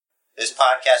This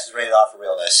podcast is rated off for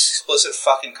realness. Explicit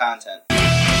fucking content.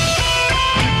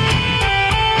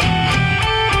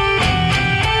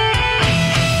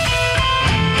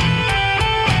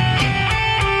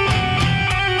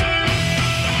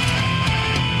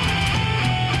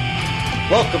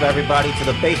 Welcome, everybody, to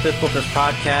the Basement Bookers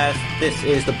Podcast. This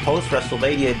is the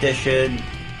post-WrestleMania edition.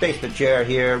 Basement Chair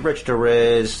here, Rich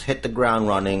DeRiz, hit the ground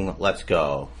running. Let's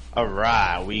go.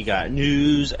 Alright, we got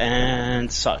news and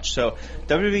such. So,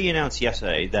 WWE announced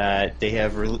yesterday that they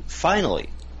have finally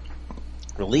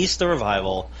released the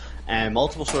Revival, and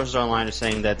multiple sources online are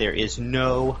saying that there is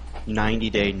no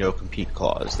 90-day no-compete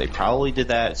clause. They probably did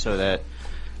that so that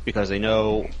because they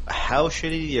know how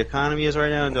shitty the economy is right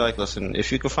now, and they're like, listen,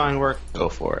 if you can find work, go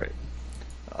for it.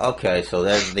 Okay, so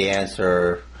there's the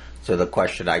answer to the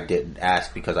question I didn't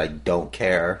ask because I don't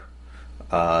care.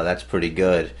 That's pretty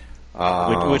good.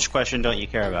 Which question don't you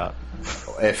care about?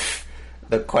 If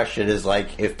the question is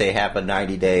like if they have a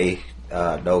 90-day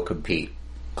no-compete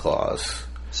clause.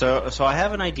 So I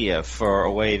have an idea for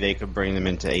a way they could bring them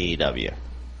into AEW.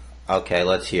 Okay,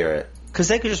 let's hear it. Because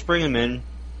they could just bring them in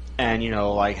and,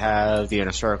 like have the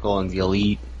Inner Circle and the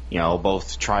Elite,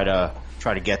 both try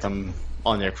to get them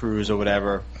on their cruise or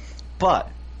whatever. But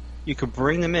you could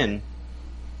bring them in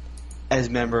as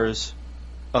members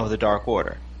of the Dark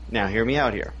Order. Now, hear me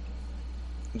out here.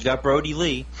 You got Brody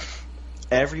Lee.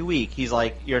 Every week, he's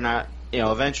like, you're not,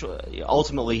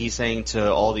 ultimately he's saying to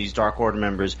all these Dark Order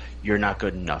members, you're not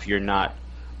good enough. You're not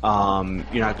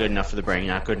good enough for the brand.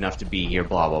 You're not good enough to be here,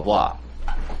 blah, blah, blah.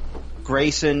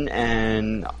 Grayson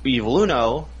and Evil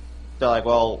Uno, they're like,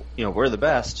 well, we're the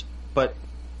best, but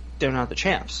they're not the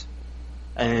champs.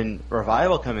 And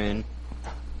Revival come in,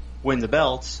 win the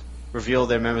belts, reveal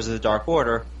they're members of the Dark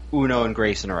Order, Uno and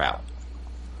Grayson are out.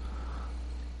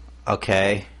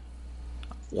 Okay.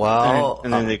 Well...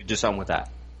 And then they could do something with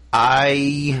that.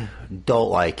 I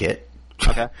don't like it.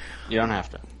 Okay. You don't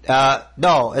have to.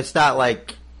 No, it's not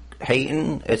like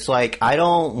hating. It's like, I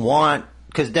don't want...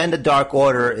 Because then the Dark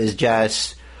Order is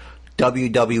just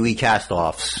WWE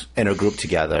cast-offs in a group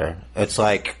together. It's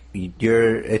like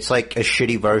it's like a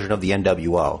shitty version of the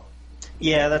NWO.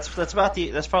 Yeah, that's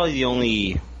probably the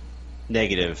only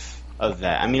negative of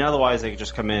that. I mean, otherwise they could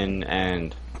just come in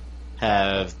and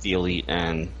have the Elite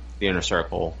and the Inner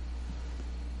Circle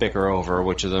bicker over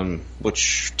which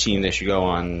team they should go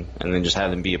on, and then just have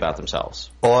them be about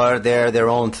themselves. Or they're their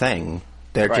own thing.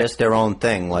 They're right. Just their own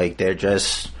thing. Like they're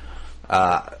just.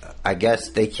 I guess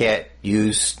they can't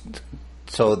use,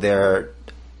 so they're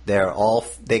all.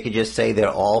 They could just say they're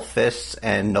all fists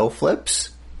and no flips.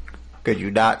 Could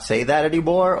you not say that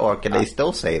anymore, or can they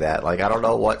still say that? Like I don't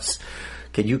know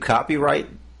Can you copyright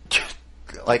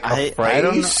like a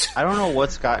phrase? I don't know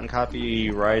what's gotten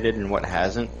copyrighted and what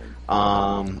hasn't.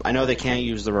 I know they can't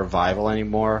use the Revival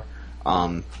anymore.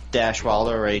 Dash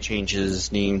Wilder already changed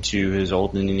his name to his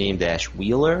old name, Dash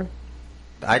Wheeler.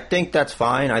 I think that's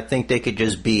fine. I think they could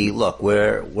just be, look,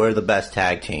 we're the best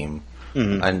tag team,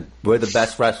 and we're the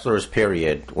best wrestlers.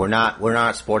 Period. We're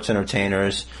not sports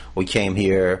entertainers. We came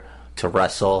here to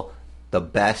wrestle the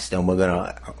best, and we're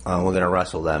gonna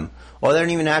wrestle them. Or they don't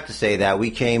even have to say that.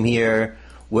 We came here.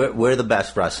 We're the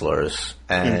best wrestlers,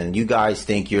 and you guys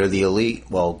think you're the Elite.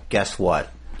 Well, guess what?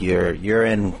 You're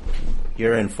in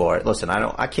for it. Listen,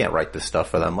 I can't write this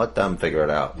stuff for them. Let them figure it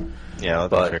out. Yeah,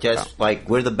 but just like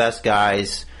we're the best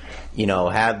guys,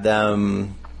 have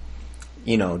them,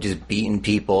 just beating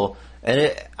people, and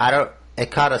it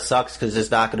kind of sucks because it's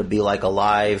not going to be like a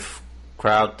live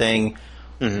crowd thing.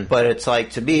 But it's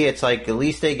like, to me, it's like at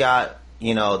least they got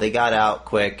out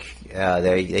quick.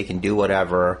 They can do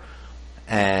whatever,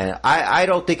 and I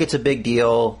don't think it's a big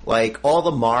deal. Like all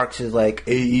the marks is like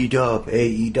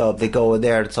AEW. They go in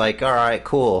there. It's like, all right,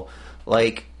 cool.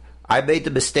 Like. I made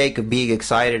the mistake of being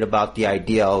excited about the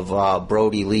idea of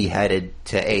Brody Lee headed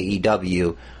to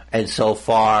AEW, and so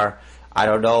far, I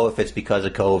don't know if it's because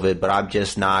of COVID, but I'm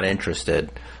just not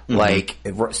interested. Like,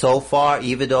 so far,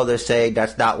 even though they're saying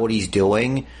that's not what he's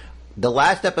doing, the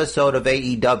last episode of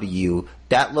AEW,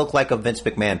 that looked like a Vince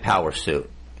McMahon power suit.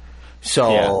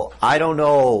 So, I don't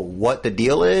know what the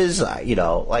deal is,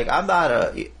 like,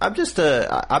 this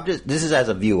is as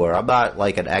a viewer, I'm not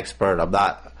like an expert, I'm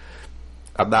not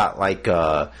like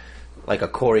a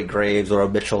Corey Graves or a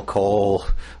Mitchell Cole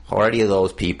or any of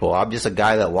those people. I'm just a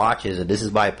guy that watches, and this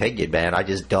is my opinion, man. I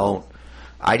just don't.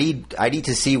 I need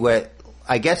to see what.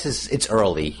 I guess it's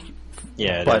early.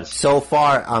 Yeah, but so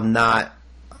far I'm not.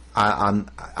 I'm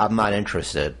not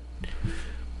interested.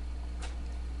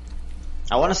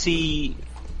 I want to see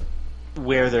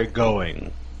where they're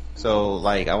going. So,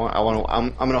 like, I'm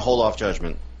going to hold off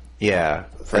judgment. Yeah.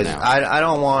 For now. I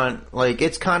don't want, like,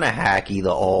 it's kind of hacky,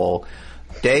 the whole,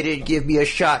 they didn't give me a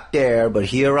shot there, but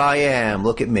here I am,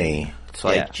 look at me. It's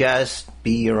like, just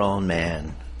be your own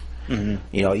man. Mm-hmm.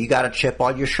 You know, you got a chip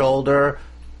on your shoulder,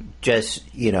 just,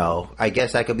 you know, I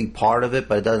guess that could be part of it,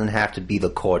 but it doesn't have to be the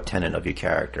core tenet of your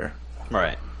character.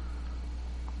 Right.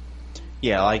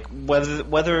 Yeah, like,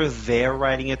 whether they're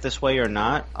writing it this way or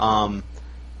not,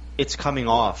 it's coming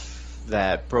off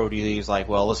that Brody Lee's like,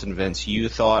 well, listen, Vince, you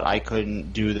thought I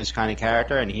couldn't do this kind of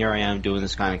character, and here I am doing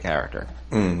this kind of character.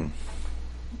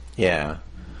 Yeah.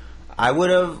 I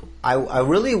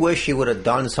really wish he would have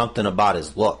done something about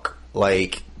his look.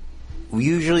 Like,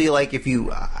 usually, like, if you,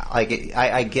 like,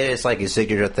 I get it's like his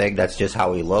signature thing, that's just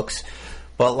how he looks.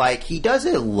 But, like, he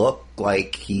doesn't look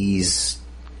like he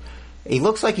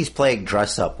looks like he's playing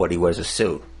dress up when he wears a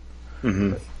suit.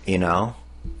 Mm-hmm. You know?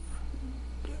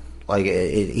 Like,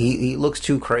 he looks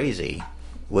too crazy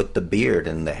with the beard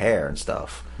and the hair and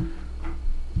stuff.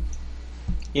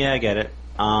 Yeah, I get it.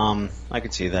 I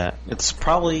could see that. It's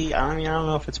probably, I mean, I don't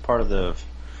know if it's part of the,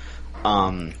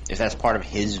 if that's part of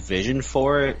his vision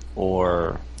for it,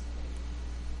 or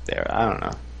there, I don't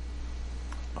know.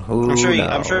 I'm sure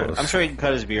he can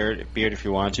cut his beard if he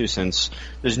wanted to, since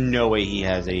there's no way he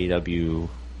has AEW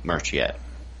merch yet.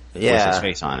 Yeah. With his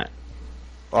face on it.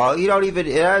 Well, it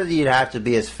doesn't even have to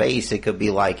be his face. It could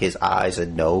be like his eyes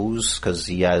and nose, because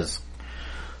he has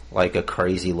like a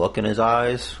crazy look in his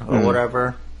eyes or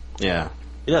whatever. Yeah,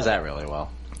 he does that really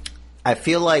well. I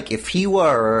feel like if he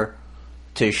were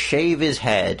to shave his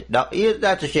head, not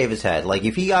to shave his head, like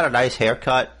if he got a nice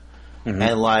haircut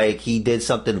and like he did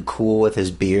something cool with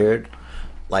his beard,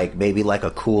 like maybe like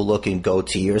a cool looking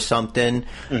goatee or something,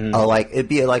 like it'd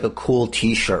be like a cool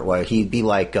T-shirt where he'd be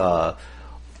like a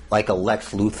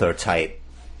Lex Luthor type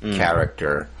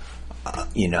character,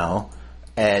 you know.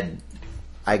 And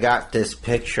I got this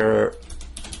picture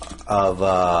of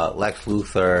Lex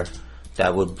Luthor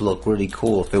that would look really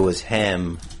cool if it was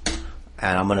him,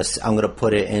 and I'm gonna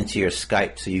put it into your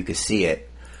Skype so you can see it.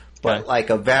 But like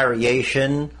a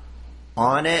variation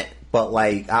on it, but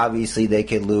like obviously they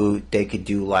could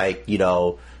do like, you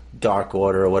know, Dark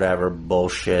Order or whatever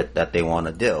bullshit that they want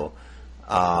to do.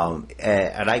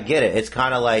 And I get it. It's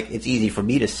kind of like, it's easy for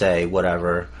me to say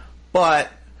whatever, but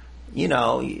you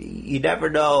know, you never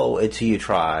know until you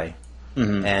try.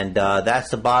 And that's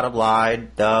the bottom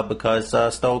line,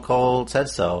 because Stone Cold said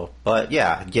so. But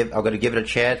yeah, I'm going to give it a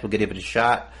chance. We'll give it a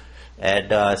shot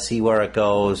and see where it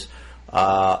goes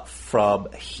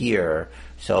from here.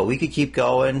 So we could keep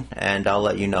going, and I'll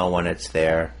let you know when it's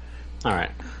there. All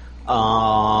right.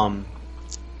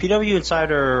 PW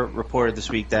Insider reported this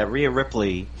week that Rhea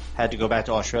Ripley had to go back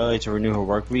to Australia to renew her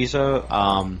work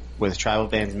visa, with travel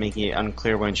bans making it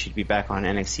unclear when she'd be back on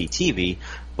NXT TV.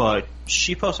 But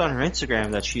she posted on her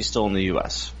Instagram that she's still in the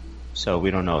U.S., so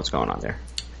we don't know what's going on there.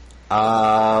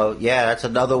 Yeah, that's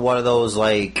another one of those,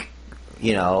 like,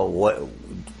 you know, what,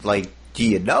 like, do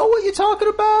you know what you're talking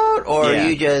about, or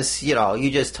you just, you know, you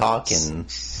just talking?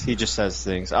 He just says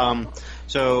things.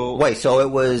 So wait, so it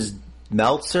was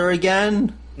Meltzer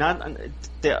again? Not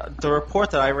the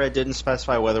report that I read didn't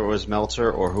specify whether it was Meltzer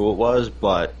or who it was,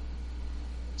 but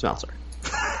it's Meltzer.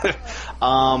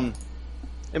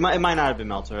 It might not have been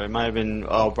Meltzer. It might have been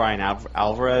Brian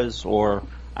Alvarez, or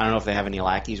I don't know if they have any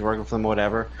lackeys working for them or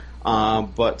whatever.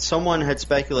 But someone had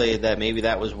speculated that maybe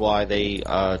that was why they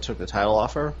took the title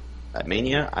offer at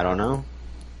Mania. I don't know.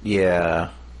 Yeah,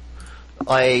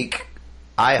 like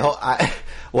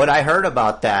when I heard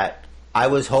about that, I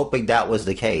was hoping that was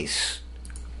the case.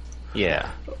 Yeah,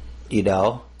 you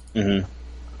know.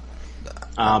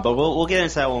 But we'll get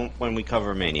into that when we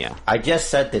cover Mania. I just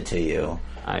sent it to you.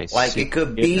 It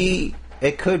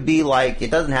could be like,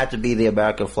 it doesn't have to be the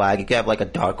American flag. You could have like a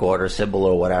Dark Order symbol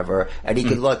or whatever, and he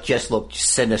could look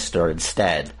sinister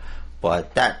instead.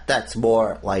 But that's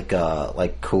more like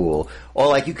cool. Or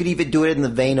like you could even do it in the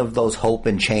vein of those Hope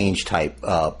and Change type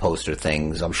poster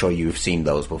things. I'm sure you've seen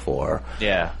those before.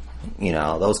 Yeah, you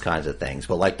know, those kinds of things.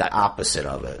 But like the opposite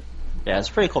of it. Yeah, it's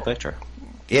a pretty cool picture.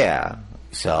 Yeah,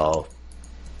 so.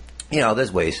 You know,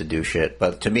 there's ways to do shit,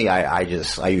 but to me, I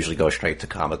usually go straight to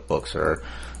comic books or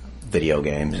video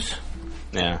games.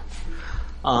 Yeah.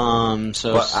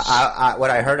 So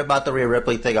when I heard about the Rhea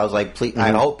Ripley thing, I was like, please,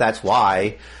 I hope that's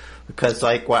why, because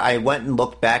like when I went and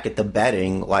looked back at the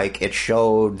betting, like it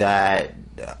showed that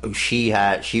she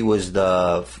was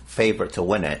the favorite to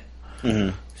win it.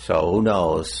 So who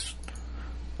knows?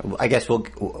 I guess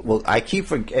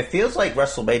it feels like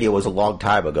WrestleMania was a long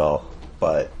time ago,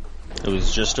 but. It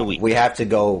was just a week. We have to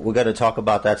go. We're going to talk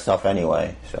about that stuff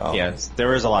anyway. So yes,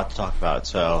 there is a lot to talk about.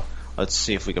 So Let's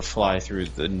see if we can fly through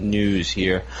the news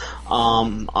here.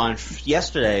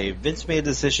 Yesterday, Vince made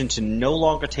the decision to no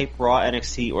longer tape Raw,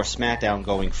 NXT, or SmackDown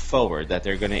going forward, that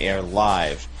they're going to air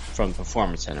live from the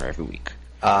Performance Center every week.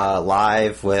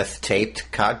 Live with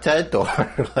taped content, or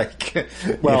like...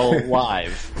 Well,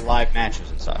 live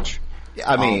matches and such.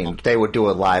 I mean, they were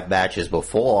doing live matches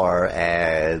before,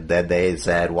 and then they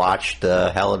said, watch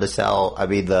the Hell in a Cell,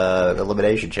 the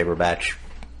Elimination Chamber match.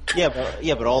 Yeah,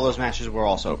 but all those matches were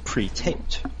also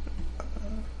pre-taped.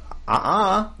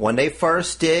 When they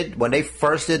first did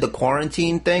the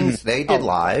quarantine things, they did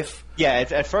live. Yeah,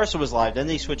 at first it was live, then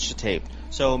they switched to tape.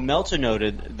 So Meltzer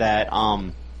noted that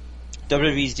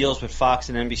WWE's deals with Fox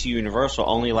and NBC Universal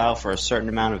only allow for a certain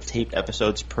amount of taped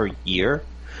episodes per year,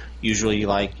 usually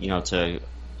to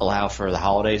allow for the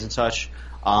holidays and such.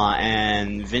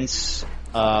 And Vince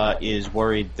is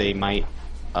worried they might,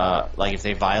 if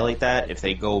they violate that, if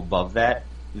they go above that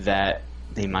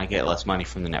they might get less money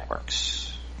from the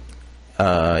networks.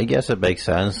 I guess it makes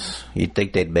sense. You'd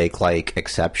think they'd make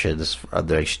exceptions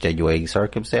under extenuating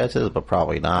circumstances, but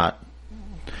probably not.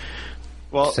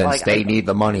 Well, since they need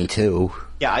the money too.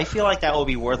 Yeah, I feel like that will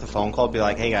be worth a phone call. Be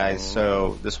like, hey guys,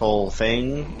 so this whole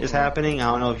thing is happening.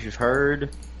 I don't know if you've heard.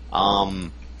 How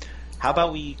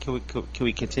about can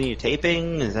we continue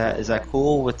taping? Is that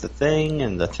cool with the thing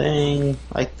and the thing?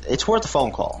 It's worth a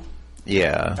phone call.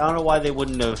 Yeah. I don't know why they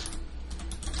wouldn't have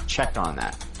checked on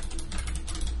that.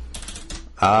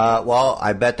 Well,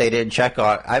 I bet they didn't check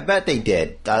on... I bet they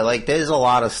did. There's a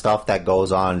lot of stuff that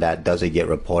goes on that doesn't get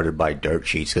reported by dirt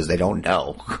sheets because they don't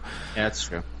know. Yeah, that's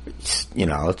true. It's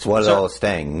one of those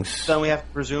things. So we have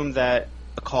to presume that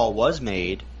a call was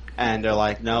made, and they're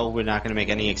like, no, we're not going to make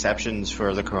any exceptions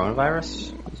for the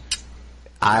coronavirus?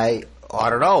 I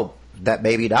don't know. That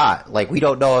maybe not. We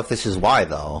don't know if this is why,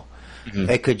 though.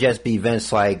 Mm-hmm. It could just be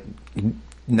Vince,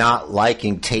 not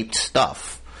liking taped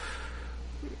stuff.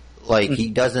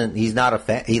 He's not a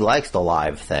fan. He likes the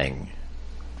live thing.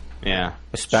 Yeah.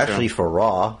 Especially for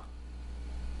Raw.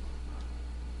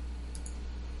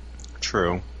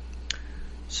 True.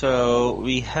 So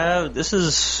we have, this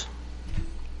is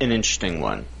an interesting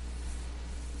one.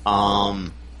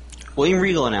 William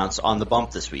Regal announced on The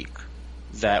Bump this week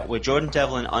that with Jordan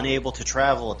Devlin unable to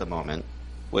travel at the moment,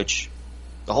 which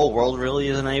the whole world really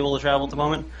isn't able to travel at the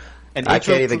moment. I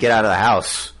can't even get out of the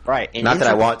house. Right. Not that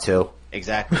I want to.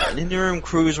 Exactly. An interim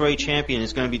cruiserweight champion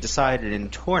is going to be decided in a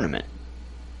tournament.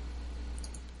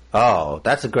 Oh,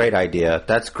 that's a great idea.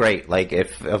 That's great.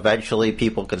 If eventually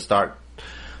people can start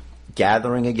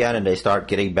gathering again and they start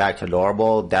getting back to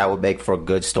normal, that would make for a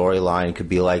good storyline. It could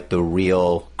be the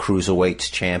real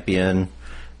cruiserweights champion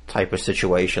type of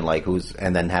situation,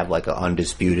 and then have an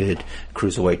undisputed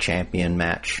cruiserweight champion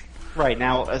match. Right.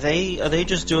 Now, are they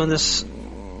just doing this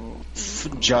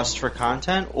just for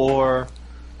content, or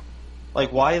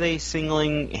why are they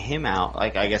singling him out?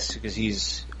 I guess because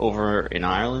he's over in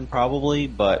Ireland, probably.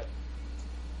 But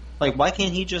why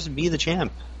can't he just be the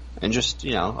champ and just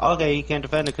okay, he can't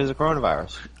defend it because of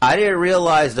coronavirus? I didn't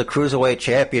realize the Cruiserweight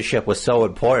Championship was so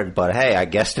important, but hey, I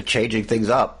guess they're changing things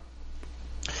up.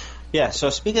 Yeah. So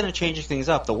speaking of changing things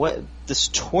up, this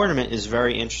tournament is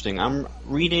very interesting. I'm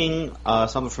reading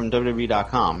something from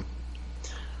WWE.com.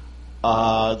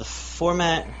 The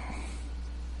format.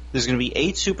 There's going to be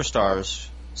 8 superstars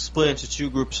split into 2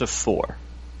 groups of 4.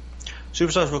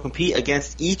 Superstars will compete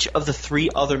against each of the 3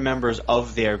 other members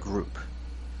of their group.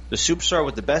 The superstar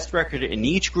with the best record in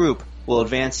each group will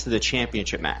advance to the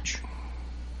championship match.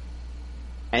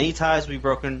 Any ties will be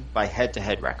broken by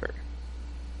head-to-head record.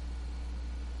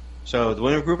 So the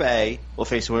winner of Group A will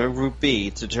face the winner of Group B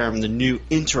to determine the new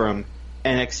interim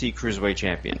NXT Cruiserweight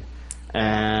Champion.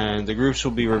 And the groups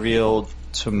will be revealed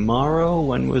tomorrow.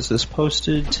 When was this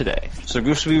posted? Today. So the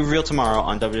groups will be revealed tomorrow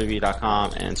on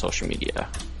WWE.com and social media.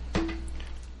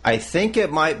 I think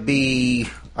it might be...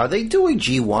 Are they doing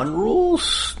G1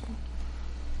 rules?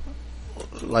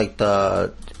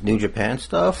 The New Japan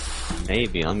stuff?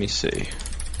 Maybe. Let me see.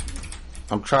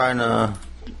 I'm trying to...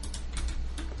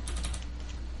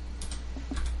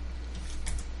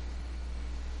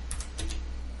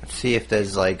 see if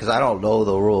there's because I don't know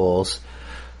the rules.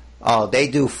 Oh, they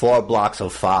do 4 blocks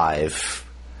of 5.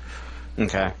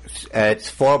 Okay. It's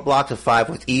 4 blocks of 5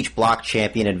 with each block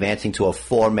champion advancing to a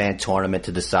 4-man tournament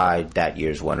to decide that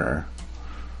year's winner.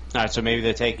 All right, so maybe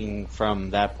they're taking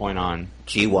from that point on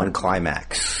G1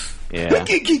 Climax. Yeah.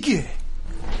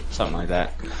 Something like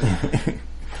that.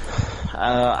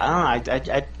 I don't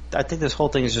know. I think this whole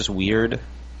thing is just weird.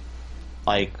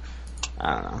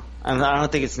 I don't know. I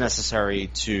don't think it's necessary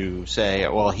to say,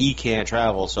 well, he can't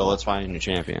travel, so let's find a new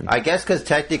champion. I guess because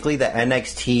technically the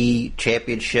NXT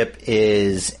championship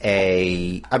is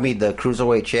the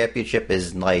Cruiserweight championship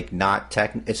is like not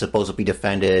it's supposed to be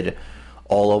defended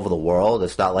all over the world.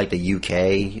 It's not like the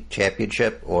UK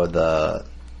championship or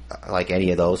like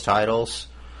any of those titles.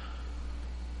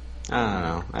 I don't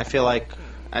know. I feel like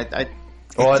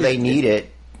they need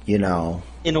it, you know.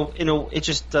 It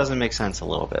just doesn't make sense a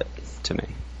little bit to me.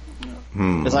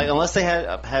 It's like unless they had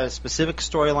a specific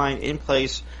storyline in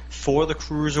place for the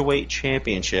Cruiserweight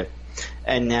Championship,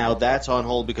 and now that's on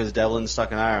hold because Devlin's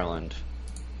stuck in Ireland.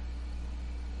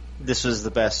 This was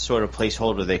the best sort of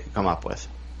placeholder they could come up with.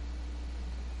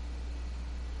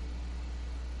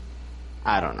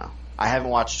 I don't know. I haven't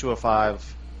watched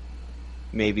 205.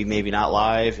 Maybe not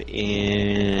live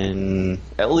in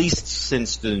at least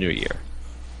since the new year.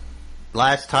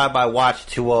 Last time I watched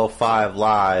 205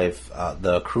 live,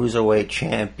 the Cruiserweight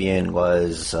champion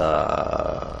was,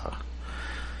 I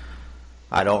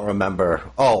don't remember.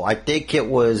 Oh, I think it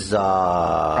was,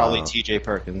 probably T.J.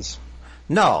 Perkins.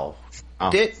 No.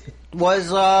 Oh. It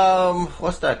was,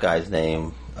 what's that guy's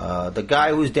name? The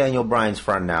guy who's Daniel Bryan's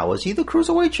friend now. Was he the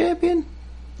Cruiserweight champion?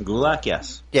 Gulak,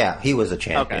 yes. Yeah, he was a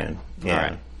champion. Okay. Yeah. All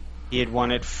right. He had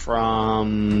won it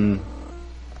from...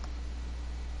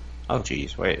 Oh,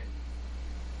 geez, wait.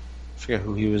 I forget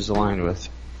who he was aligned with.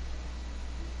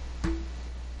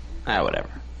 Whatever.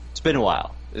 It's been a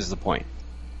while, is the point.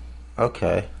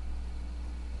 Okay.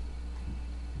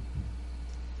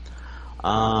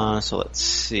 So let's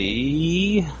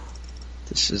see.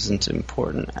 This isn't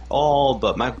important at all,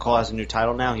 but Michael Cole has a new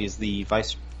title now. He's the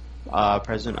Vice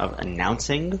President of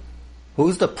Announcing.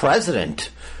 Who's the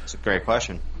president? It's a great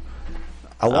question.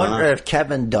 I wonder if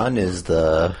Kevin Dunn is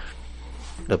the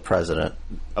president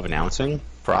of announcing.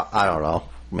 I don't know.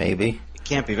 Maybe it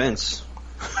can't be Vince.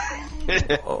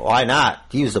 Why not?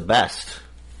 He was the best.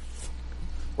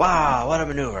 Wow, what a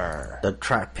maneuver! The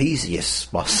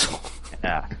trapezius muscle.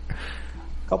 Yeah. A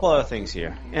couple other things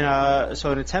here.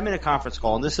 So in a 10-minute conference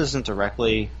call, and this isn't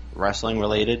directly wrestling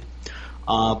related,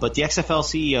 but the XFL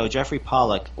CEO Jeffrey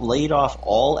Pollack laid off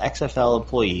all XFL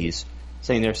employees,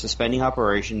 saying they're suspending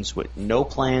operations with no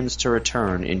plans to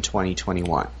return in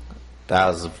 2021.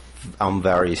 I'm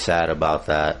very sad about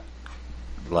that.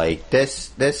 Like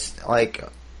there's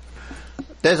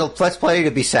plenty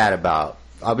to be sad about.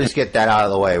 I'll just get that out of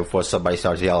the way before somebody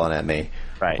starts yelling at me.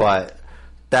 Right. But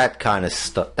that kind of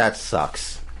stuff that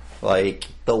sucks. Like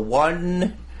the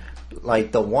one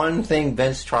thing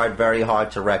Vince tried very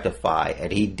hard to rectify,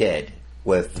 and he did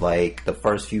with like the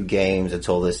first few games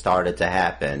until this started to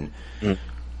happen.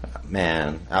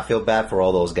 Man, I feel bad for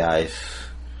all those guys.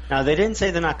 Now, they didn't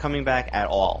say they're not coming back at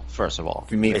all, first of all.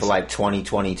 You mean for like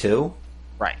 2022?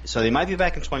 Right. So they might be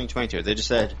back in 2022. They just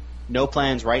said no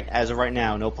plans as of right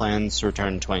now, no plans to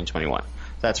return in 2021.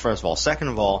 That's first of all. Second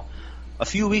of all, a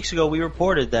few weeks ago we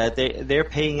reported that they're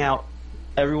paying out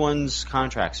everyone's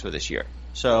contracts for this year.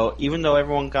 So even though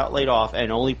everyone got laid off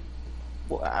and I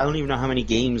don't even know how many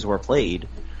games were played,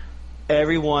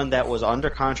 everyone that was under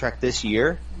contract this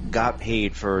year got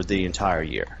paid for the entire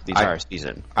year, the entire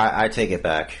season. I take it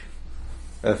back.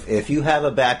 If you have a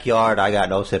backyard, I got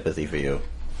no sympathy for you.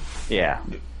 Yeah.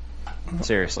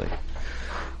 Seriously.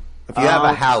 If you have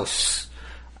a house,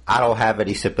 I don't have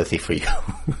any sympathy for you.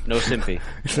 No sympathy.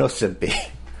 No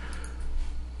sympathy.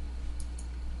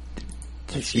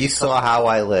 If you saw how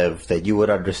I live, then you would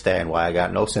understand why I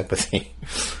got no sympathy.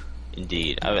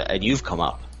 Indeed. And you've come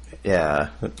up. Yeah,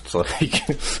 it's like,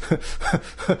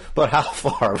 but how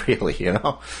far, really? You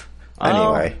know.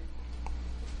 Anyway,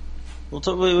 I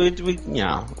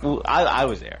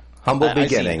was there. Humble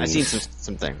beginnings. I've seen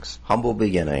some things. Humble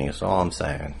beginnings. That's all I'm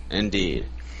saying. Indeed.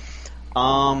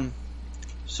 So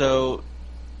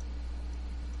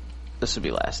this will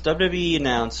be last. WWE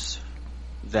announced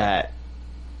that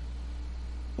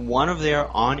one of their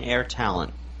on-air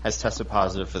talent has tested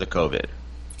positive for the COVID.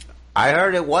 I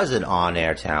heard it wasn't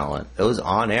on-air talent. It was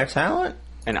on-air talent?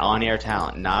 An on-air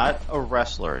talent. Not a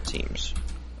wrestler, it seems.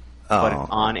 But an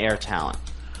on-air talent.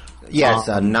 Yes,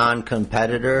 a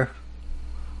non-competitor.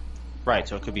 Right,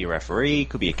 so it could be a referee,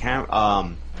 could be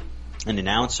an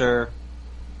announcer.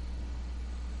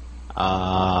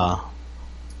 I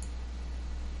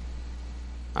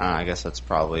guess that's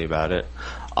probably about it.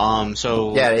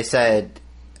 Yeah, they said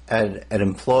an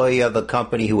employee of the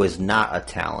company who is not a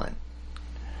talent.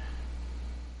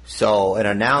 So an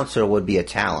announcer would be a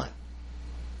talent,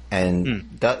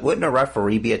 and wouldn't a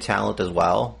referee be a talent as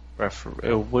well?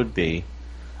 It would be.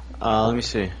 Let me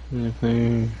see.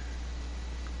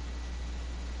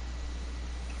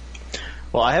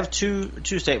 Well, I have two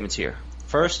statements here.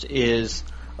 First is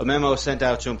a memo sent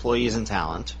out to employees and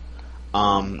talent.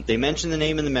 They mentioned the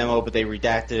name in the memo, but they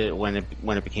redacted it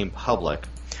when it became public.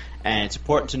 And it's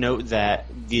important to note that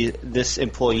this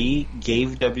employee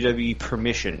gave WWE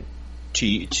permission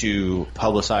to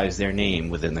publicize their name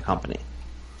within the company.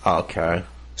 Okay.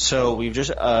 So we've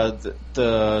just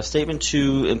the statement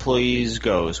to employees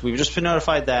goes: we've just been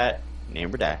notified that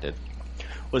name redacted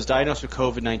was diagnosed with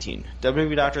COVID-19.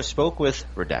 WWE doctor spoke with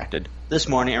redacted this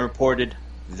morning and reported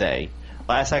they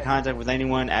last had contact with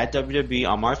anyone at WWE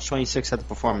on March 26th at the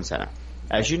Performance Center.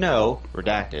 As you know,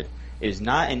 redacted is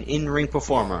not an in-ring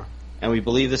performer, and we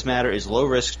believe this matter is low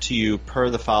risk to you per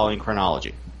the following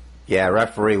chronology. Yeah,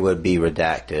 referee would be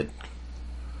redacted.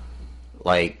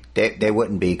 Like, they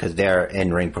wouldn't be because they're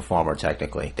in-ring performer,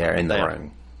 technically. They're in the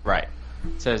ring. Right.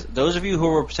 It says, those of you who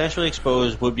were potentially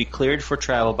exposed would be cleared for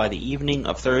travel by the evening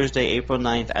of Thursday, April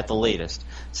 9th at the latest,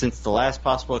 since the last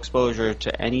possible exposure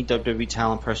to any WWE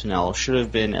talent personnel should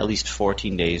have been at least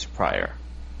 14 days prior.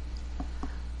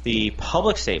 The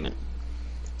public statement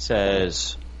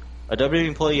says, a WWE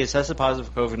employee has tested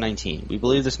positive for COVID-19. We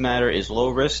believe this matter is low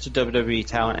risk to WWE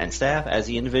talent and staff, as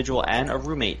the individual and a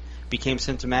roommate became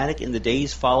symptomatic in the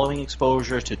days following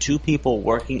exposure to two people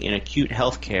working in acute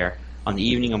health care on the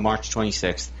evening of March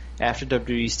 26th, after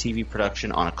WWE's TV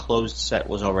production on a closed set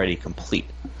was already complete.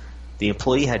 The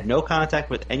employee had no contact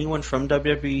with anyone from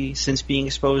WWE since being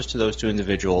exposed to those two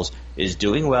individuals, is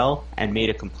doing well, and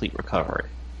made a complete recovery.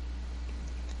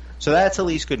 So that's at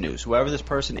least good news. Whoever this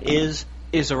person is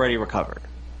already recovered.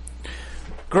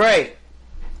 Great.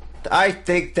 I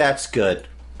think that's good.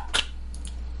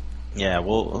 Yeah,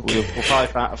 we'll probably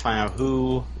find out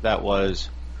who that was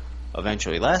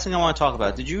eventually. Last thing I want to talk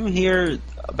about, did you hear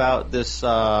about this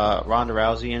Ronda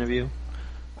Rousey interview?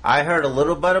 I heard a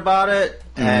little bit about it,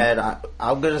 and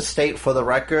I'm going to state for the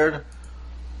record,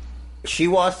 she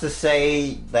wants to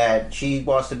say that she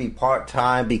wants to be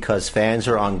part-time because fans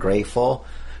are ungrateful.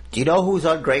 Do you know who's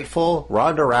ungrateful?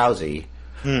 Ronda Rousey.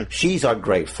 She's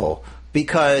ungrateful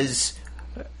because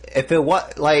if it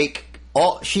was like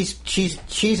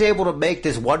she's able to make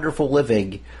this wonderful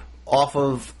living off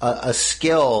of a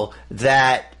skill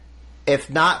that, if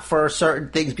not for certain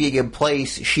things being in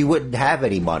place, she wouldn't have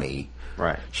any money.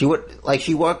 Right. She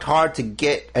worked hard to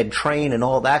get and train and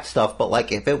all that stuff, but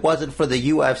like if it wasn't for the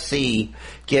UFC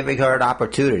giving her an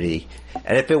opportunity,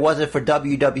 and if it wasn't for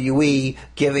WWE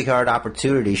giving her an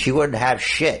opportunity, she wouldn't have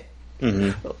shit.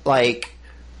 Mm-hmm. Like,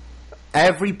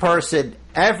 every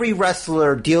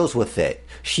wrestler deals with it.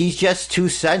 She's just too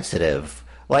sensitive.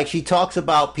 Like, she talks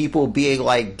about people being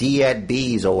like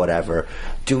DNBs or whatever,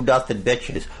 do nothing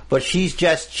bitches, but she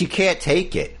can't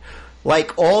take it.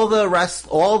 Like, all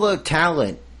the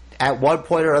talent at one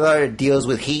point or another deals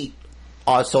with heat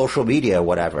on social media or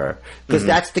whatever, because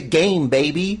that's the game,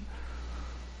 baby.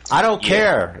 I don't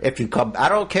care if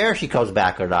she comes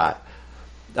back or not.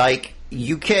 Like,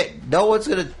 you can't. No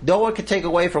one can take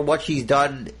away from what she's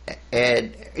done,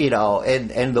 and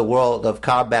in the world of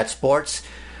combat sports.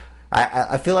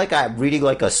 I feel like I'm reading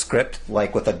like a script,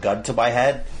 like with a gun to my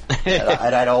head,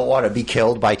 and I don't want to be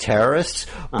killed by terrorists,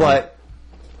 but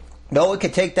no one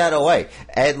can take that away.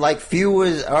 And like, few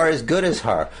are as good as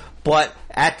her. But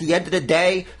at the end of the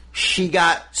day, she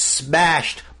got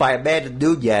smashed by Amanda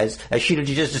Nunes, and she should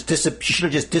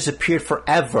have just disappeared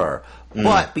forever.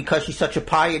 But because she's such a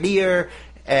pioneer,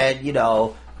 and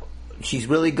she's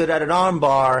really good at an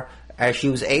armbar, and she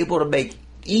was able to make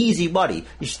easy money.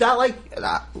 It's not like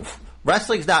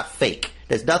wrestling's not fake.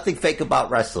 There's nothing fake about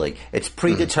wrestling. It's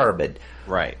predetermined.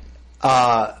 Right.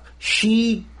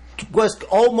 She was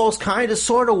almost kind of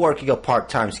sort of working a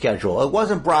part-time schedule. It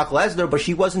wasn't Brock Lesnar, but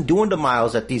she wasn't doing the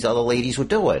miles that these other ladies were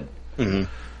doing. Mm-hmm.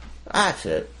 That's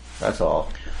it. That's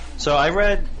all. So I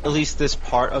read at least this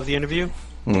part of the interview,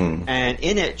 and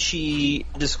in it she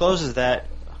discloses that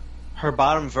her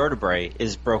bottom vertebrae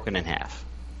is broken in half.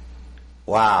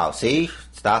 Wow. See?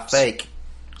 It's not fake.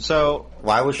 So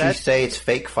why would she say it's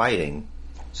fake fighting?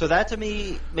 So that to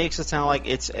me makes it sound like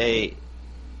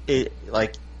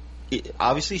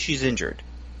obviously she's injured.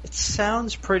 It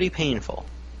sounds pretty painful.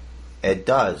 It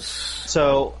does.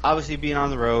 So obviously being on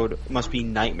the road must be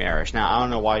nightmarish. Now, I don't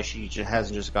know why she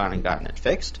hasn't just gone and gotten it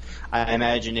fixed. I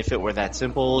imagine if it were that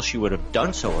simple, she would have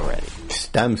done so already.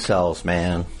 Stem cells,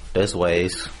 man. There's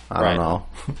ways. I don't know.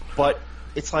 But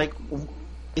it's like,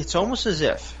 it's almost as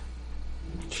if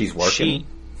she's working.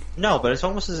 No, but it's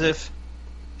almost as if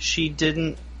she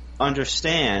didn't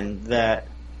understand that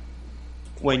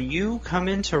when you come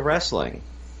into wrestling,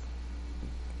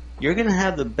 you're going to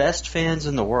have the best fans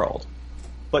in the world,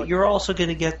 but you're also going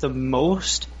to get the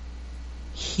most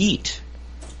heat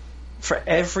for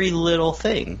every little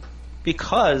thing,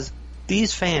 because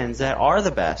these fans that are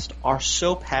the best are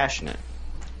so passionate,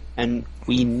 and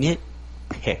we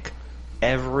nitpick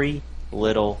every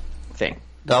little thing.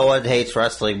 No one hates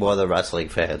wrestling more than wrestling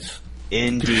fans.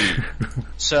 Indeed.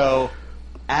 So,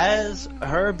 as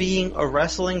her being a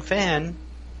wrestling fan,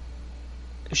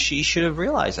 she should have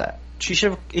realized that. She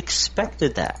should have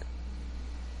expected that.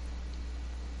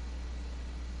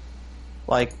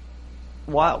 Like,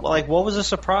 what was a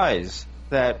surprise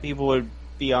that people would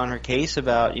be on her case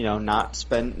about, not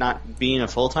being a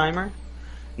full timer,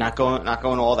 not going to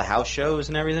all the house shows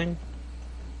and everything?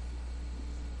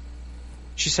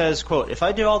 She says, quote, "If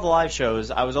I did all the live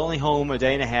shows, I was only home a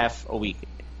day and a half a week.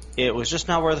 It was just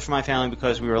not worth it for my family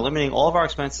because we were limiting all of our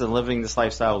expenses and living this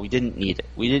lifestyle. We didn't need it.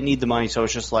 We didn't need the money, so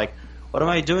it's just like, what am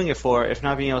I doing it for if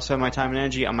not being able to spend my time and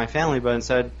energy on my family, but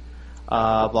instead,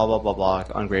 blah, blah, blah, blah,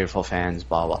 ungrateful fans,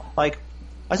 blah, blah." Like,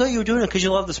 I thought you were doing it because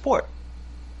you love the sport.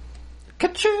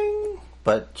 Ka-ching!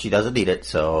 But she doesn't need it,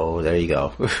 so there you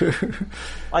go.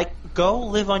 Like, go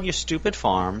live on your stupid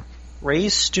farm,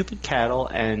 raise stupid cattle,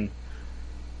 and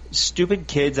stupid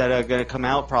kids that are going to come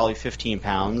out probably 15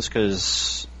 pounds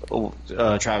because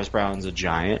Travis Brown's a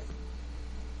giant.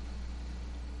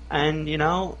 And,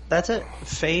 that's it.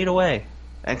 Fade away.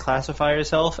 And classify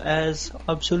yourself as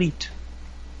obsolete.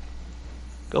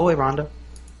 Go away, Rhonda.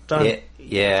 Done.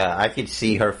 Yeah, I can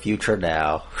see her future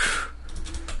now.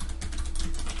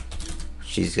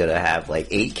 She's going to have,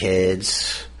 8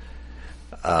 kids.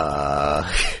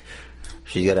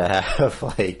 She's going to have,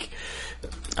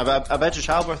 I bet your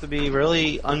childbirth would be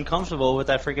really uncomfortable with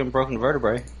that freaking broken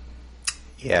vertebrae.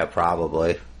 Yeah,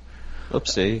 probably.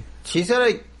 Oopsie. She's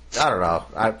gonna, I don't know.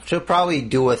 She'll probably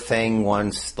do a thing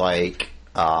once, I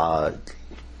don't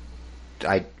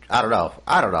know.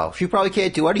 She probably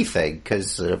can't do anything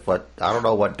because I don't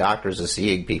know what doctors are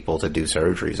seeing people to do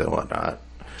surgeries and whatnot.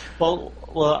 Well,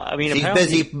 I mean, she's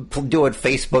busy doing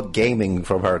Facebook gaming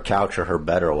from her couch or her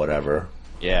bed or whatever.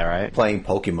 Yeah, right. Playing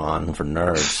Pokemon for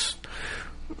nerds.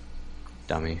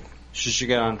 Dummy. She should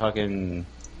get on fucking,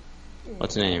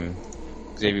 what's his name?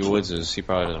 Xavier Woods'. He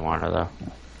probably doesn't want her though.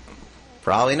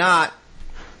 Probably not.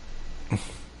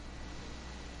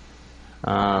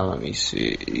 Let me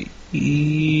see.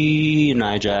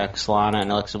 Nia Jax, Lana, and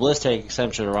Alexa Bliss take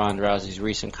exception to Ronda Rousey's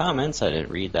recent comments. I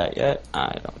didn't read that yet.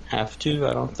 I don't have to,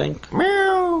 I don't think.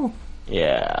 Meow.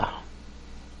 Yeah.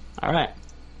 Alright.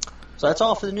 So that's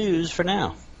all for the news for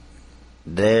now.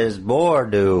 There's more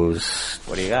news.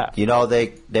 What do you got?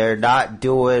 They're not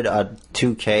doing a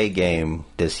 2K game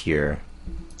this year.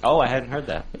 Oh, I hadn't heard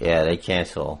that. Yeah, they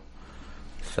cancel.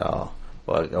 So,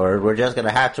 or we're just going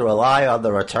to have to rely on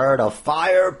the return of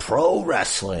Fire Pro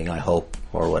Wrestling, I hope,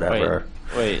 or whatever.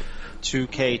 Wait,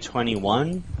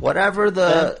 2K21? Whatever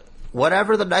the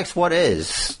next one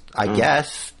is, I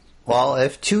guess. Well,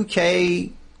 if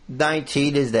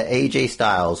 2K19 is the AJ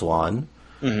Styles one,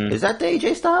 is that the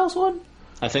AJ Styles one?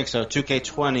 I think so.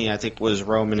 2K20, I think, was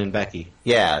Roman and Becky.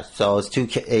 Yeah, so it's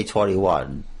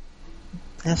 2K21.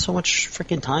 I have so much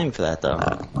freaking time for that,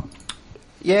 though.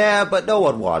 Yeah, but no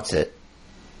one wants it.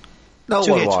 No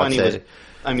one wants it.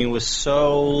 Was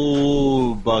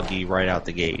so buggy right out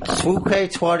the gate.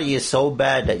 2K20 is so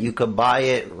bad that you can buy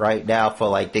it right now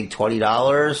for I think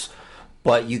 $20,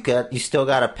 but you still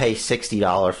got to pay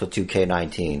 $60 for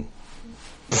 2K19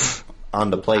 on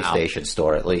the PlayStation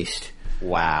Store at least.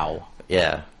 Wow.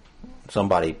 Yeah,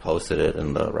 somebody posted it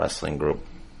in the wrestling group.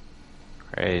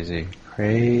 Crazy.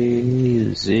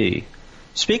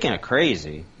 Speaking of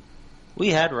crazy, we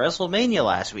had WrestleMania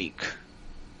last week.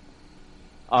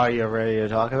 Are you ready to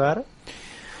talk about it?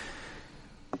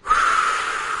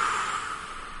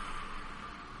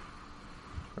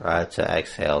 Right, to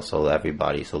exhale so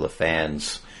the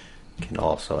fans can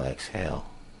also exhale.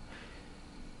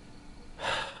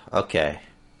 Okay.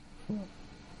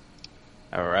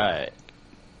 Alright.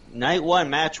 Night 1,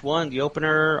 match 1, the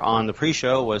opener on the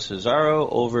pre-show was Cesaro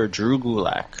over Drew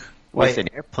Gulak with an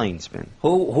airplane spin.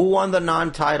 Who won the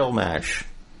non-title match?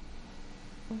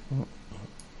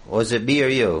 Was it me or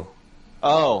you?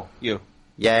 Oh, you.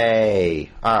 Yay.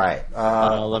 Alright.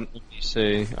 Let me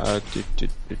see.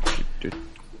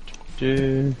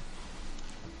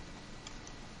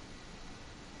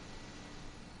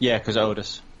 Yeah, because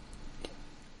Otis.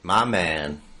 My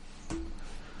man.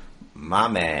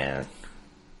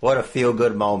 What a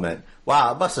feel-good moment.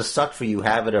 Wow, it must have sucked for you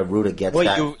having a root against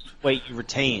that. You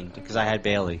retained, because I had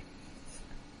Bailey.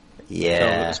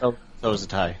 Yeah. So it was a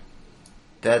tie.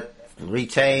 That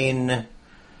retain,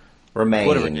 remain.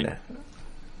 Would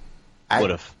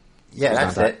have. Yeah,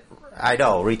 that's it. I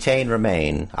know. Retain,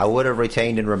 remain. I would have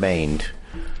retained and remained.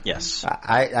 Yes.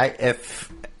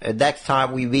 If And next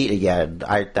time we meet again,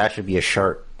 that should be a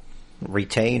shirt.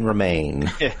 Retain, remain.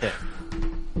 That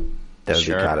would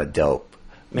be kind of dope.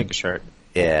 Make a shirt.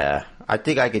 Yeah. I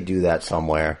think I could do that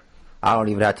somewhere. I don't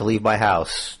even have to leave my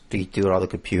house to do it on the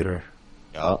computer.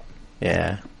 Yup.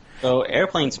 Yeah. So,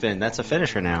 airplane spin, that's a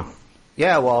finisher now.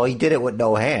 Yeah, well, he did it with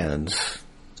no hands.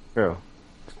 True.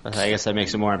 I guess that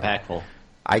makes it more impactful.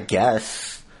 I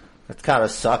guess. It kind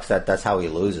of sucks that that's how he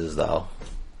loses, though.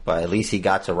 But at least he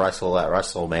got to wrestle at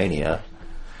WrestleMania.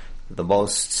 The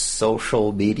most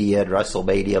social media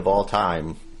WrestleMania of all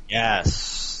time.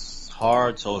 Yes.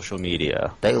 Hard social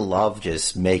media. They love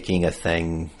just making a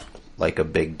thing like a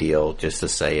big deal just to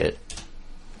say it.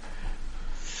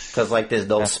 Because, like, there's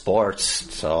no sports,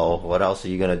 so what else are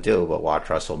you going to do but watch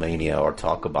WrestleMania or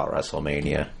talk about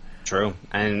WrestleMania? True.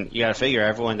 And you got to figure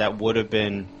everyone that would have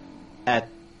been at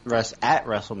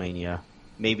WrestleMania,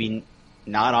 maybe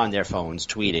not on their phones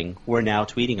tweeting, were now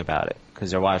tweeting about it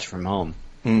because they're watching from home.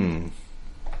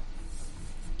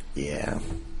 Yeah.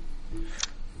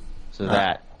 So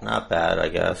not bad, I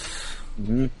guess.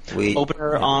 Mm-hmm.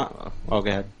 Opener on. Oh, go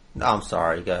ahead. No, I'm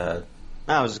sorry. Go ahead.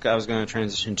 I was going to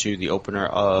transition to the opener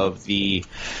of the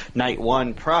night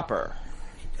one proper.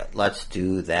 Let's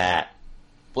do that.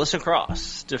 Bliss and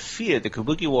Cross defeated the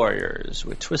Kabuki Warriors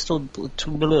with Twisted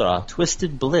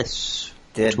Bliss.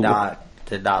 Did not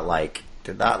like.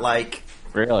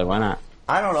 Really? Why not?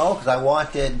 I don't know, because I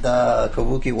wanted the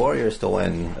Kabuki Warriors to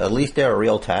win. At least they're a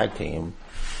real tag team.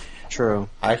 True.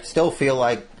 I still feel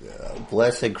like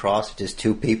Bliss and Cross are just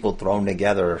two people thrown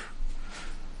together.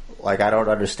 Like, I don't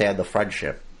understand the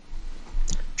friendship.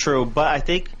 True, but I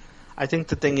think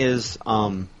the thing is,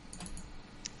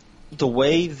 the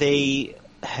way they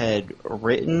had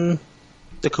written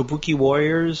the Kabuki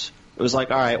Warriors, it was like,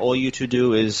 all right, all you two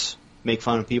do is make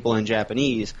fun of people in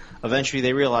Japanese. Eventually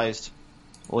they realized,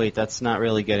 wait, that's not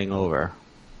really getting over.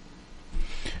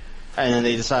 And then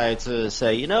they decided to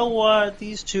say, you know what,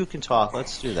 these two can talk,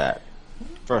 let's do that.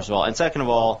 First of all. And second of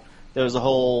all, there was the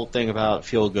whole thing about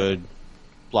feel good,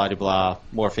 blah-de-blah,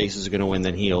 more faces are going to win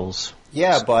than heels.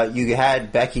 Yeah, but you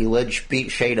had Becky Lynch beat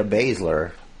Shayna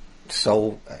Baszler.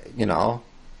 So,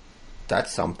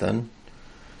 that's something.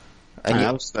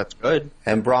 And that's good.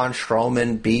 And Braun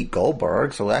Strowman beat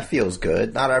Goldberg, so that feels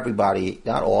good. Not everybody,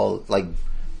 not all,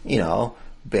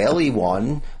 Bayley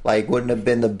won. Like, wouldn't it have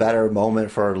been the better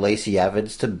moment for Lacey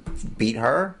Evans to beat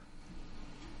her?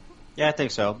 Yeah, I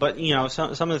think so. But,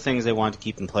 some of the things they wanted to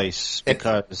keep in place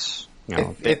because,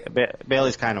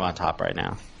 Bayley's kind of on top right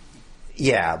now.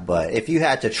 Yeah, but if you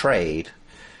had to trade,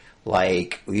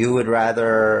 you would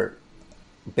rather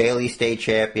Bayley stay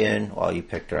champion, well, you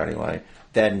picked her anyway,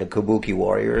 than the Kabuki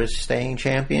Warriors staying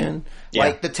champion?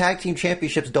 Yeah. The tag team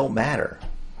championships don't matter.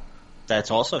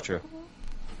 That's also true.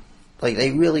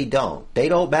 They really don't. They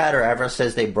don't matter ever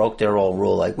since they broke their own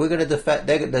rule. We're going to defend...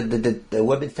 The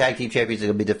women's tag team champions are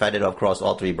going to be defended across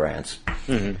all three brands.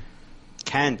 Mm-hmm.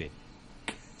 Can be.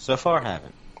 So far,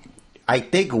 haven't. I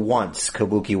think once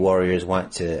Kabuki Warriors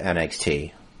went to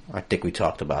NXT. I think we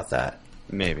talked about that.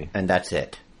 Maybe. And that's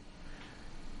it.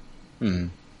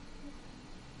 Maybe.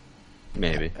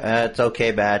 It's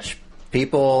okay match.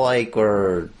 People,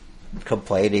 were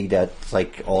complaining that,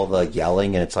 all the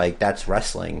yelling, and it's that's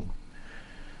wrestling.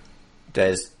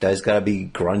 There's got to be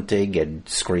grunting and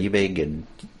screaming and,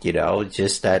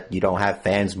 just that you don't have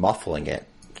fans muffling it.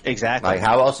 Exactly.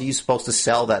 How else are you supposed to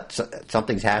sell that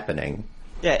something's happening?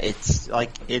 Yeah, it's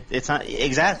it's not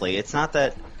exactly. It's not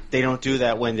that they don't do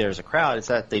that when there's a crowd. It's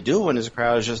that they do when there's a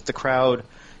crowd. It's just the crowd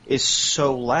is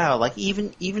so loud.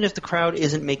 Even if the crowd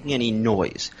isn't making any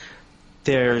noise,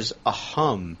 there's a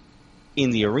hum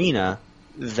in the arena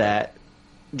that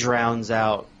drowns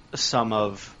out some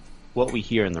of what we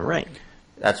hear in the ring.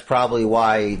 That's probably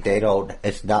why they don't.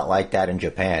 It's not like that in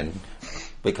Japan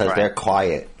because they're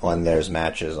quiet when there's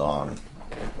matches on.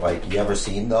 You ever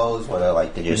seen those where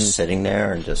they're just sitting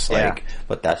there and just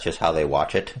but that's just how they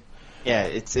watch it. Yeah,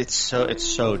 it's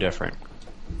so different.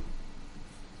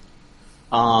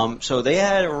 So they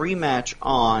had a rematch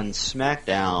on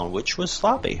SmackDown, which was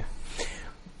sloppy.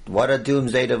 What a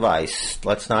doomsday device.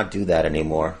 Let's not do that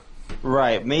anymore.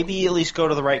 Right. Maybe at least go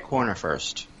to the right corner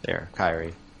first. There,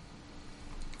 Kyrie.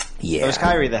 Yeah. It was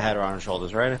Kyrie that had her on her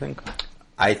shoulders, right, I think?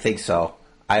 I think so.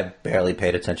 I barely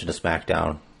paid attention to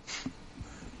SmackDown.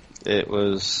 It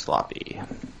was sloppy.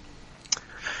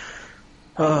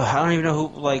 I don't even know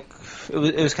who,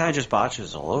 it was kind of just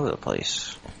botches all over the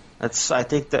place. I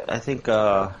think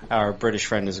our British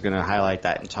friend is going to highlight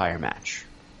that entire match.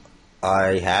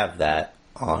 I have that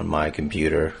on my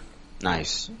computer.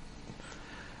 Nice.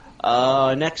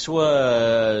 Next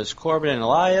was Corbin and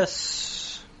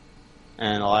Elias.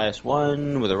 And Elias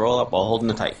won with a roll-up while holding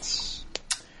the tights.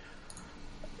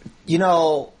 You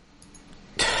know,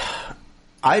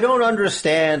 I don't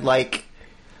understand, like...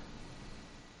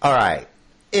 Alright,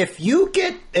 if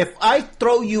I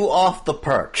throw you off the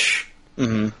perch,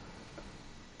 you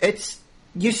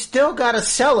still gotta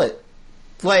sell it.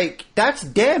 Like, that's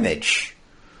damage.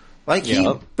 Like,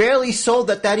 he barely sold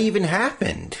that even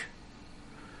happened.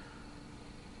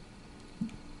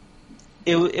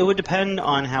 It would depend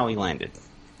on how he landed.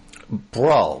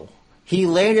 Bro, he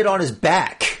landed on his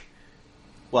back.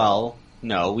 Well,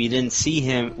 no, we didn't see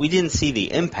him. We didn't see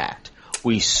the impact.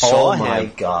 We saw him. Oh my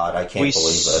god, I can't believe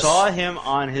this. We saw him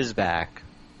on his back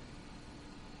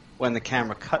when the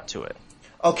camera cut to it.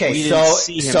 Okay,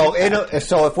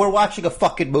 so if we're watching a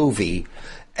fucking movie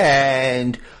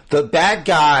and the bad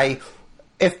guy,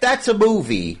 if that's a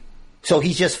movie, so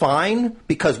he's just fine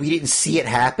because we didn't see it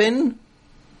happen?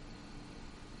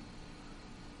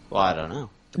 Well, I don't know.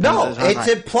 No, it's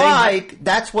implied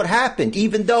that's what happened,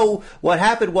 even though what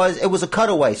happened was it was a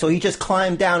cutaway, so he just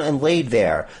climbed down and laid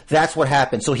there. That's what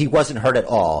happened, so he wasn't hurt at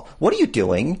all. What are you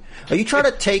doing? Are you trying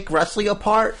to take wrestling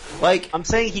apart? Like, I'm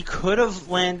saying he could have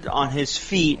landed on his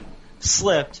feet,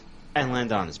 slipped, and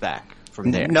landed on his back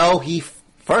from there. No,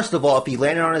 first of all, if he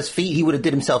landed on his feet, he would have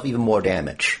did himself even more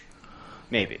damage.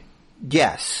 Maybe.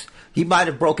 Yes. He might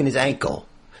have broken his ankle.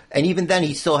 And even then,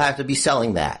 he'd still have to be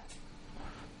selling that.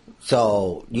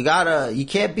 So, you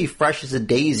can't be fresh as a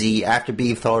daisy after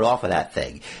being thrown off of that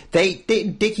thing. They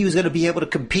didn't think he was going to be able to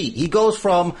compete. He goes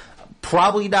from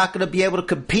probably not going to be able to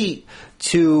compete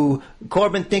to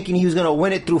Corbin thinking he was going to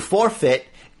win it through forfeit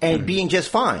and being just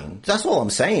fine. That's all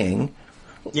I'm saying.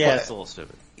 Yeah, it's a little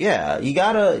stupid. Yeah, you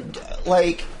gotta,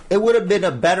 like, it would have been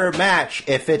a better match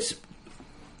if it's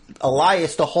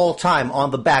Elias the whole time on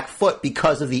the back foot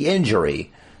because of the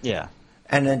injury. Yeah.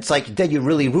 And it's like, then you're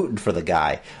really rooting for the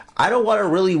guy. I don't want to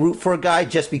really root for a guy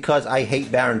just because I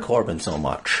hate Baron Corbin so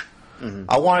much.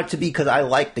 I want it to be because I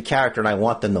like the character and I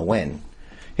want them to win.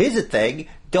 Here's the thing.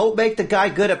 Don't make the guy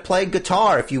good at playing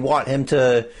guitar if you want him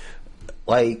to,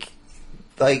 like,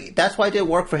 that's why it didn't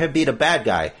work for him being a bad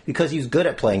guy, because he's good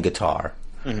at playing guitar.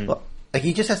 Like,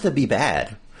 he just has to be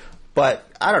bad. But,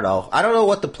 I don't know. I don't know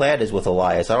what the plan is with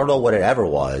Elias. I don't know what it ever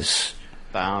was.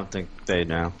 I don't think they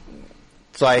know.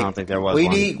 It's like, I don't think there was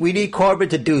we one. need Corbin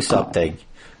to do something.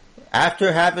 After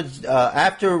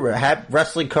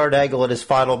wrestling Kurt Angle in his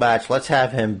final match, let's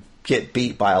have him get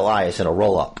beat by Elias in a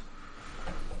roll-up.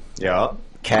 Yeah.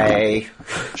 Okay.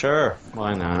 Sure.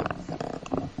 Why not?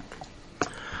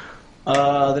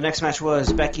 The next match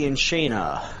was Becky and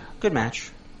Shayna. Good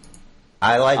match.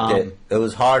 I liked it. It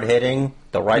was hard-hitting.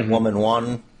 The right woman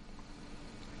won.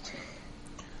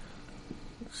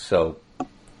 So,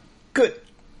 good.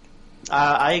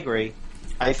 I agree.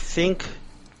 I think...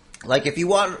 Like, if you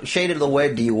want Shayna to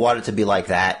win, do you want it to be like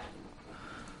that?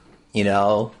 You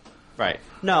know? Right.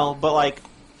 No, but, like...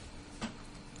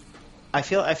 I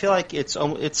feel like it's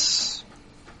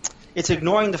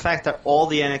ignoring the fact that all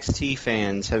the NXT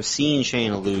fans have seen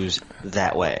Shayna lose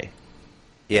that way.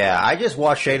 Yeah, I just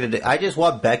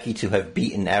want Becky to have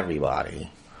beaten everybody.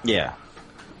 Yeah.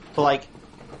 But, like...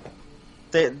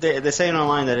 They're saying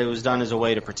online that it was done as a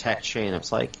way to protect Shayna.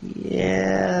 It's like,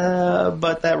 yeah,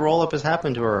 but that roll-up has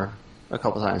happened to her a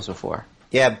couple times before.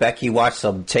 Yeah, Becky watched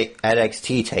some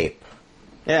NXT tape.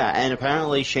 Yeah, and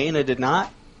apparently Shayna did not.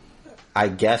 I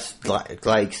guess,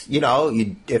 like you know,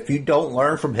 if you don't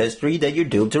learn from history, then you're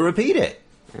doomed to repeat it.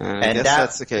 I guess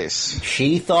that's the case.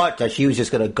 She thought that she was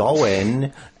just going to go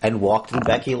in and walk through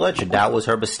Becky Lynch, and that was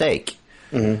her mistake.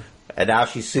 And now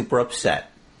she's super upset.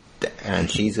 And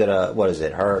she's gonna, what is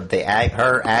it?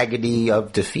 Her agony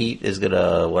of defeat is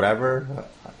gonna whatever.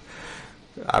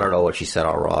 I don't know what she said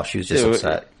on Raw. She was just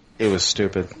upset. It was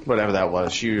stupid. Whatever that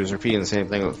was, she was repeating the same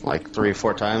thing like 3 or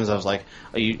 4 times. I was like,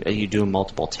 "Are you doing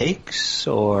multiple takes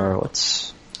or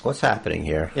what's happening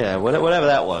here?" Yeah, whatever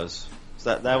that was.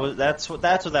 So that's what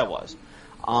that was.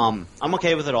 I'm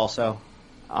okay with it. Also,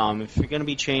 if you're gonna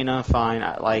be Shayna, fine.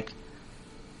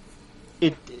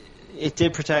 It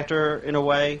did protect her in a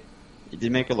way. It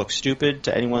did make her look stupid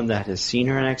to anyone that has seen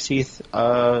her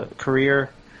NXT career.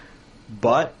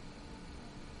 But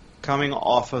coming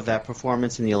off of that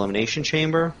performance in the Elimination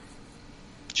Chamber,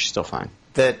 she's still fine.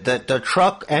 The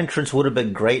truck entrance would have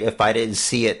been great if I didn't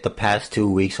see it the past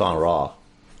 2 weeks on Raw.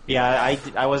 Yeah,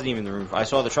 I wasn't even in the room. I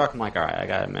saw the truck. I'm like, all right, I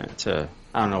got a minute to...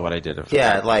 I don't know what I did.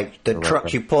 Yeah, like the truck.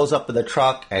 She pulls up in the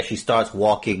truck and she starts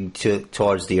walking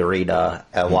towards the arena.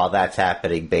 And while that's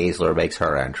happening, Baszler makes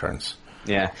her entrance.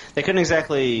 Yeah, they couldn't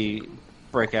exactly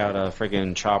break out a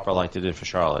friggin' chopper like they did for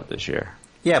Charlotte this year.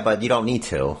 Yeah, but you don't need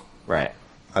to. Right.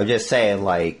 I'm just saying,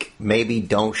 like, maybe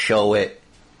don't show it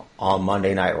on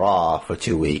Monday Night Raw for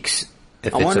 2 weeks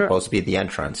if it's supposed to be the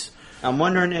entrance. I'm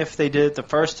wondering if they did it the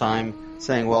first time,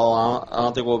 saying, well, I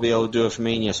don't think we'll be able to do it for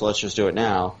Mania, so let's just do it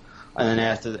now. And then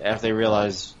after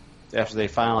they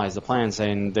finalize the plan,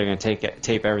 saying they're going to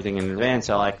tape everything in advance,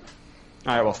 they're like,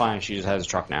 all right, well, fine, she just has a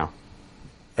truck now.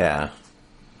 Yeah.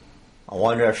 I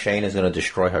wonder if Shayna is going to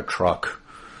destroy her truck.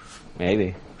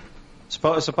 Maybe.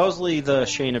 Supposedly the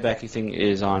Shayna Becky thing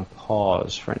is on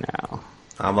pause for now.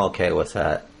 I'm okay with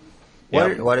that.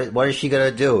 Yep. What is she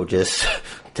going to do? Just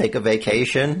take a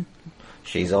vacation?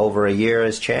 She's over a year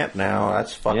as champ now.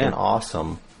 That's fucking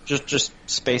awesome. Just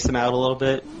space them out a little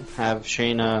bit. Have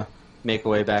Shayna make her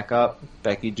way back up.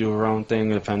 Becky do her own thing,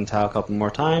 defend the title a couple more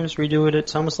times, redo it at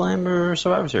SummerSlam or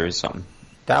Survivor Series or something.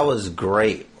 That was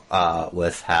great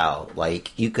with how,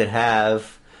 like, you could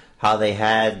have how they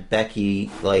had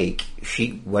Becky, like,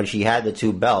 when she had the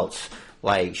 2 belts,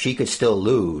 like, she could still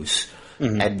lose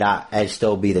and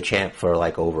still be the champ for,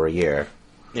 like, over a year.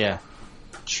 Yeah,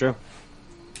 it's true.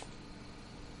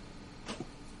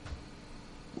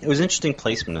 It was interesting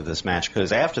placement of this match,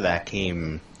 because after that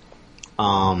came,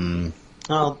 the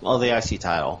IC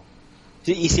title.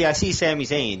 You see, I see Sami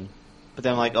Zayn, but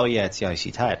then I'm like, oh yeah, it's the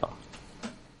IC title.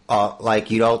 Like,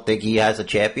 you don't think he has a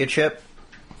championship?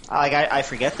 I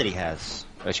forget that he has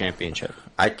a championship.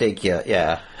 I think,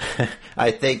 yeah.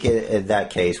 I think in that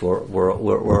case,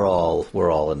 we're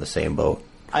all in the same boat.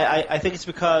 I think it's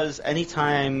because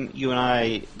anytime you and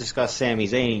I discuss Sami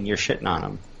Zayn, you're shitting on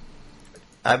him.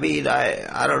 I mean,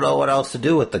 I don't know what else to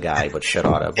do with the guy but shit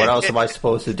on him. What else am I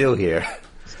supposed to do here?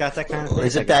 He's got that kind of thing.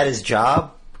 Isn't that his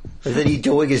job? Isn't he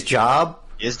doing his job?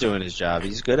 He is doing his job.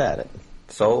 He's good at it.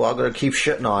 So I'm going to keep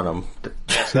shitting on him.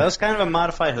 So that was kind of a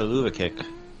modified haluva kick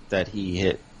that he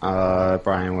hit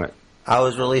Brian with. I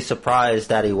was really surprised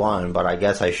that he won, but I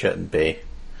guess I shouldn't be.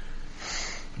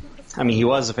 I mean, he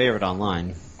was a favorite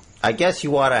online. I guess you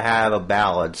want to have a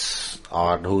balance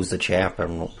on who's the champ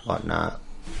and whatnot.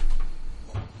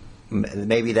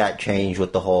 Maybe that changed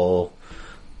with the whole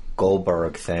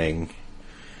Goldberg thing.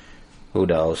 Who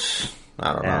knows?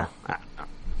 I don't know.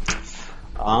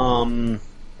 I'm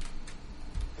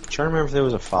trying to remember if there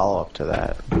was a follow-up to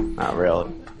that. Not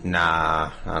really.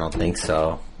 Nah, I don't think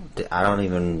so. I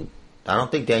don't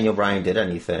think Daniel Bryan did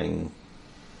anything.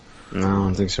 No, I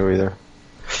don't think so either.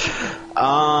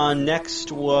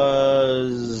 Next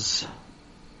was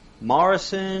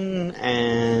Morrison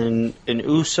and an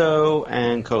Uso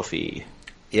and Kofi.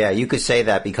 Yeah, you could say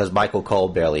that because Michael Cole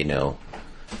barely knew.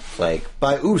 Like,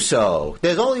 by Uso,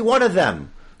 there's only one of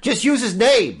them. Just use his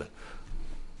name.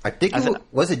 I think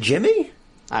was it Jimmy?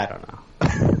 I don't know.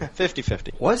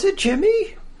 50-50. Was it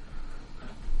Jimmy?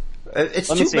 It's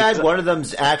too bad one of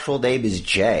them's actual name is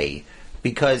Jay.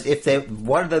 Because if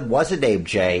one of them wasn't named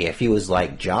Jay, if he was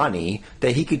like Johnny,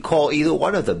 then he could call either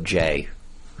one of them Jay.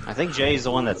 I think Jay's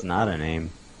the one that's not a name.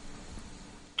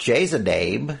 Jay's a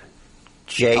name.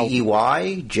 Jey,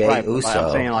 Jay right, Uso.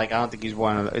 I'm saying, like, I don't think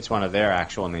it's one of their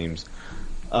actual names.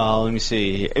 Let me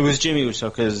see. It was Jimmy Uso,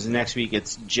 because next week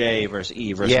it's Jay versus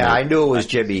E versus... Yeah, I knew it was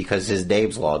Jimmy, because his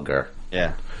name's longer.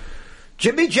 Yeah.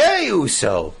 Jimmy J.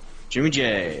 Uso. Jimmy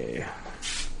J.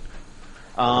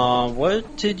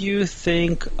 What did you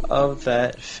think of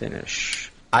that finish?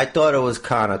 I thought it was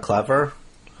kind of clever.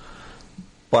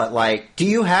 But, like, do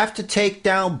you have to take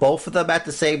down both of them at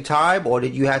the same time, or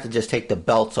did you have to just take the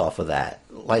belts off of that?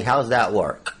 Like, how does that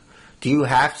work? Do you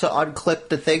have to unclip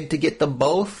the thing to get them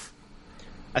both?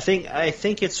 I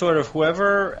think it's sort of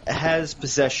whoever has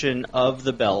possession of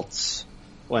the belts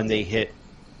when they hit...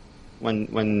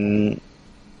 When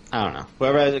I don't know.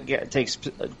 Whoever takes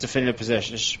definitive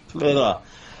possession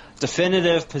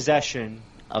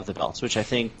of the belts, which I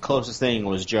think closest thing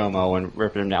was Jomo and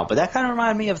ripping him down. But that kind of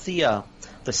reminded me of the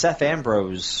Seth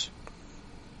Ambrose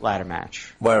ladder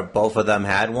match, where both of them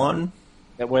had one.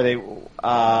 Where they,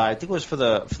 I think it was for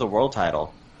the world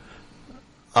title.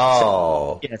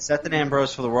 Oh, Seth and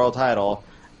Ambrose for the world title,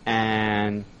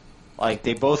 and like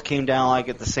they both came down like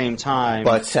at the same time.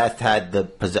 But Seth had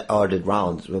or did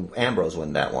Ambrose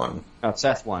win that one? No,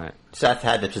 Seth won it. Seth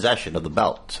had the possession of the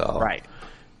belt, so right.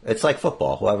 It's like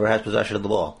football. Whoever has possession of the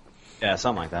ball. Yeah,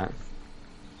 something like that.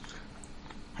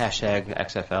 Hashtag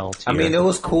XFL. I mean, it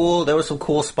was cool. There were some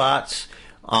cool spots.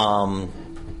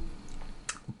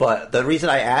 But the reason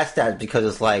I asked that is because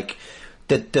it's like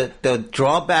the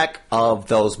drawback of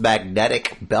those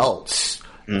magnetic belts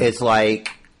is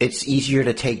like it's easier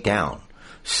to take down.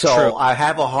 So True. I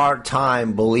have a hard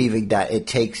time believing that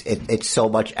it's so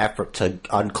much effort to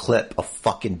unclip a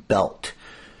fucking belt.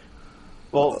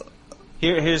 Well,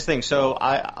 here's the thing. So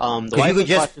you could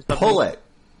just pull it.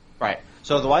 Right.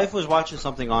 So the wife was watching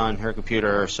something on her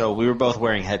computer, so we were both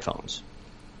wearing headphones.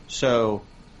 So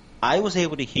I was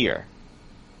able to hear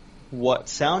what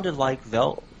sounded like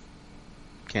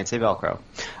can't say Velcro.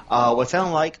 What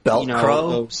sounded like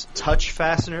Velcro? Those touch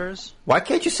fasteners. Why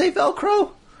can't you say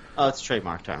Velcro? Oh, it's a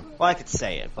trademark term. Well, I could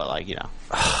say it, but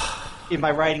in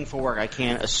my writing for work, I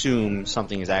can't assume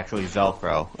something is actually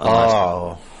Velcro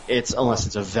unless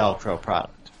it's a Velcro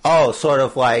product. Oh, sort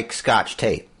of like Scotch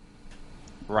tape.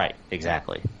 Right,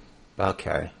 exactly.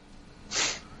 Okay.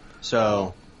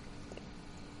 So,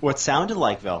 what sounded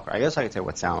like Velcro, I guess I could say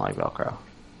what sounded like Velcro.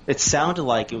 It sounded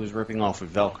like it was ripping off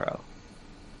with Velcro.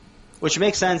 Which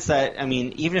makes sense that,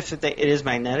 even if it is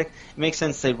magnetic, it makes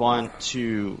sense they'd want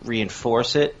to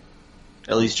reinforce it,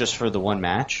 at least just for the one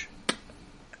match.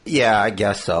 Yeah, I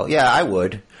guess so. Yeah, I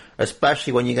would.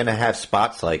 Especially when you're going to have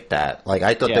spots like that. Like,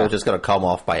 I thought they were just going to come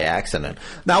off by accident.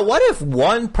 Now, what if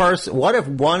one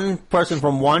person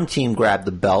from one team grabbed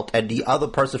the belt and the other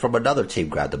person from another team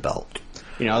grabbed the belt?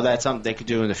 That's something they could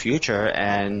do in the future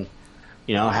and,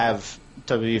 have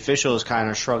WWE officials kind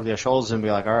of shrug their shoulders and be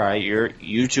like, all right,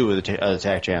 you two are the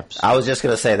tag champs. I was just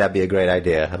going to say that'd be a great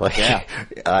idea.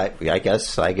 I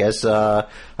guess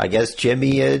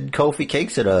Jimmy and Kofi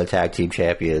Kingston are the tag team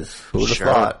champions. Who would have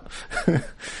thought?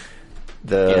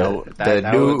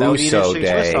 The new Uso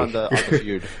Day. On the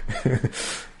feud.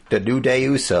 The New Day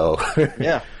Uso.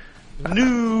 Yeah.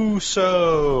 New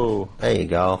So. There you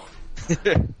go.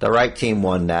 The right team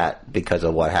won that because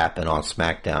of what happened on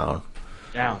SmackDown.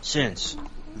 Down since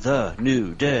the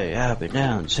New Day. I've been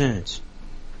down since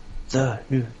the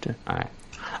New Day. All right.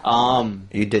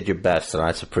 You did your best, and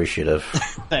that's appreciative.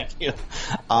 Thank you.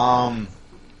 I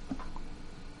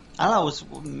don't know.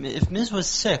 If Miz was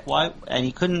sick, why and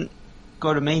he couldn't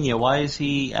go to Mania, why is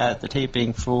he at the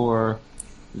taping for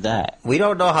that? We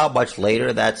don't know how much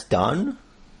later that's done.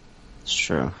 It's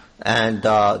true. And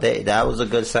that was a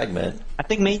good segment. I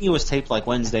think Mania was taped like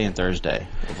Wednesday and Thursday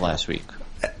of last week.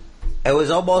 It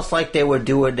was almost like they were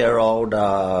doing their own,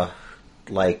 the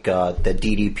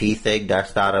DDP thing.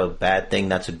 That's not a bad thing.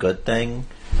 That's a good thing.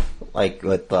 Like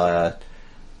with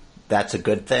that's a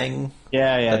good thing.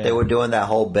 Yeah. They were doing that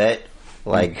whole bit.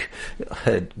 Like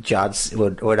we're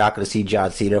not going to see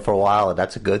John Cena for a while, and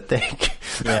that's a good thing.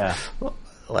 Yeah.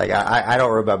 Like I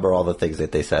don't remember all the things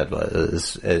that they said, but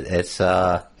it's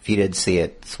if you didn't see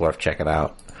it, it's worth checking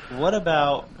out. What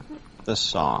about the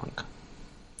song?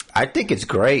 I think it's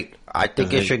great. I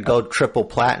think it should go triple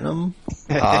platinum.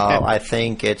 I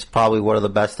think it's probably one of the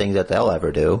best things that they'll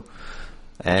ever do.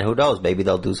 And who knows, maybe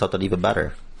they'll do something even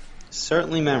better.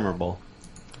 Certainly memorable.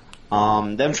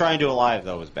 Them trying to do it live,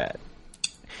 though, was bad.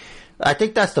 I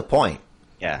think that's the point.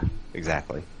 Yeah,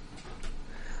 exactly.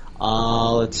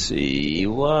 Let's see.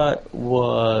 What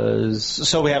was...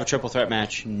 So we have a triple threat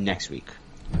match next week.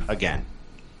 Again.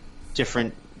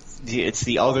 Different... It's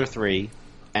the other three,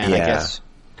 and I guess...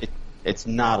 It's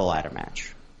not a ladder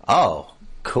match. Oh,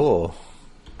 cool.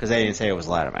 Because they didn't say it was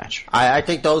a ladder match. I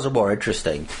think those are more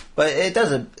interesting. But it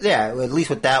doesn't... Yeah, at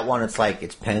least with that one, it's like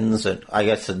it's pins. And I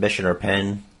guess submission or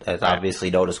pin. There's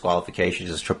obviously no disqualifications.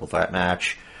 It's a triple threat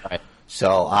match. Right. So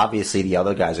obviously the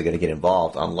other guys are going to get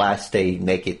involved unless they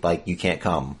make it like you can't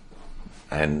come.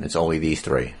 And it's only these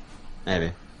three.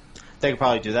 Maybe. They could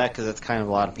probably do that because it's kind of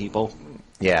a lot of people.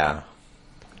 Yeah.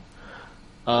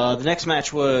 The next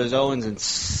match was Owens and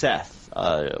Seth.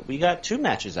 We got 2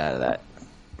 matches out of that.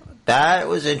 That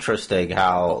was interesting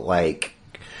how, like,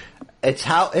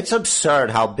 it's absurd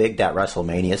how big that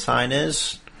WrestleMania sign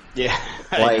is. Yeah.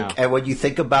 And when you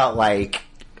think about, like,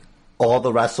 all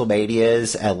the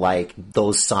WrestleManias and, like,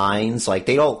 those signs, like,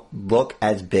 they don't look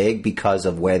as big because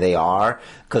of where they are.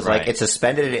 Because, like, it's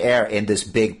suspended in air in this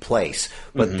big place.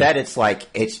 But then it's like,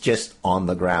 it's just on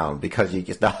the ground because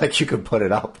it's not like you can put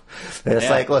it up. And it's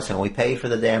like, listen, we paid for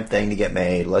the damn thing to get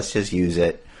made. Let's just use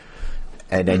it.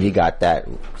 And then you got that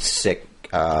sick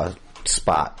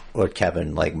spot with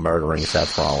Kevin, like, murdering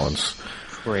Seth Rollins.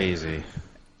 Crazy.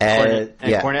 And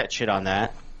Cornette shit on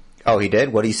that. Oh, he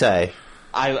did? What'd he say?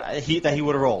 That he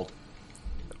would have rolled.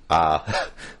 Well,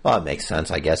 it makes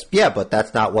sense, I guess. Yeah, but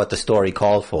that's not what the story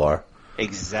called for.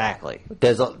 Exactly.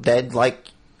 Instead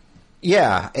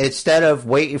of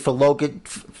waiting for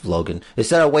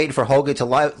instead of waiting for Hogan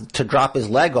to drop his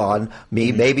leg on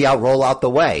me, maybe I'll roll out the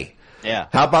way. Yeah.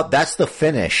 How about that's the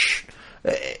finish?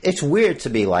 It's weird to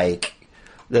me, like,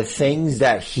 the things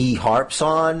that he harps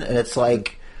on, and it's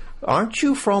like, aren't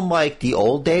you from, like, the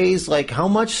old days? Like, how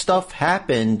much stuff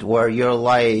happened where you're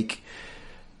like,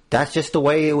 that's just the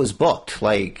way it was booked.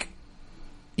 Like,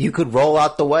 you could roll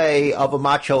out the way of a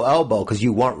macho elbow because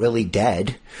you weren't really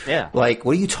dead. Yeah. Like,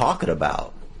 what are you talking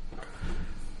about?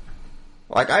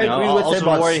 Like, I agree with him.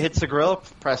 Ultimate Warrior hits the gorilla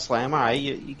press slam. All right,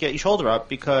 you get your shoulder up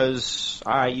because,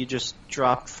 all right, you just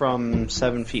dropped from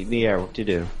 7 feet in the air. What do you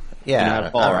do? Yeah. You had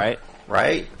a ball, right?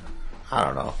 Right? I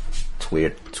don't know. It's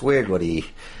weird. It's weird what he...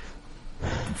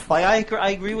 Like,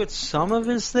 I agree with some of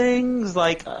his things.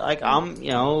 Like I'm,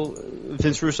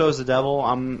 Vince Russo's the devil.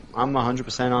 I'm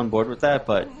 100% on board with that.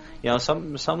 But,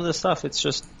 some of this stuff, it's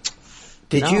just...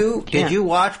 Did you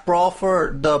watch Brawl for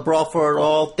It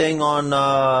All thing on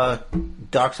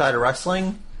Dark Side of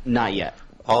Wrestling? Not yet.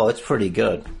 Oh, it's pretty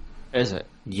good. Is it?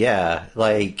 Yeah,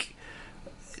 like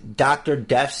Dr.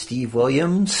 Death Steve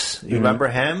Williams. You remember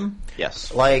him?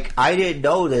 Yes. Like, I didn't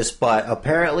know this, but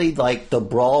apparently, like, the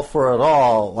Brawl for It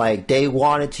All, like, they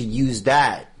wanted to use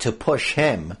that to push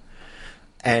him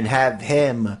and have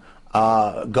him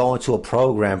go into a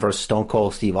program versus Stone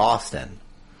Cold Steve Austin.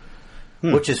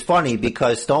 Which is funny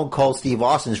because Stone Cold Steve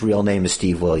Austin's real name is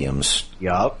Steve Williams.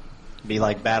 Yup. Be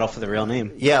like battle for the real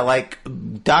name. Yeah, like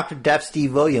Dr. Death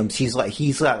Steve Williams, he's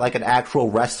got like an actual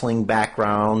wrestling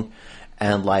background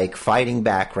and like fighting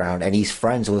background, and he's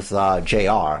friends with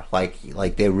JR. Like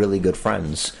they're really good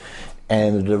friends.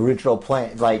 And the original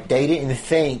plan, like they didn't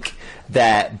think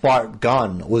that Bart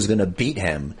Gunn was going to beat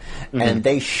him, and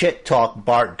they shit talked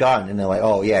Bart Gunn, and they're like,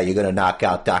 "Oh yeah, you're going to knock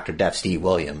out Dr. Death Steve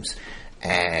Williams."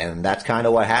 And that's kind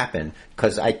of what happened,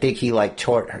 because I think he like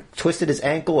twisted his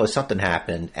ankle or something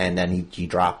happened, and then he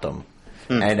dropped him,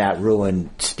 and that ruined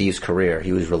Steve's career.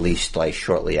 He was released like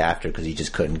shortly after because he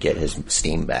just couldn't get his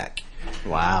steam back.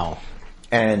 Wow.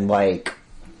 And like,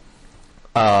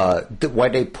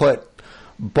 when they put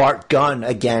Bart Gunn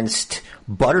against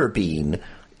Butterbean,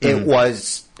 it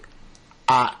was,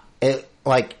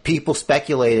 like people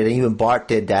speculated, and even Bart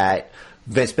did that.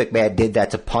 Vince McMahon did that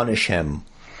to punish him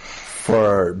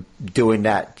for doing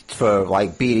that, for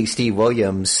like beating Steve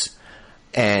Williams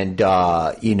and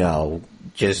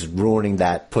just ruining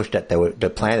that push that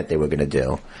the plan that they were going to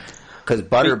do, because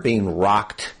Butterbean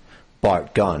rocked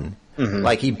Bart Gunn,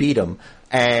 like he beat him,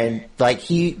 and like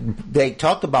they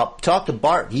talked to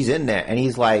Bart, he's in there, and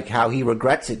he's like how he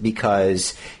regrets it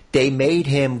because they made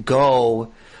him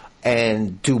go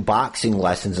and do boxing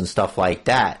lessons and stuff like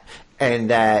that.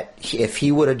 And that if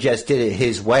he would have just did it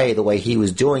his way, the way he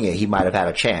was doing it, he might have had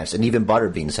a chance. And even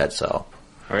Butterbean said so.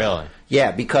 Really? Yeah,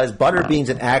 because Butterbean's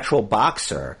an actual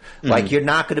boxer. Like, you're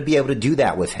not going to be able to do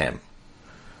that with him.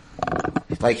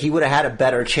 Like, he would have had a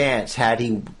better chance had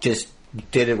he just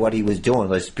did it what he was doing,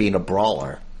 was being a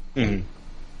brawler. It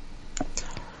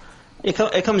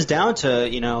comes down to,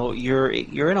 you're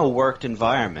in a worked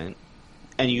environment,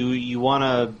 and you want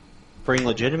to bring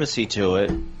legitimacy to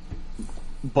it,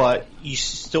 but you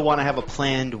still want to have a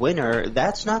planned winner.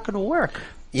 That's not going to work.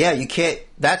 Yeah, you can't.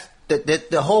 That's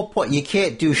the whole point. You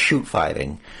can't do shoot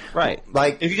fighting. Right.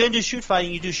 Like, if you're going to do shoot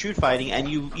fighting, you do shoot fighting, and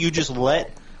you just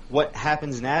let what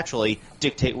happens naturally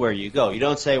dictate where you go. You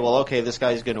don't say, well, okay, this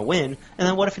guy's going to win, and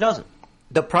then what if he doesn't?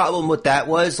 The problem with that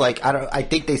was, like, I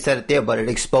think they said it there, but it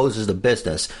exposes the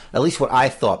business. At least what I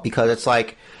thought, because it's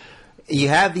like, you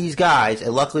have these guys,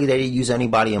 and luckily they didn't use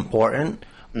anybody important,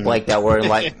 like that were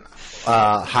like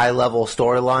high-level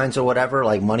storylines or whatever,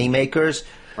 like money makers.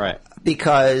 Right.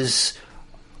 Because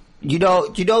you know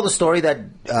the story that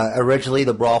originally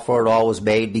the Brawl for It All was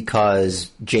made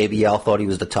because JBL thought he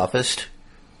was the toughest?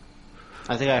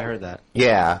 I think I heard that.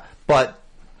 Yeah, but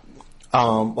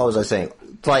what was I saying?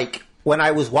 Like, when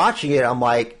I was watching it, I'm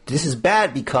like, this is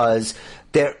bad because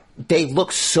they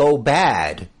look so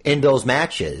bad in those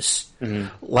matches.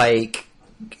 Like,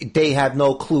 they have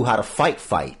no clue how to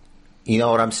fight. You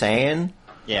know what I'm saying?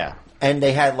 Yeah. And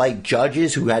they had, like,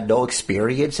 judges who had no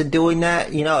experience in doing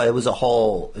that. You know, it's a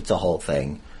whole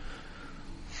thing.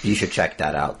 You should check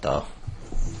that out, though. All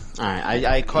right,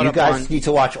 I caught up on... You guys need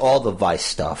to watch all the Vice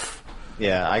stuff.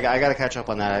 Yeah, I got to catch up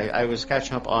on that. I was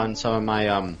catching up on some of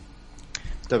my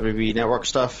WWE Network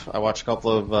stuff. I watched a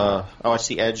couple of... I watched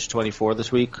The Edge 24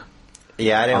 this week.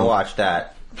 Yeah, I didn't watch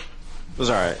that. It was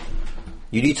all right.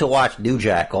 You need to watch New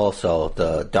Jack also,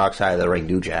 the Dark Side of the Ring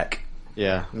New Jack.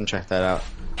 Yeah, I'm going to check that out.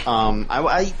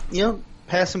 I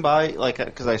passing by, like,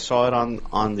 because I saw it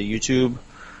on the YouTube,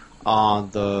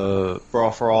 on the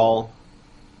Brawl for All,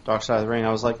 Dark Side of the Ring,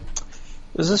 I was like,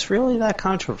 is this really that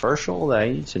controversial that I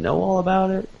need to know all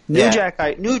about it? New Jack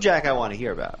I want to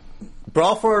hear about.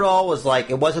 Brawl for It All was like,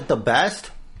 it wasn't the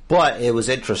best, but it was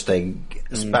interesting,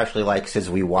 especially like since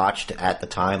we watched at the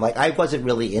time. Like, I wasn't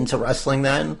really into wrestling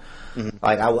then.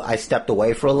 Like, I stepped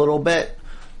away for a little bit,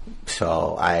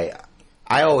 so I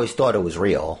always thought it was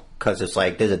real because it's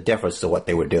like there's a difference to what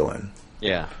they were doing.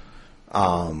 Yeah.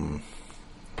 But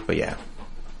yeah.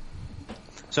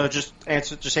 So just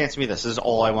answer me this. This is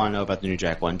all I want to know about the New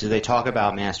Jack one. Do they talk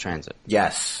about mass transit?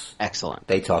 Yes. Excellent.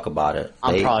 They talk about it.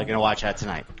 I'm probably going to watch that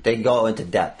tonight. They go into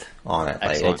depth on it.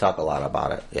 Like, they talk a lot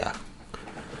about it. Yeah.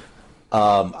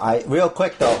 Real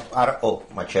quick though. Oh,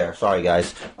 my chair. Sorry,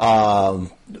 guys. Do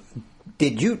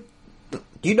you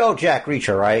know Jack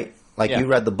Reacher, right? Like, you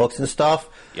read the books and stuff.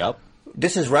 Yep.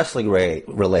 This is wrestling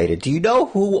related. Do you know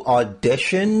who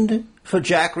auditioned for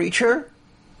Jack Reacher?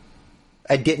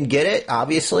 I didn't get it,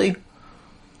 obviously.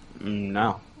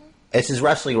 No. This is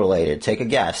wrestling related. Take a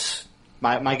guess.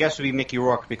 My guess would be Mickey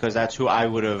Rourke because that's who I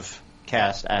would have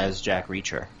cast as Jack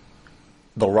Reacher.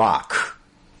 The Rock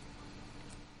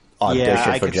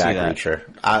auditioned for Jack Reacher.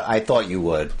 I thought you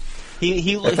would.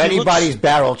 If anybody's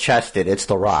barrel chested, it's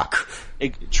The Rock.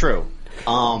 True.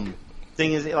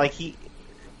 Thing is, like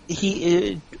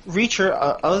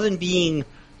Reacher, other than being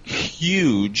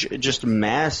huge, just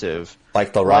massive,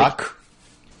 like The Rock.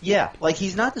 Yeah, like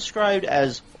he's not described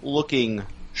as looking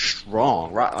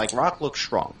strong. Like Rock looks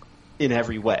strong in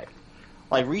every way.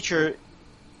 Like Reacher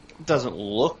doesn't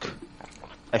look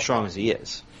as strong as he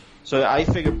is. So I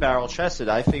figured barrel chested.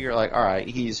 I figure like, all right,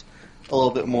 he's a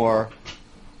little bit more,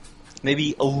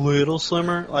 maybe a little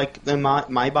slimmer, like than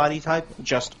my body type,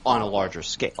 just on a larger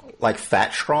scale. Like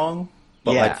fat strong,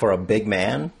 but like for a big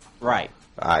man. Right.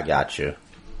 I got you.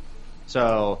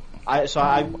 So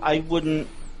I wouldn't.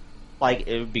 Like,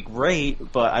 it would be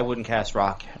great, but I wouldn't cast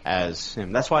Rock as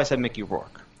him. That's why I said Mickey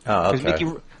Rourke. Oh, okay.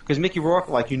 Because Mickey Rourke,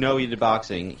 like, he did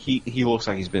boxing, he looks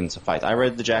like he's been in some fights. I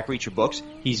read the Jack Reacher books.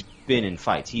 He's been in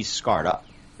fights. He's scarred up.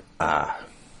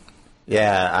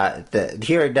 Yeah,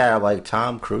 hearing that, I'm like,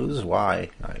 Tom Cruise? Why?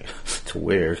 It's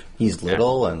weird. He's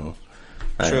little and...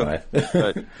 Anyway. True.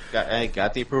 But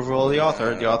got the approval of the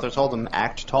author. The author told him,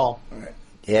 act tall.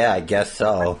 Yeah, I guess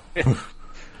so.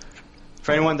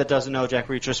 For anyone that doesn't know, Jack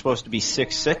Reacher is supposed to be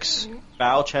 6'6",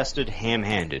 barrel-chested,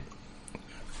 ham-handed.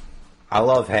 I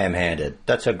love ham-handed.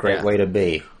 That's a great way to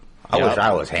be. I wish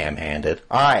I was ham-handed.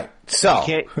 All right, so...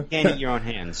 You can't eat your own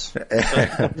hands. So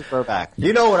refer back.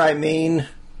 You know what I mean?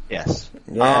 Yes.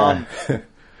 Yeah. All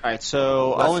right,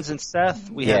 so Owens and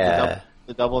Seth, we had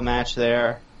the double match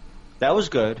there. That was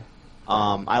good.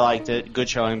 I liked it. Good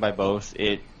showing by both.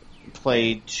 It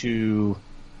played to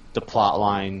the plot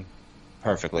line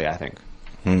perfectly, I think.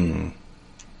 Next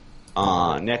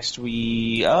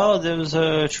there was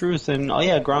a Truth and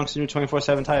Gronk's the new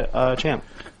 24/7 champ.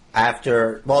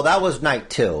 That was night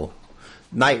 2.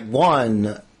 Night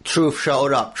 1, Truth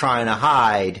showed up trying to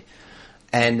hide,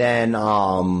 and then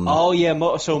Mojo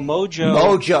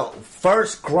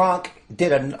first Gronk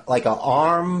did an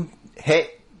arm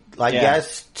hit, I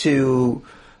guess, to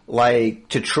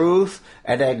Truth,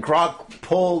 and then Gronk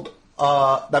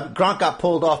got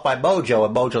pulled off by Mojo,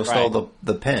 and Mojo stole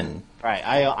the pin. Right.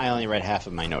 I only read half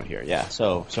of my note here. Yeah.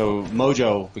 So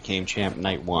Mojo became champ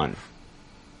night 1.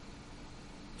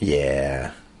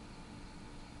 Yeah.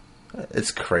 It's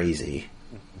crazy.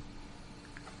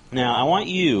 Now I want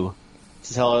you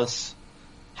to tell us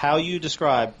how you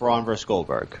describe Braun vs.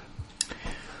 Goldberg.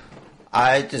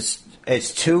 It's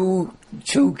two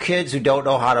kids who don't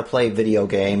know how to play video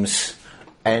games.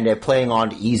 And they're playing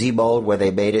on easy mode where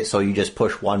they made it so you just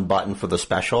push one button for the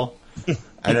special, and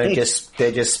they're just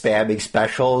spamming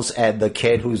specials. And the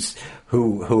kid who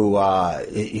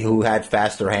had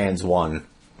faster hands won.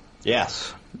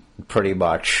 Yes, pretty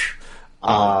much.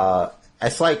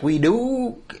 It's like we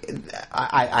knew.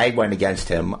 I went against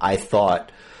him. I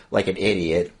thought like an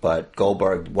idiot, but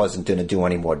Goldberg wasn't going to do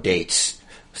any more dates,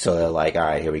 so they're like, "All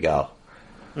right, here we go."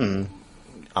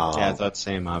 That's the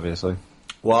same, obviously.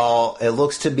 Well, it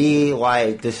looks to be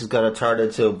like this is going to turn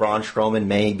into Braun Strowman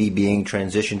maybe being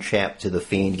transition champ to The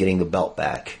Fiend, getting the belt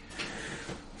back.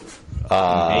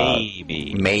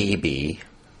 Maybe.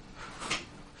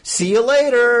 See you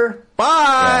later.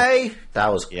 Bye. Yeah.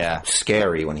 That was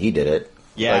scary when he did it.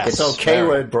 Yeah, like, it's okay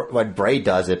when Bray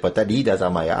does it, but then he does.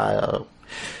 I'm like,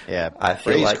 yeah. I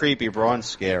feel Bray's creepy. Braun's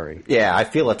scary. Yeah, I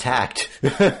feel attacked.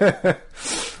 So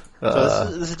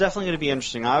this is definitely going to be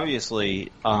interesting.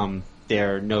 Obviously,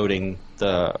 they're noting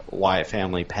the Wyatt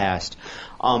family past.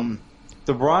 The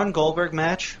Braun Goldberg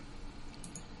match,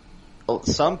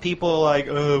 some people are like,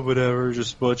 oh, whatever,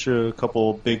 just watch a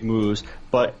couple big moves.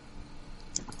 But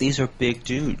these are big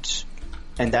dudes.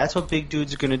 And that's what big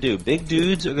dudes are going to do. Big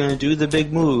dudes are going to do the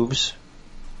big moves,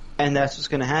 and that's what's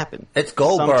going to happen. It's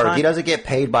Goldberg. He doesn't get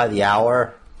paid by the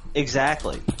hour.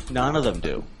 Exactly. None of them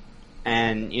do.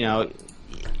 And,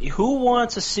 who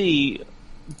wants to see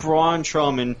Braun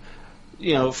Strowman,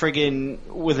 friggin'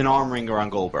 with an arm wringer on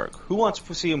Goldberg? Who wants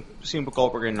to see him put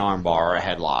Goldberg in an arm bar or a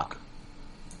headlock?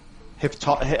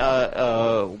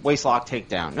 waist lock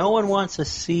takedown. No one wants to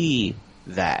see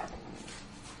that.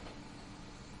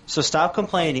 So stop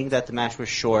complaining that the match was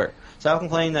short. Stop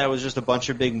complaining that it was just a bunch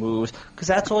of big moves, because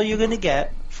that's all you're going to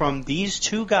get from these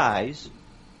two guys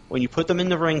when you put them in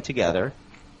the ring together.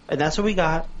 And that's what we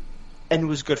got, and it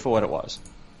was good for what it was.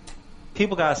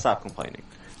 People got to stop complaining.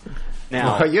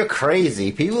 Now, well, you're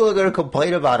crazy. People are going to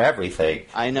complain about everything.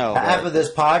 I know. Half of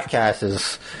this podcast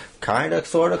is kind of,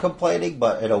 sort of complaining,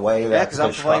 but in a way that's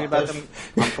constructive.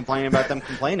 I'm complaining about them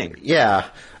complaining. Yeah.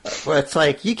 But it's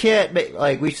like, you can't make,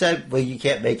 like we said, you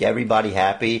can't make everybody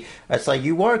happy. It's like,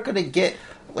 you weren't going to get,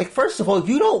 like, first of all,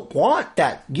 you don't want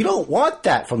that. You don't want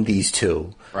that from these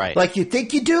two. Right. Like, you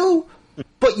think you do,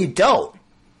 but you don't.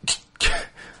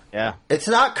 Yeah. It's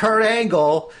not Kurt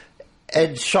Angle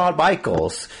and Shawn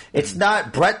Michaels. It's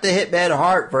not Bret the Hitman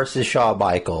Hart versus Shawn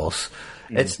Michaels.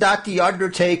 It's not The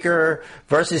Undertaker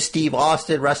versus Steve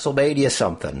Austin WrestleMania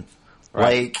something.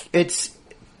 Right. Like, it's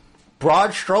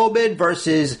Braun Strowman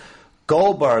versus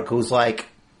Goldberg, who's like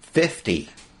 50.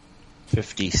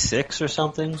 56 or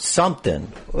something?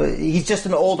 Something. He's just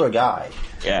an older guy.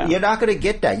 Yeah. You're not going to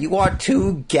get that. You want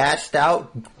two gassed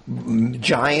out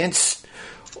giants.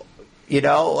 You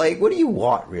know, like, what do you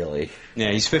want, really?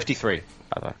 Yeah, he's 53.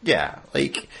 Yeah,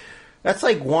 like, that's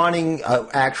like wanting an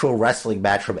actual wrestling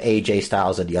match from AJ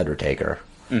Styles and The Undertaker.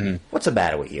 Mm-hmm. What's the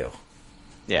matter with you?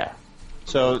 Yeah.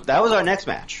 So that was our next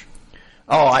match.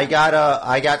 Oh, I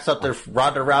got something.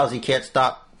 Ronda Rousey can't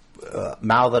stop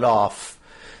mouthing off.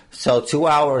 So 2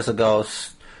 hours ago,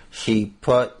 she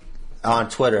put on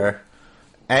Twitter,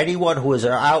 anyone who is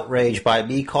outraged by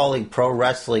me calling pro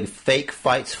wrestling fake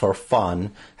fights for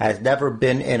fun has never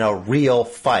been in a real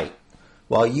fight.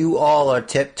 While you all are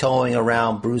tiptoeing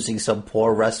around bruising some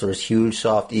poor wrestler's huge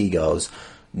soft egos,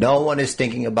 no one is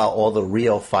thinking about all the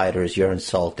real fighters you're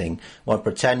insulting when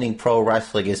pretending pro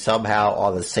wrestling is somehow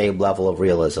on the same level of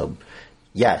realism.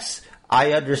 Yes,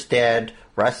 I understand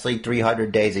wrestling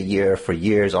 300 days a year for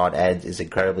years on end is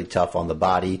incredibly tough on the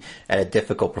body and a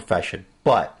difficult profession.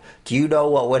 But do you know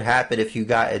what would happen if you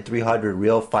got in 300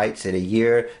 real fights in a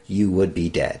year? You would be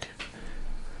dead.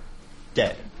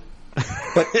 Dead.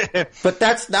 But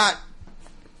that's not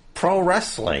pro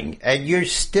wrestling, and you're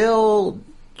still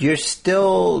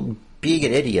being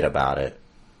an idiot about it.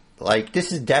 Like,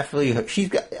 this is definitely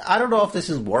I don't know if this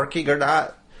is working or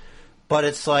not, but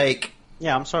it's like,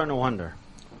 yeah, I'm starting to wonder.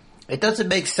 It doesn't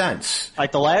make sense.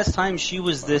 Like, the last time she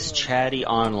was this chatty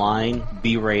online,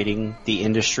 berating the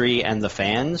industry and the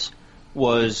fans,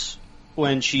 was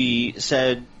when she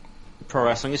said pro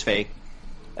wrestling is fake.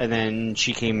 And then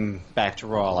she came back to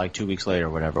Raw like 2 weeks later,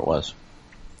 whatever it was.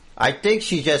 I think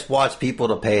she just wants people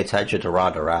to pay attention to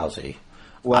Ronda Rousey.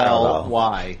 Well,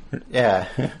 why? Yeah.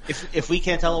 If we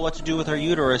can't tell her what to do with her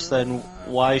uterus, then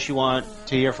why does she want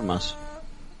to hear from us?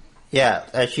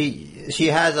 Yeah, she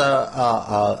has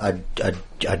a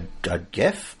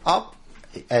GIF up.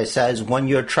 It says, "When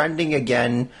you're trending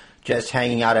again, just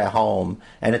hanging out at home,"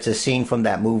 and it's a scene from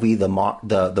that movie,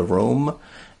 the Room,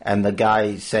 and the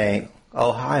guy saying,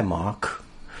 "Oh, hi, Mark,"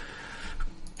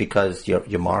 because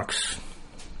you're Mark's.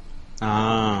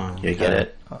 Ah, you get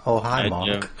it? Oh, hi, Mark.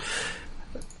 Yeah.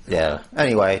 Yeah.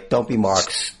 Anyway, don't be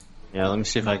Mark's. Yeah, let me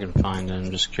see if I can find it.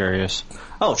 I'm just curious.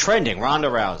 Oh, trending, Ronda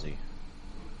Rousey.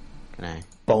 Can I?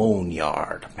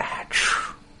 Boneyard Match.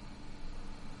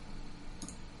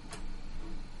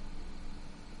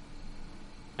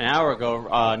 An hour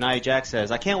ago, Nia Jax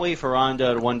says, "I can't wait for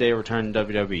Ronda to one day return to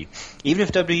WWE. Even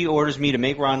if WWE orders me to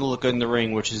make Ronda look good in the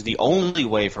ring, which is the only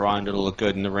way for Ronda to look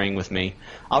good in the ring with me,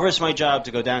 I'll risk my job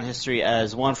to go down history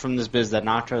as one from this biz that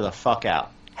knocked her the fuck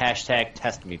out. Hashtag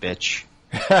test me, bitch."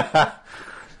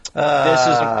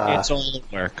 It's all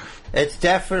work. It's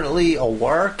definitely a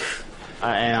work.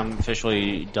 And I'm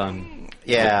officially done.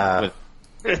 Yeah.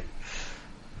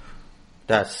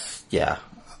 That's, yeah.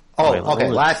 Oh, okay.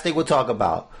 Last thing we'll talk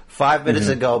about. 5 minutes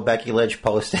ago, Becky Lynch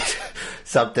posted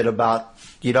something about,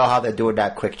 you know how they're doing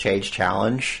that quick change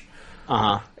challenge?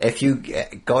 Uh-huh. If you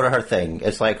go to her thing,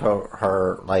 it's like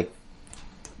her like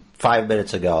 5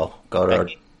 minutes ago. Go to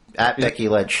Becky. her, at Becky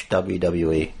Lynch,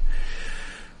 WWE.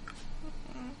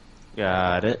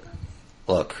 Got it.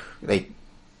 Look, they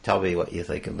tell me what you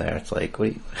think in there. It's like,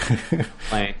 what do you...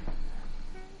 Like...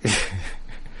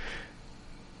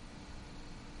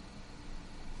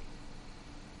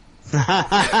 It's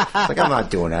like, I'm not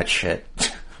doing that shit.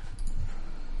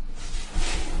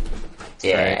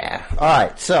 Yeah.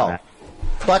 Alright, so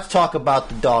let's talk about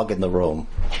the dog in the room.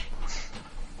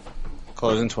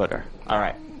 Closing Twitter.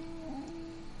 Alright.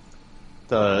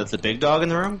 The big dog in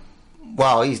the room?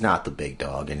 Well, he's not the big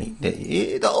dog, and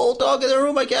the old dog in the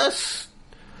room, I guess.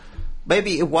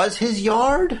 Maybe it was his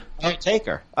yard? Oh,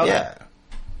 Taker. Okay. Yeah.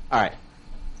 All right.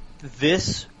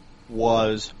 This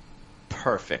was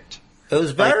perfect. It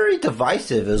was very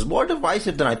divisive. It was more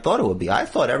divisive than I thought it would be. I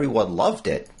thought everyone loved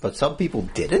it, but some people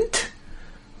didn't.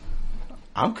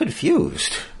 I'm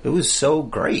confused. It was so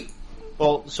great.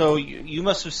 Well, so you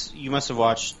must have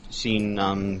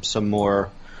seen some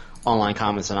more online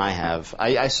comments than I have.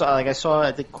 I saw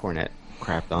I think Cornette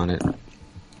crapped on it.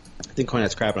 I think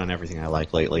Cornette's crapping on everything I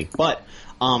like lately. But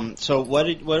so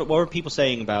what were people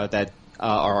saying about that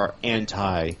are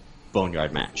anti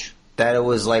Boneyard Match? That it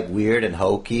was like weird and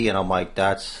hokey, and I'm like,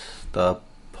 that's the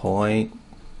point,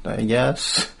 I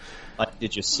guess. Like,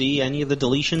 did you see any of the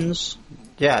deletions?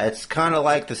 Yeah, it's kind of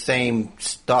like the same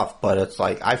stuff, but it's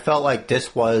like I felt like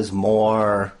this was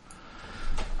more.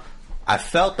 I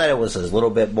felt that it was a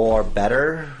little bit more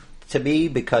better to me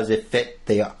because it fit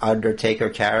the Undertaker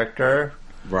character,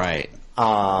 right?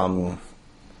 And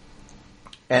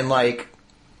like,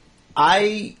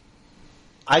 I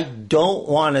don't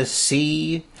want to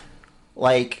see.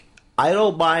 Like, I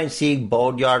don't mind seeing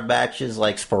Boneyard matches,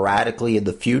 like, sporadically in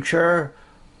the future,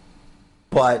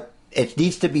 but it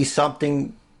needs to be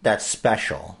something that's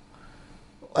special.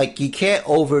 Like, you can't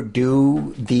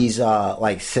overdo these,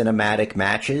 like, cinematic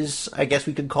matches, I guess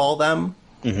we could call them.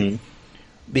 Mm-hmm.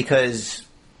 Because,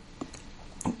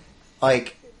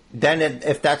 like, then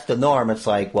if that's the norm, it's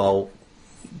like, well,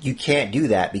 you can't do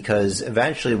that because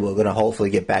eventually we're going to hopefully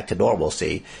get back to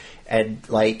normalcy. And,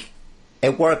 like,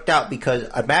 it worked out because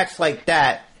a match like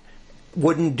that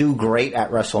wouldn't do great at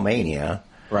WrestleMania.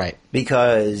 Right.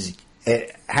 Because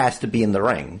it has to be in the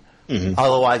ring. Mm-hmm.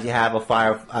 Otherwise, you have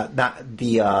a not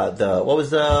the what was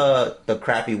the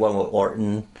crappy one with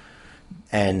Orton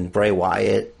and Bray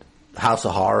Wyatt, House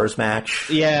of Horrors match?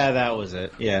 Yeah, that was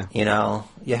it. Yeah. You know,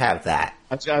 you have that.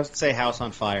 I would say House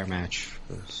on Fire match.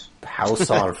 House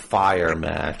on Fire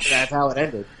match. That's how it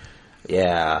ended.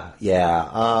 Yeah.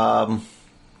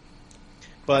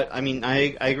 But, I mean,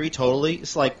 I agree totally.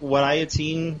 It's like what I had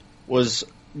seen was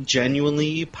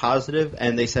genuinely positive,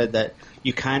 and they said that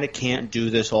you kind of can't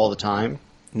do this all the time.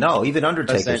 No, even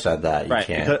Undertaker said that. You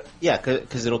can't.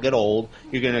 Because it'll get old.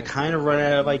 You're going to kind of run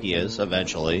out of ideas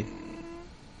eventually.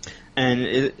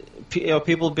 And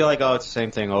people will be like, oh, it's the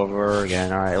same thing over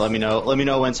again. All right, let me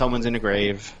know when someone's in a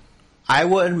grave. I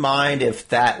wouldn't mind if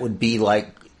that would be like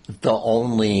the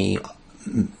only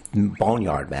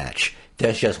Boneyard match.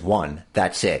 There's just one.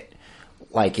 That's it.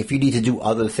 Like, if you need to do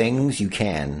other things, you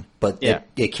can. But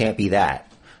it can't be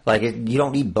that. Like, you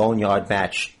don't need Boneyard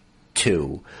Match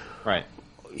 2. Right.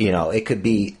 You know, it could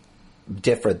be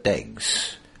different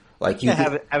things. Like, you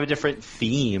have a different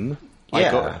theme.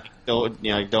 Like,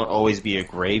 don't always be a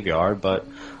graveyard, but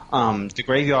the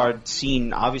graveyard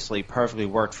scene obviously perfectly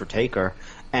worked for Taker.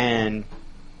 And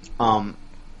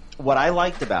what I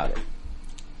liked about it,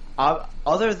 I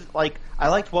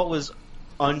liked what was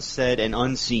unsaid and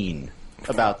unseen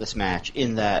about this match,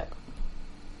 in that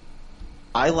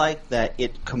I liked that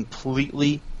it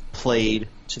completely played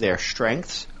to their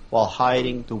strengths while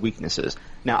hiding the weaknesses.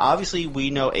 Now, obviously,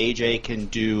 we know AJ can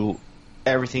do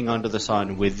everything under the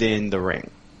sun within the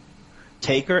ring.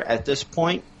 Taker, at this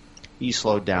point, he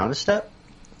slowed down a step,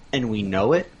 and we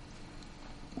know it.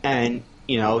 And,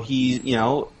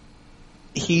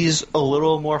 he's a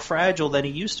little more fragile than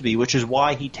he used to be, which is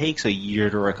why he takes a year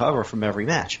to recover from every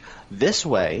match. This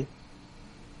way,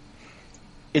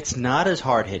 it's not as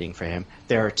hard-hitting for him.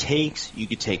 There are takes. You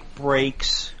could take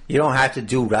breaks. You don't have to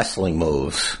do wrestling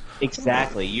moves.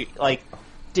 Exactly.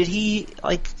 Did he,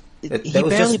 it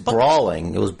was just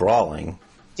brawling. It was brawling.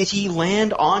 Did he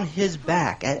land on his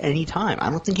back at any time? I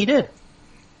don't think he did.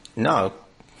 No.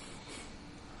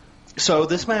 So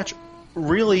this match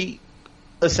really,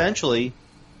 essentially,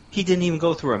 he didn't even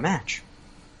go through a match.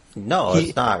 No,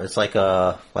 it's not. It's like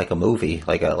a movie,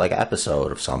 like an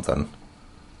episode of something.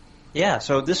 Yeah,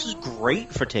 so this is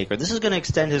great for Taker. This is going to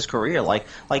extend his career. Like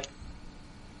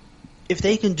if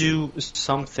they can do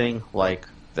something like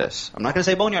this, I'm not going to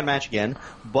say Boneyard Match again,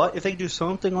 but if they can do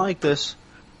something like this,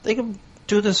 they can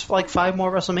do this for like 5 more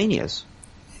WrestleManias.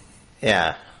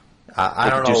 Yeah, I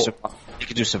don't know. They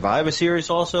could do Survivor Series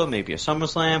also, maybe a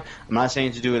SummerSlam. I'm not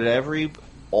saying to do it at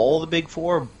all the big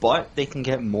 4, but they can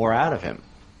get more out of him.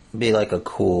 Be like a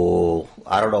cool,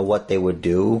 I don't know what they would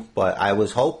do, but I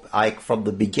was from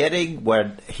the beginning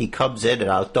when he comes in, and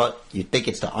I thought you'd think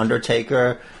it's the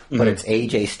Undertaker, but it's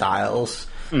AJ Styles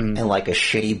and like a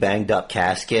shitty banged up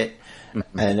casket,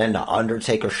 and then the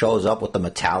Undertaker shows up with the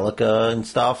Metallica and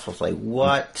stuff. I was like,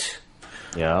 what?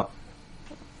 Yeah.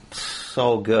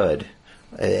 So good.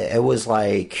 It was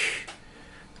like,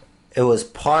 it was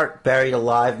part Buried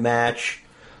Alive match,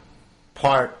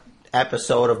 part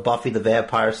episode of Buffy the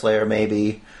Vampire Slayer,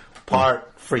 maybe.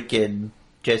 Part freaking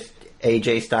just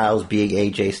AJ Styles being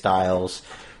AJ Styles.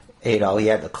 You know, he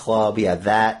had the club, he had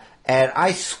that. And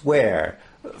I swear,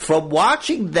 from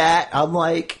watching that, I'm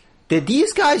like, did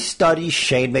these guys study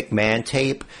Shane McMahon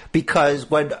tape? Because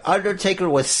when Undertaker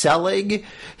was selling,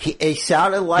 he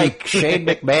sounded like Shane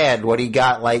McMahon when he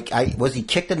got, like, was he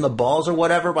kicked in the balls or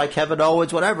whatever by Kevin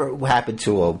Owens? Whatever happened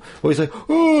to him. Where he's like,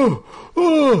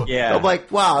 oh. Yeah. I'm like,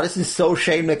 wow, this is so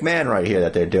Shane McMahon right here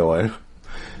that they're doing.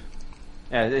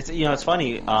 Yeah, it's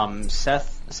funny.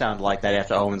 Seth sounded like that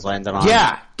after Owens landed on.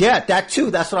 Yeah, that too.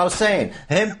 That's what I was saying.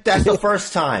 That's the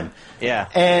first time. Yeah.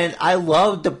 And I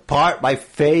loved the part. My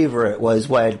favorite was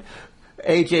when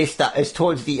AJ Styles is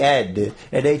towards the end,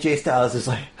 and AJ Styles is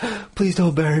like, "Please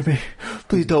don't bury me.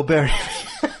 Please don't bury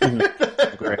me."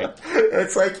 Great.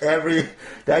 It's like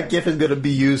that gif is going to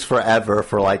be used forever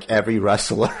for like every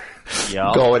wrestler.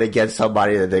 Yep. Going against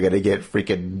somebody that they're going to get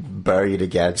freaking buried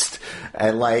against.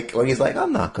 And, like, when he's like,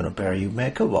 I'm not going to bury you,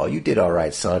 man. Come on. You did all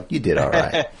right, son. You did all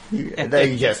right. And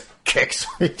then he just kicks.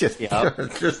 He just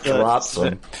drops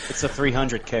him. It's a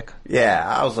 300 kick. Yeah.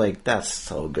 I was like, that's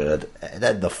so good. And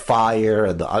then the fire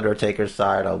and the Undertaker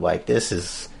side, I'm like, this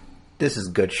is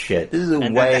good shit. This is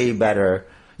way better.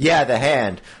 Yeah, the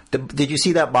hand. Did you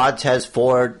see that Montez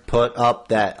Ford put up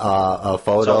that a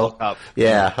photo?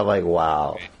 Yeah. I'm like,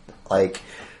 wow. Like,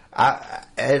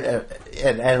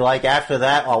 and like after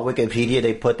that on Wikipedia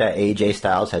they put that AJ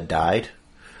Styles had died.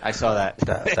 I saw that.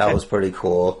 That was pretty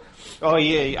cool. Oh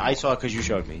yeah, I saw it because you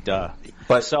showed me. Duh.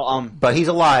 But he's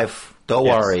alive. Don't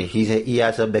worry. He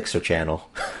has a Mixer channel.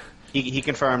 He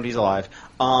confirmed he's alive.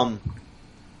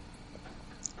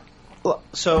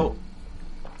 So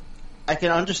I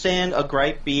can understand a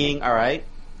gripe being all right.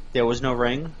 There was no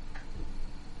ring.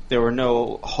 There were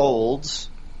no holds,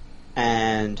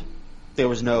 and there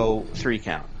was no 3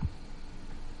 count.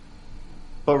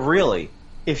 But really,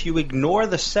 if you ignore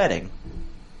the setting,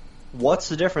 what's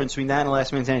the difference between that and a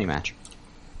last man standing match?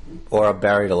 Or a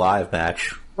buried alive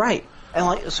match. Right. And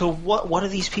like, so what are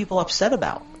these people upset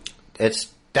about?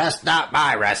 That's not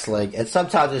my wrestling. And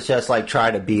sometimes it's just like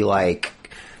trying to be like,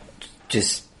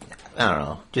 just, I don't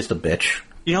know, just a bitch.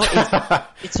 You know,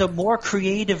 it's a more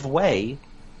creative way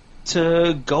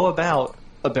to go about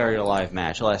a buried alive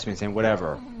match, a last man standing,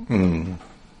 whatever.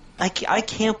 I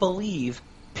can't believe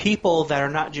people that are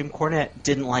not Jim Cornette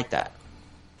didn't like that.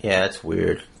 Yeah, it's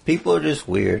weird. People are just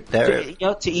weird.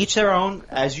 To each their own.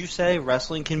 As you say,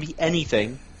 wrestling can be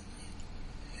anything.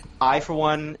 I, for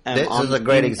one, This is a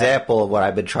great example of what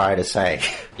I've been trying to say.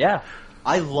 Yeah,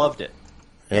 I loved it.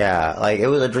 Yeah, like, it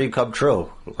was a dream come true.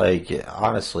 Like,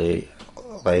 honestly,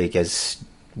 like, as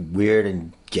weird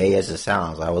and gay as it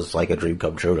sounds, that was like a dream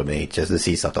come true to me, just to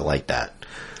see something like that.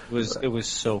 It was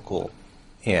so cool.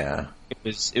 Yeah.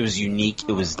 It was unique.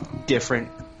 It was different.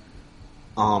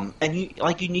 And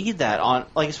you need that on,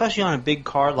 like, especially on a big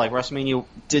card like WrestleMania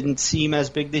didn't seem as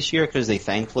big this year because they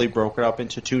thankfully broke it up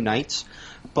into 2 nights.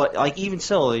 But like, even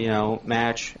still, you know,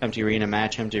 match, empty arena,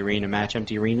 match, empty arena, match,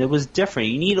 empty arena. It was different.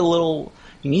 You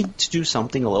need to do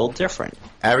something a little different.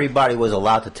 Everybody was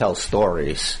allowed to tell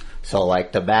stories. So,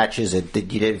 like, the matches, you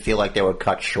didn't feel like they were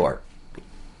cut short.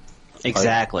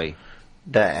 Exactly.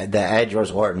 Like, the Edge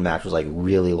vs. Orton match was, like,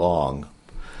 really long.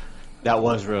 That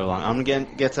was really long. I'm going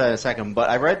to get to that in a second.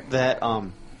 But I read that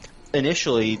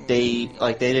initially they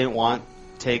didn't want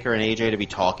Taker and AJ to be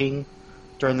talking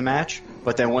during the match.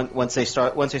 But then once they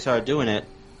started doing it,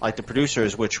 like the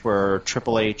producers, which were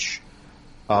Triple H,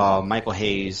 Michael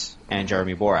Hayes, and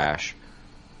Jeremy Borash,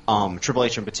 Triple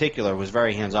H in particular was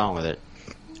very hands-on with it.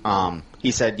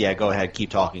 He said, yeah, go ahead,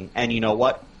 keep talking. And you know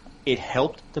what? It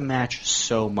helped the match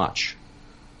so much.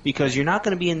 Because you're not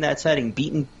going to be in that setting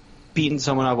beating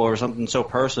someone up over something so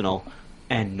personal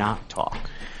and not talk.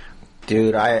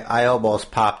 Dude, I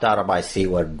almost popped out of my seat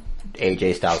when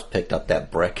AJ Styles picked up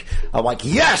that brick. I'm like,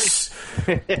 yes!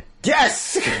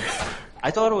 Yes!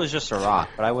 I thought it was just a rock,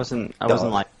 but I wasn't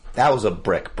like... That was a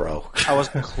brick, bro. I was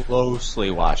closely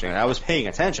watching. I was paying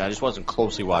attention. I just wasn't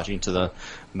closely watching to the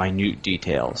minute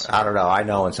details. I don't know. I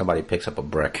know when somebody picks up a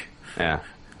brick. Yeah.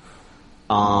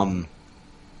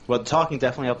 Well, the talking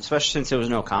definitely helped, especially since there was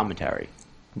no commentary.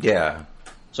 Yeah.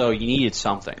 So you needed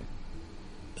something.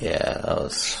 Yeah,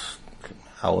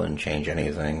 I wouldn't change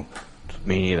anything.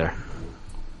 Me neither.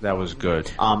 That was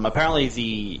good. Apparently,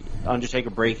 the Undertaker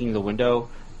breaking the window,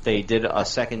 they did a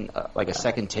second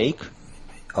take.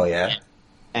 Oh yeah.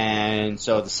 And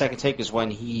so the second take is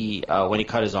when he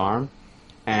cut his arm,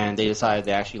 and they decided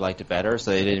they actually liked it better,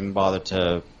 so they didn't bother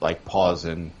to like pause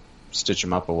and stitch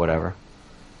him up or whatever.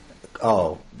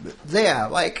 Oh, yeah.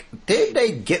 Like, they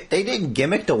didn't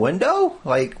gimmick the window?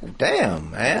 Like,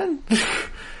 damn, man.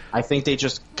 I think they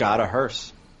just got a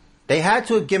hearse. They had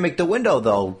to gimmick the window,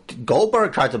 though.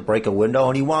 Goldberg tried to break a window,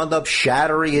 and he wound up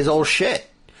shattering his old shit.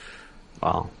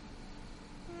 Well,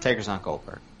 Taker's not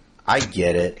Goldberg. I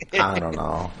get it. I don't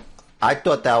know. I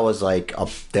thought that was like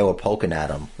they were poking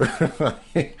at him.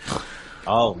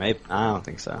 Oh, maybe. I don't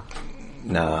think so.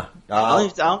 Nah.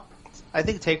 I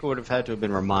think Taker would have had to have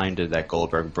been reminded that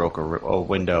Goldberg broke a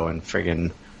window and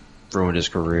friggin' ruined his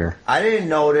career. I didn't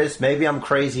notice. Maybe I'm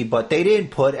crazy, but they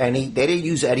didn't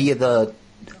use any of the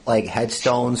like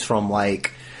headstones from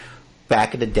like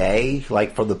back in the day,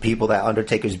 like from the people that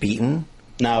Undertaker's beaten.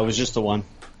 No, it was just the one.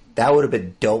 That would have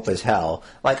been dope as hell.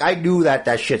 Like, I knew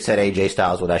that shit said AJ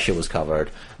Styles when that shit was covered.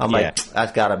 I'm like,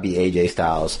 that's gotta be AJ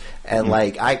Styles. And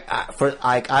like, I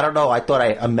don't know. I thought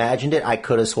I imagined it. I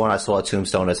could have sworn I saw a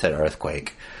tombstone that said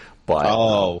Earthquake, but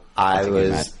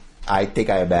I think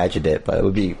I imagined it. But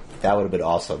that would have been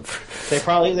awesome. They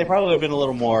probably would have been a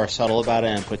little more subtle about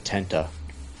it and put Tenta.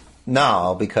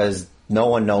 No, because no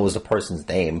one knows the person's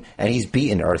name, and he's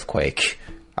beaten Earthquake.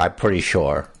 I'm pretty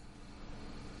sure.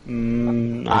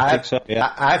 I think so,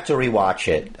 yeah. I have to rewatch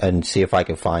it and see if I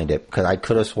can find it, because I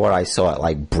could have sworn I saw it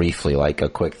like briefly, like a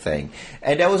quick thing.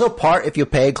 And there was a part, if you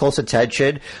pay close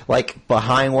attention, like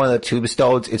behind one of the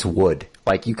tombstones, it's wood.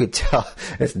 Like you could tell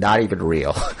it's not even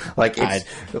real. Like it's,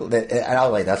 and I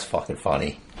was like, that's fucking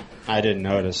funny. I didn't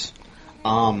notice.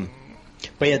 But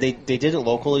yeah, they did it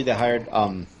locally. They hired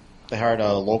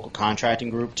a local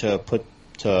contracting group to put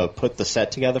the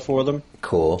set together for them.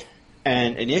 Cool.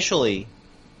 And initially,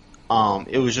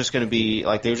 it was just going to be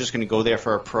like they were just going to go there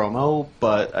for a promo,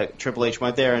 but Triple H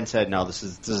went there and said, "No, this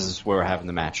is where we're having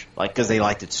the match." Like, because they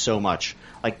liked it so much.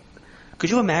 Like, could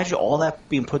you imagine all that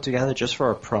being put together just for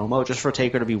a promo, just for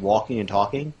Taker to be walking and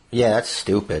talking? Yeah, that's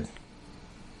stupid.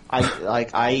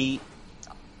 I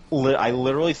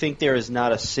literally think there is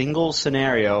not a single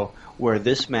scenario where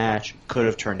this match could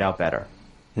have turned out better.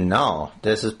 No,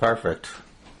 this is perfect.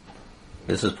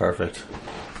 This is perfect.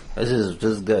 This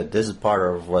is good. This is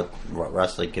part of what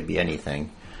wrestling could be.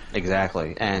 Anything.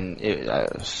 Exactly, and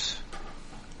it's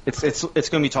going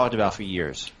to be talked about for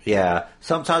years. Yeah.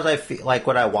 Sometimes I feel like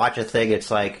when I watch a thing,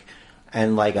 it's like,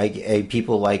 and like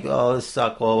people like, oh, this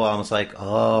sucks. Well, I was like,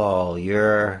 oh,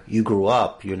 you grew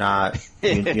up. You're not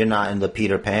in the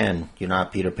Peter Pan. You're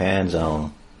not Peter Pan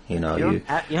zone. You know, you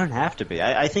don't have to be.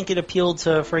 I think it appealed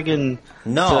to friggin'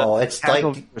 it's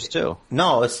like too.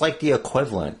 No, it's like the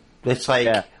equivalent. It's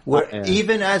like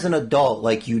even as an adult,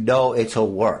 like it's a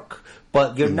work,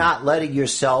 but you're not letting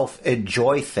yourself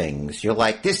enjoy things. You're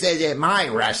like, this isn't my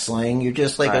wrestling. You're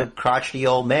just like a crotchety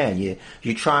old man.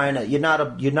 You're trying to. You're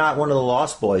not one of the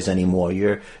Lost Boys anymore.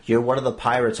 You're one of the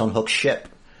pirates on Hook's ship.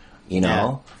 You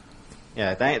know.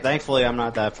 Yeah. Thankfully, I'm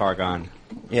not that far gone.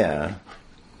 Yeah.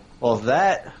 Well,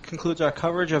 that concludes our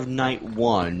coverage of Night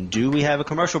 1. Do we have a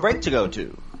commercial break to go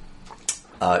to?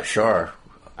 Sure.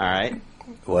 All right.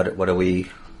 What are we?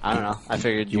 I don't know. I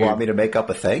figured you want me to make up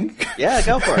a thing? Yeah,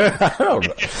 go for it.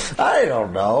 I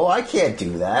don't know. I can't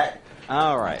do that.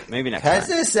 All right, maybe next time. Has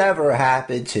this ever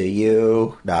happened to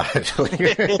you? No. All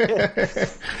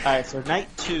right, so Night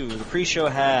 2, the pre-show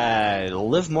had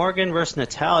Liv Morgan versus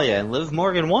Natalya, and Liv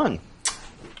Morgan won.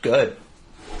 Good.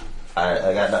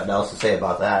 I got nothing else to say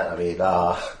about that. I mean,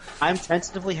 I'm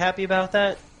tentatively happy about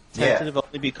that. Tentative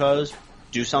only because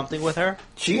do something with her.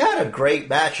 She had a great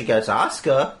match against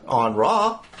Asuka on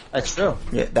Raw. That's true.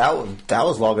 Yeah, that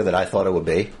was longer than I thought it would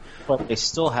be. But they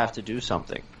still have to do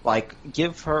something. Like,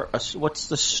 give her what's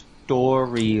the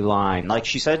storyline? Like,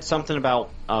 she said something about,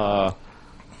 I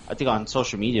think on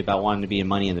social media, about wanting to be in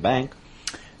Money in the Bank.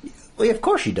 Well, yeah, of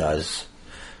course she does.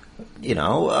 You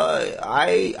know,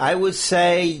 I would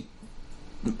say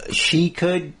she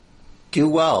could do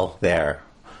well there.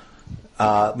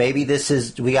 Maybe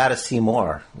we got to see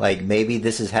more. Like, maybe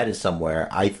this is headed somewhere.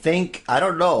 I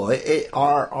don't know.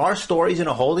 Are our stories in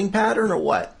a holding pattern or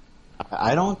what?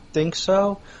 I don't think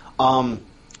so.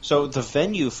 So the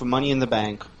venue for Money in the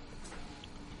Bank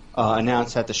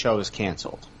announced that the show is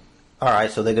canceled. All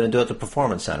right, so they're going to do it at the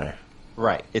Performance Center.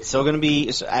 Right. It's still going to be,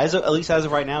 at least as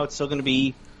of right now, it's still going to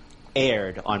be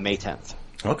aired on May 10th.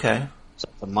 Okay. So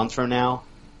a month from now.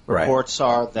 Right. Reports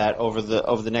are that over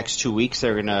the next 2 weeks,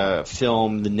 they're going to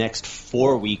film the next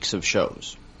 4 weeks of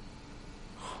shows.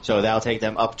 So that'll take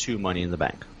them up to Money in the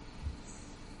Bank.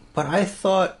 But I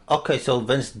thought, okay, so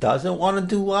Vince doesn't want to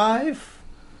do live?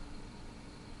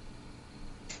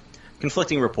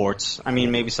 Conflicting reports. I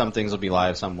mean, maybe some things will be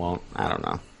live, some won't. I don't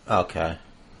know. Okay.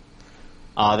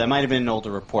 That might have been an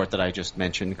older report that I just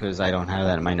mentioned because I don't have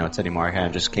that in my notes anymore. I kind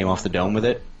of just came off the dome with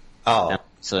it. Oh.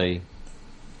 So,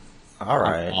 all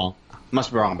right.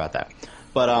 Must be wrong about that.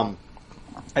 But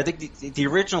I think the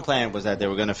original plan was that they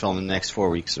were going to film the next 4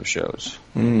 weeks of shows.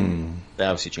 They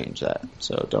obviously changed that,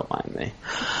 so don't mind me.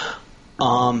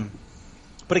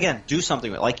 But again, do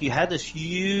something with it. Like, you had this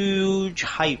huge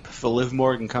hype for Liv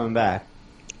Morgan coming back,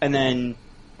 and then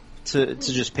to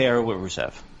just pair her with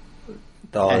Rusev.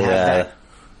 Oh, and yeah. have that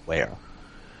where?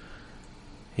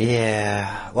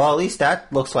 Yeah. Well, at least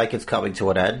that looks like it's coming to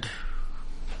an end.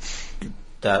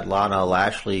 That Lana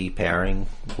Lashley pairing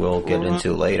we'll get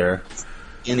into later.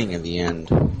 Beginning of the end.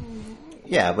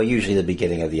 Yeah, but usually the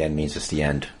beginning of the end means it's the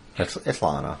end. It's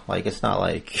Lana. Like, it's not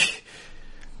like...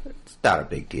 It's not a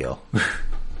big deal.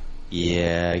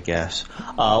 Yeah, I guess.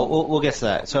 We'll get to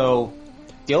that. So,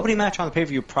 the opening match on the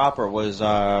pay-per-view proper was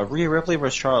Rhea Ripley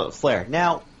versus Charlotte Flair.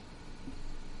 Now,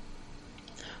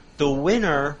 the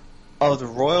winner of the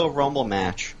Royal Rumble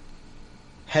match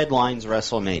headlines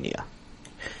WrestleMania.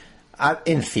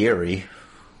 In theory.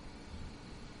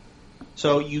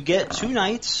 So you get 2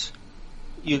 nights,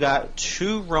 you got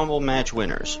 2 Rumble match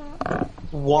winners.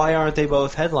 Why aren't they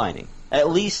both headlining? At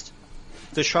least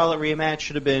the Charlotte Rhea match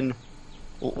should have been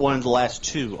one of the last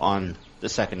 2 on the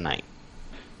second night.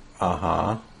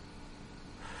 Uh-huh.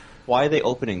 Why are they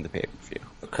opening the pay-per-view?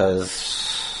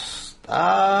 Because,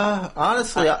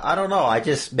 honestly, I don't know.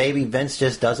 Maybe Vince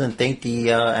just doesn't think the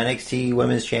NXT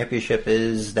Women's Championship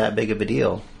is that big of a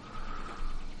deal.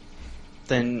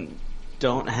 Then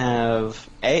don't have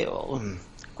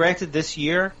granted, this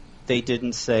year they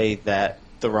didn't say that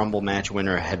the Rumble match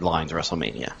winner headlines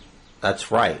WrestleMania. That's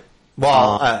right.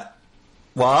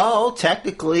 Well,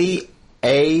 technically,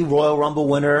 a Royal Rumble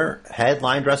winner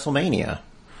headlined WrestleMania.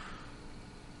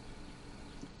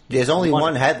 There's only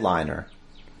one headliner.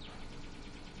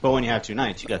 But when you have 2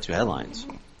 nights, you got 2 headlines.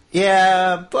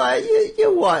 Yeah, but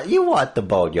you want the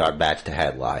Boneyard Match to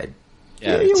headline.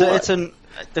 Yeah,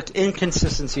 the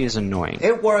inconsistency is annoying.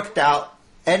 It worked out,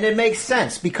 and it makes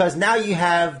sense because now you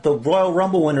have the Royal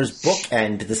Rumble winners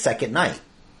bookend the second night,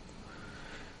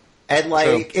 and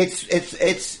like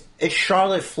it's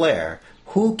Charlotte Flair.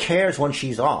 Who cares when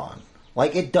she's on?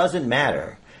 Like, it doesn't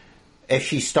matter if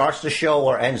she starts the show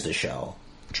or ends the show.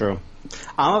 True.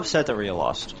 I'm upset that Rhea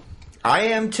lost. I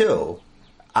am too.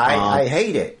 I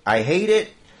hate it. I hate it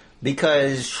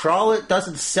because Charlotte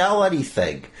doesn't sell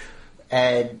anything.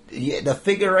 And the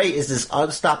figure 8 is this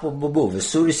unstoppable move. As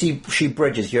soon as she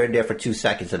bridges, you're in there for 2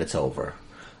 seconds and it's over.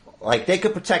 Like, they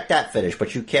could protect that finish,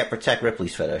 but you can't protect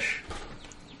Ripley's finish.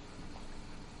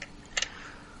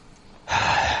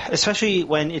 Especially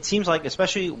when it seems like,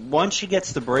 especially once she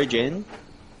gets the bridge in,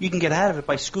 you can get out of it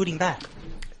by scooting back.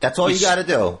 That's all you got to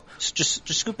do. Just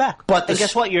scoot back. But and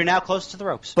guess what? You're now close to the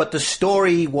ropes. But the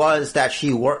story was that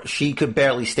she could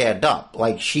barely stand up.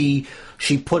 Like, she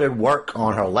put in work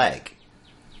on her leg.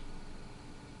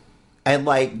 And,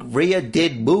 like, Rhea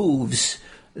did moves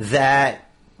that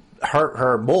hurt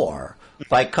her more.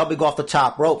 Like, coming off the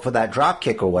top rope for that drop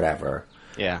kick or whatever.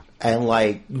 Yeah. And,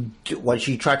 like, when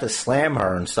she tried to slam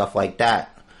her and stuff like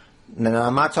that. And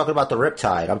I'm not talking about the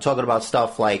riptide. I'm talking about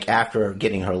stuff, like, after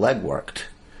getting her leg worked.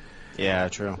 Yeah,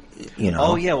 true. You know?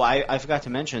 Oh, yeah, well, I forgot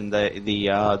to mention the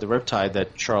riptide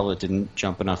that Charlotte didn't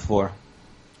jump enough for.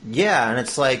 Yeah, and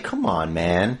it's like, come on,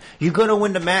 man. You're going to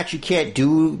win the match. You can't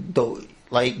do the...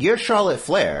 Like, you're Charlotte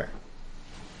Flair.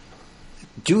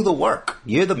 Do the work.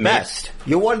 You're the best.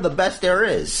 You're one of the best there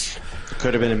is.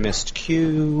 Could have been a missed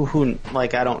cue. I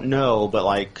don't know, but,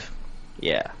 like,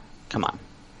 yeah. Come on.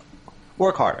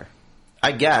 Work harder.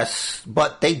 I guess,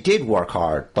 but they did work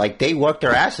hard. Like, they worked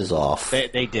their asses off.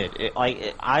 They did.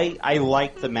 I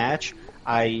liked the match.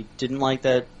 I didn't like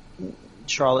that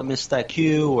Charlotte missed that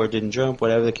cue or didn't jump,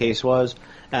 whatever the case was.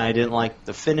 And I didn't like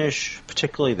the finish,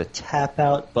 particularly the tap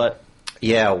out, but...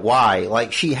 Yeah, why?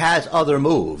 Like, she has other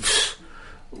moves.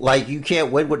 Like, you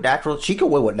can't win with natural... She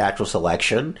can win with natural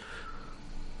selection.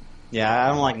 Yeah, I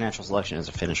don't like natural selection as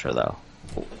a finisher, though.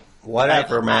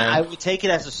 Whatever, man. I would take it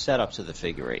as a setup to the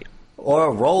figure 8. Or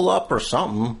a roll-up or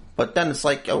something. But then it's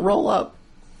like, a roll-up...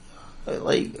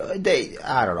 Like,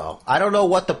 I don't know. I don't know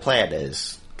what the plan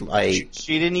is. Like,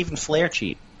 she didn't even Flair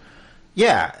cheat.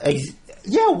 Yeah.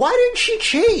 Yeah, why didn't she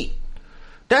cheat?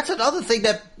 That's another thing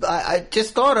that I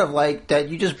just thought of, like, that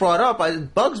you just brought up.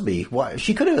 It bugs me. Why,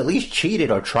 she could have at least cheated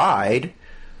or tried.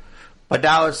 But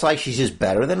now it's like she's just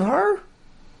better than her?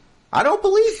 I don't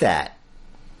believe that.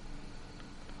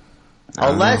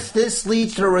 Unless this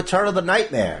leads to the return of the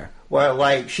nightmare, where,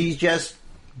 like, she's just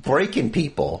breaking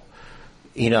people.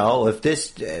 You know,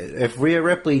 if Rhea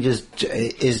Ripley just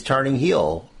is turning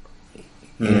heel,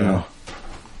 you know.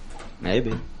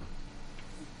 Maybe.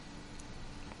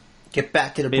 Get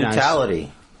back to the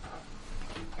brutality.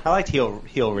 I liked heel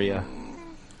Rhea.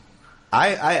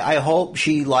 I hope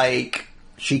she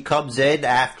comes in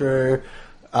after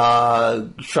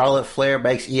Charlotte Flair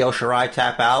makes Io Shirai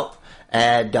tap out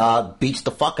and beats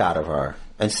the fuck out of her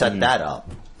and set that up.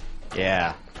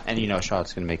 Yeah, and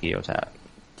Charlotte's gonna make Io tap.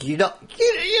 You know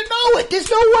it. There's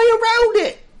no way around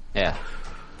it. Yeah.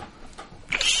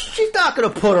 She's not gonna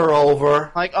put her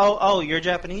over. Like, oh, you're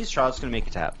Japanese. Charlotte's gonna make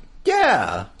you tap.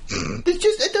 Yeah.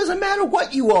 It doesn't matter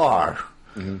what you are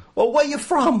or where you're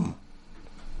from.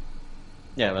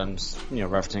 Yeah, but I'm just,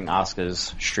 referencing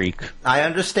Asuka's streak. I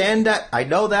understand that. I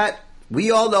know that.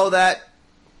 We all know that.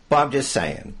 But I'm just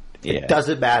saying. Yeah. It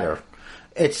doesn't matter.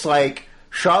 It's like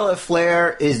Charlotte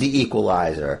Flair is the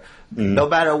equalizer. No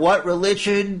matter what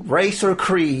religion, race, or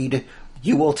creed,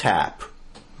 you will tap.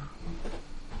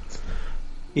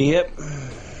 Yep.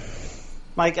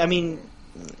 Like, I mean,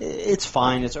 it's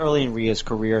fine. It's early in Rhea's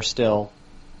career still.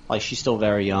 Like, she's still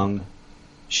very young.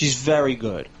 She's very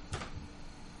good.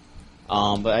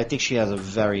 But I think she has a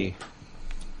very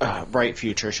bright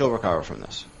future. She'll recover from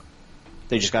this.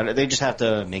 They just have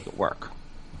to make it work.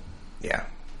 Yeah.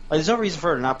 Like, there's no reason for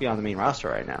her to not be on the main roster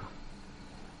right now.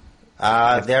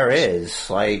 There is.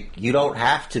 Like, you don't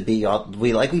have to be on...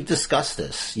 We've discussed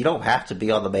this. You don't have to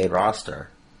be on the main roster.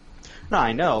 No,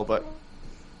 I know, but...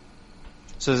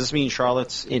 So does this mean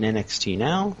Charlotte's in NXT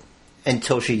now?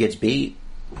 Until she gets beat.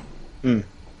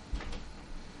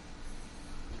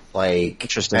 Like...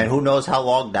 Interesting. And who knows how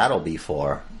long that'll be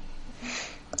for.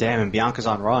 Damn, and Bianca's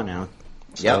on Raw now.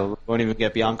 So we won't even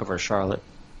get Bianca versus Charlotte.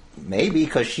 Maybe,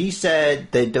 because she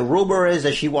said... The rumor is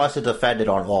that she wants to defend it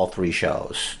on all 3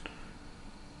 shows.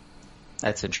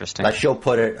 That's interesting. That she'll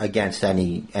put it against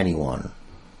anyone.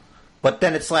 But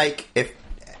then it's like,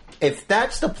 if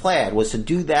that's the plan, was to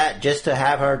do that just to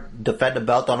have her defend the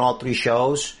belt on all 3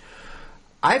 shows,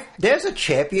 there's a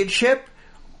championship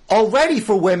already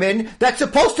for women that's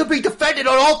supposed to be defended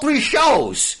on all 3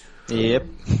 shows. Yep.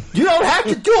 You don't have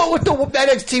to do it with the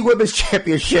NXT Women's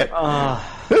Championship.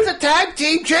 There's a tag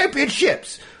team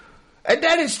championships. And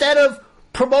then instead of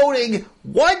promoting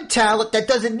one talent that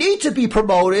doesn't need to be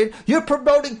promoted, you're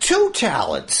promoting 2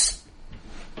 talents.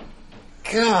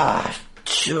 God.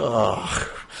 Ugh.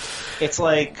 It's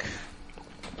like...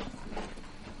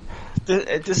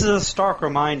 This is a stark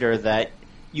reminder that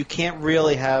you can't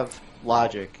really have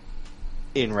logic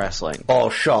in wrestling. All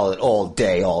Charlotte, all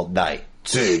day, all night.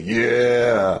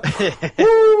 Yeah.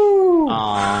 Woo!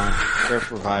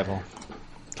 Surf Revival.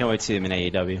 Can't wait to see them in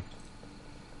AEW.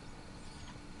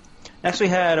 Next we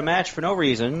had a match for no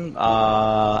reason.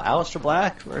 Aleister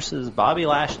Black versus Bobby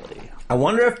Lashley. I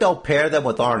wonder if they'll pair them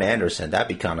with Arn Anderson. That'd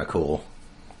be kind of cool.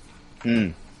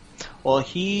 Well,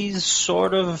 he's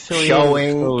sort of affiliated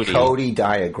showing with Cody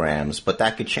diagrams, but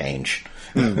that could change.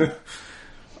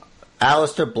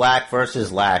 Aleister Black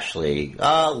versus Lashley.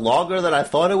 Longer than I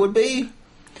thought it would be.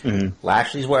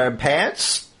 Lashley's wearing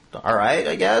pants. All right,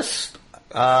 I guess.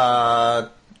 Lana,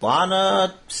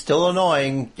 still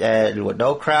annoying. And with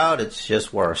no crowd, it's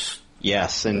just worse.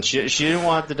 Yes, and she didn't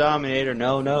want the Dominator.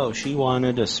 No, she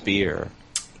wanted a spear.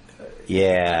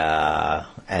 Yeah,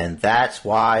 and that's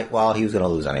why, well, he was going to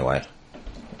lose anyway.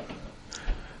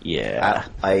 Yeah.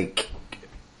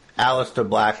 Aleister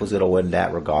Black was going to win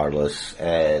that regardless,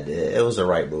 and it was the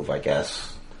right move, I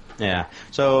guess. Yeah.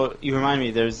 So, you remind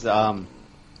me, there's,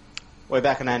 way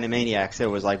back in Animaniacs, there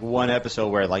was, one episode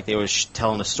where, they were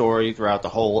telling a story throughout the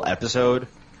whole episode,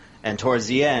 and towards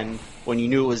the end, when you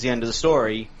knew it was the end of the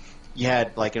story, you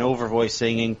had, an over voice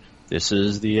singing, "This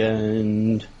is the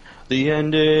end. The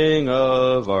ending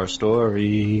of our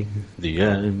story. The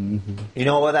end." You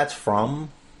know where that's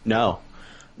from? No.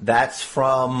 That's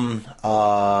from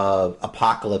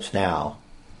Apocalypse Now.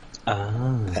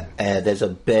 And there's a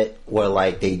bit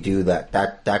where they do that.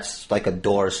 That's like a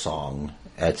Doors song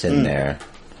that's in there.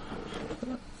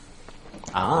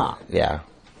 Yeah.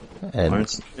 And learn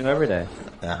something every day.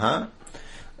 What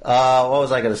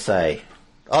was I going to say?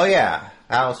 Oh yeah,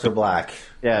 Aleister Black.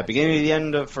 Yeah, beginning of the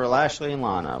end for Lashley and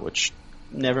Lana, which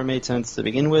never made sense to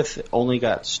begin with. It only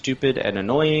got stupid and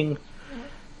annoying.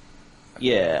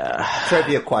 Yeah.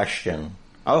 Trivia question.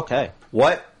 Okay.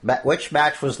 Which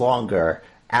match was longer?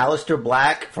 Aleister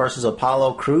Black versus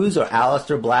Apollo Crews or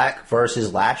Aleister Black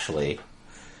versus Lashley?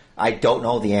 I don't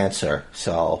know the answer,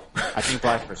 so... I think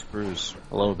Black versus Crews,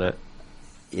 a little bit.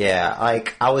 Yeah,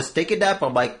 I was thinking that, but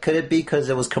I'm like, could it be because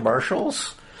it was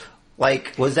commercials?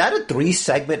 Was that a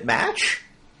 3-segment match?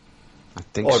 I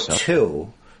think so. Or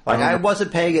 2? I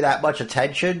wasn't paying that much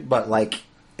attention, but,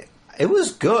 it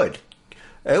was good.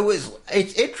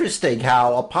 It's interesting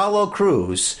how Apollo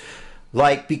Crews,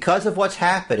 because of what's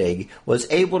happening, was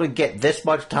able to get this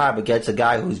much time against a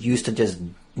guy who's used to just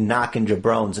knocking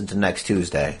jabrones into next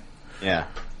Tuesday. Yeah.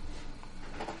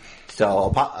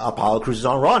 So Apollo Crews is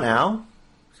on Raw now.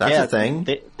 So that's a thing.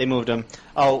 They moved him.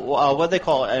 Oh, what do they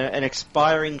call it? An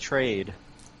expiring trade.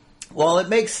 Well, it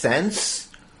makes sense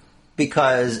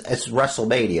because it's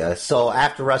WrestleMania. So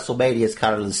after WrestleMania, it's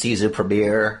kind of the season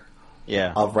premiere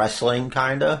of wrestling,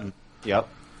 kind of. Yep.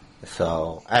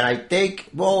 So, and I think,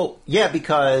 well, yeah,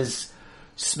 because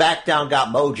SmackDown got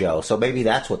Mojo, so maybe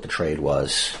that's what the trade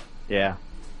was. Yeah.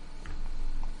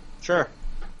 Sure.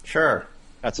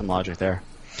 Got some logic there.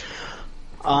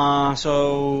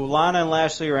 So Lana and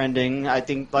Lashley are ending. I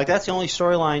think that's the only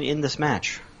storyline in this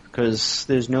match because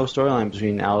there's no storyline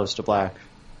between Aleister Black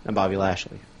and Bobby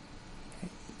Lashley.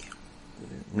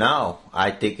 No,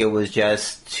 I think it was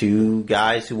just two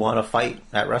guys who want to fight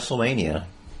at WrestleMania.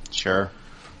 Sure.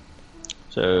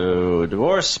 So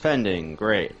divorce pending.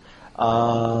 Great.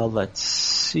 Let's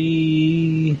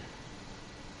see.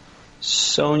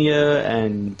 Sonya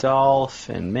and Dolph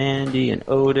and Mandy and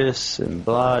Otis and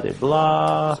blah de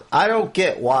blah. I don't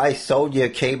get why Sonya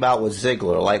came out with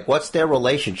Ziggler. Like, what's their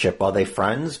relationship? Are they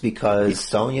friends? Because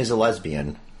Sonya's a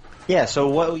lesbian. Yeah. So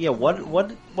what? Yeah.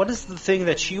 What is the thing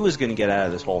that she was going to get out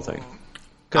of this whole thing?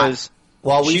 Because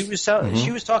she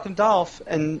was talking to Dolph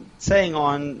and saying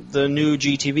on the new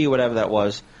GTV, whatever that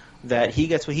was, that he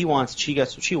gets what he wants, she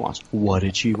gets what she wants. What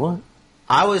did she want?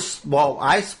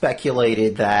 I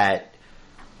speculated that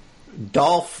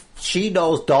she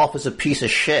knows Dolph is a piece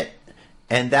of shit,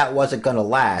 and that wasn't going to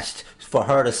last for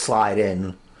her to slide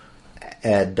in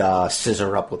and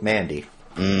scissor up with Mandy.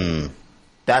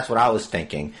 That's what I was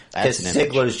thinking. Because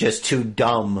Ziggler's just too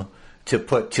dumb to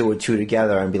put two and two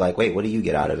together and be like, wait, what do you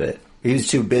get out of it? He's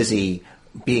too busy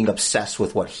being obsessed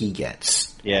with what he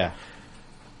gets. Yeah.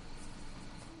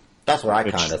 That's what I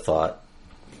kind of thought.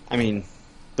 I mean,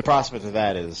 the prospect of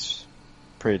that is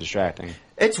pretty distracting.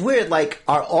 It's weird. Like,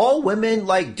 are all women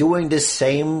like doing this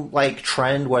same like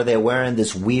trend where they're wearing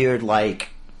this weird like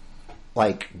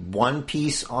one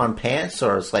piece on pants,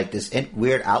 or it's like this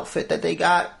weird outfit that they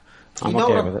got? I'm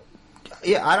okay with it.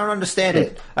 Yeah, I don't understand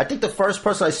it. I think the first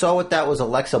person I saw with that was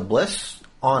Alexa Bliss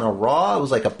on a Raw. It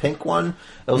was like a pink one.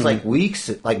 It was like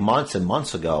weeks, like months and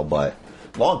months ago, but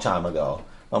long time ago.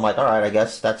 I'm like, all right, I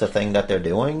guess that's a thing that they're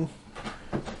doing.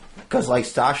 Because like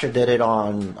Sasha did it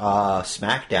on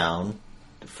SmackDown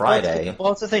Friday.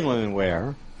 Well, it's a thing women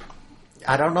wear.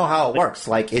 I don't know how it works.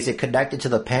 Like, is it connected to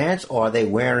the pants, or are they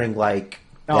wearing like?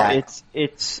 No, that?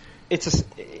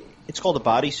 It's called a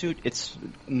bodysuit. It's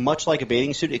much like a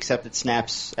bathing suit, except it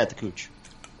snaps at the cooch.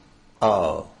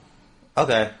 Oh,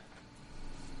 okay.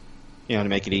 You know, to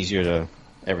make it easier to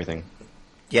everything.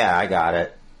 Yeah, I got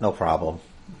it. No problem.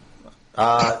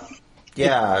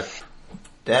 Yeah,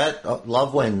 that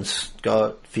love wins.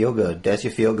 Go feel good. That's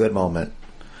your feel good moment.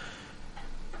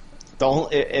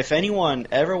 If anyone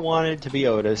ever wanted to be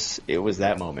Otis, it was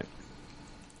that moment.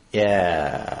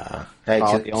 Yeah,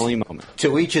 the only moment.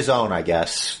 To each his own, I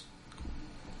guess.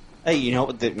 Hey,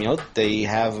 they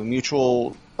have a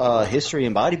mutual history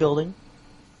in bodybuilding.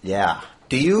 Yeah.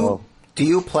 Do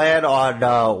you plan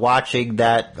on watching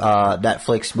that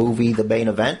Netflix movie, The Main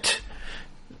Event?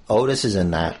 Otis is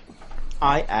in that.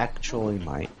 I actually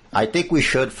might. I think we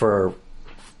should for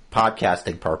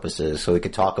podcasting purposes, so we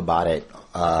could talk about it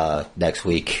next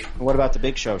week. What about the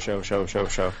Big Show?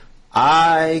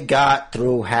 I got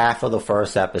through half of the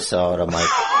first episode. I'm like,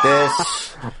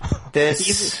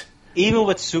 this. Even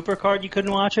with Supercard, you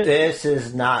couldn't watch it? This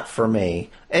is not for me.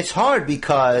 It's hard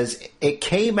because it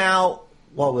came out,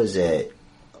 what was it,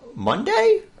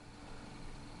 Monday?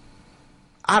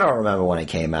 I don't remember when it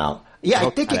came out. Yeah, I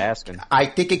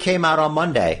think it came out on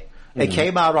Monday. Mm-hmm. It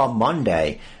came out on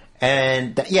Monday.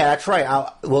 And, yeah, that's right.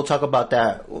 We'll talk about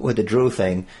that with the Drew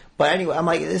thing. But anyway, I'm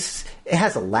like, it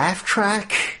has a laugh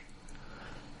track.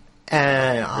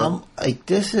 And I'm like,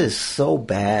 this is so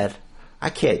bad. I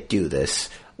can't do this.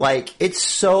 Like, it's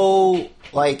so,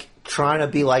 like, trying to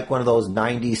be like one of those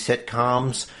 90s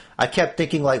sitcoms. I kept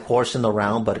thinking, like, horsing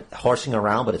around, but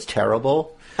it's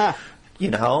terrible. Huh. You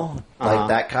know? Like,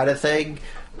 that kind of thing.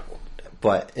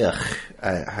 But,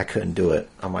 I couldn't do it.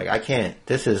 I'm like, I can't.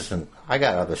 I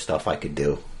got other stuff I could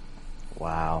do.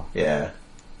 Wow. Yeah.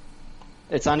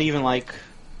 It's not even, like,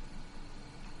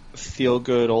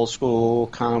 feel-good, old-school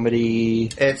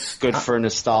comedy. It's good for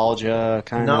nostalgia,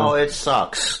 kind of. No, it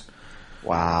sucks.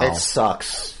 Wow. It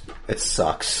sucks.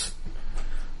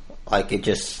 Like,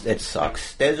 it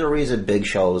sucks. There's a reason Big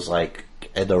Show's, like,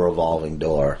 at the revolving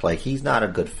door. Like, he's not a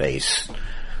good face.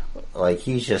 Like,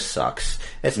 he just sucks.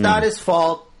 It's not his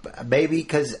fault. Maybe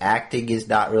because acting is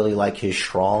not really, like, his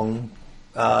strong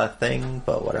thing,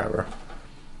 but whatever.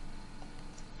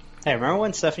 Hey, remember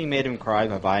when Stephanie made him cry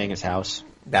by buying his house?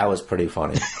 That was pretty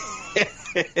funny.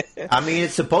 I mean,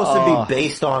 it's supposed to be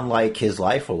based on, like, his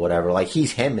life or whatever. Like,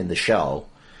 he's him in the show.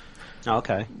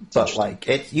 Okay. But,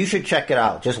 like, you should check it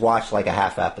out. Just watch, like, a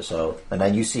half episode, and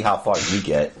then you see how far you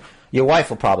get. Your wife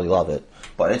will probably love it,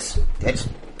 but it's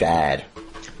bad.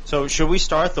 So, should we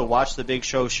start the Watch the Big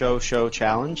Show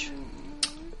challenge?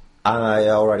 I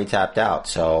already tapped out,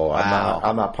 so Wow.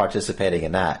 I'm not participating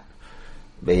in that.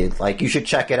 But, like, you should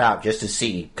check it out just to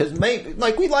see. Because, maybe,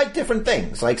 like, we like different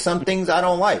things. Like, some things I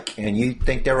don't like, and you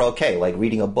think they're okay, like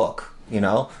reading a book, you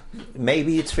know?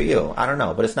 Maybe it's for you. I don't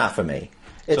know, but it's not for me.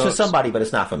 It's for somebody, but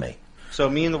it's not for me. So,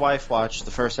 me and the wife watched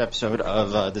the first episode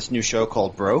of this new show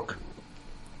called Broke,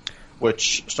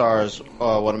 which stars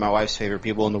one of my wife's favorite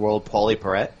people in the world, Paulie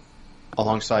Perrette,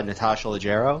 alongside Natasha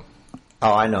Leggero.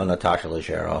 Oh, I know Natasha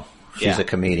Leggero. She's a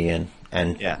comedian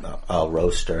and a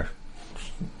roaster.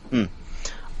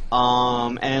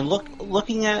 And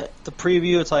looking at the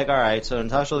preview, it's like, all right, so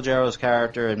Natasha Leggero's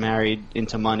character had married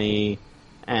into money,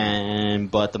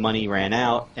 but the money ran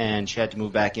out, and she had to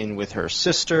move back in with her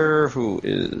sister,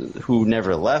 who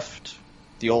never left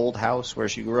the old house where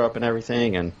she grew up and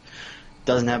everything, and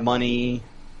doesn't have money,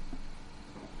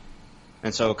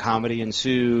 and so comedy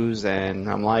ensues. And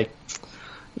I'm like,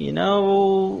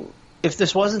 if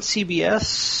this wasn't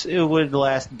CBS, it would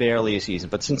last barely a season.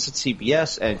 But since it's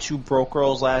CBS and Two Broke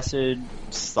Girls lasted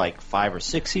like 5 or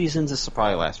 6 seasons, this will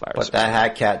probably last 5 or 6. But that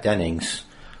had Kat Dennings.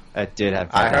 That did have.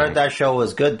 I heard that show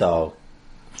was good though.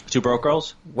 Two Broke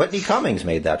Girls. Whitney Cummings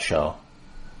made that show.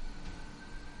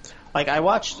 Like, I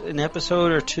watched an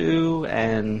episode or two,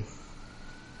 and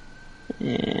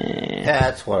yeah,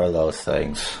 it's one of those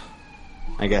things.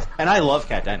 I guess. And I love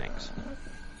Kat Dennings.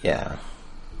 Yeah.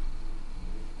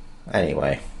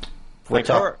 Anyway, like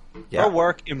her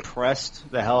work impressed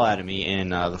the hell out of me in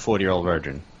The 40-Year-Old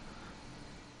Virgin.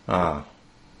 I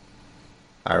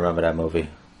remember that movie.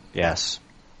 Yes.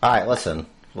 All right, listen.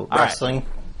 Wrestling.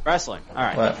 All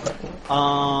right.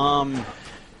 What?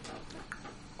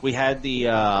 We had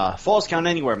the Falls Count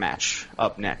Anywhere match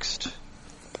up next.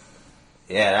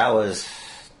 Yeah,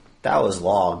 that was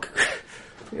long.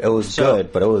 It was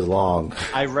good, but it was long.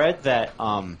 I read that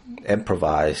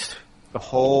improvised. The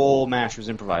whole match was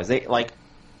improvised. They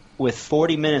with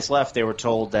 40 minutes left, they were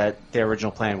told that their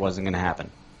original plan wasn't going to happen.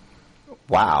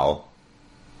 Wow.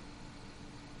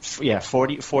 Yeah,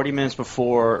 40 minutes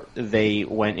before they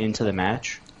went into the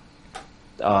match,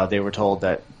 they were told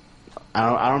that I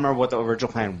don't remember what the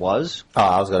original plan was. Oh,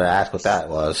 I was going to ask what that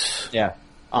was. Yeah.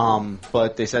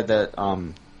 But they said that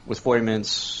with 40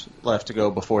 minutes left to go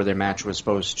before their match was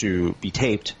supposed to be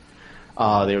taped,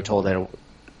 they were told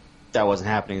that wasn't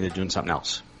happening. They're doing something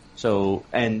else. So,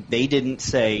 and they didn't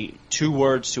say 2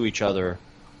 words to each other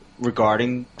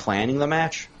regarding planning the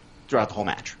match throughout the whole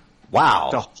match.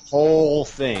 Wow. The whole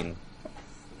thing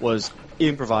was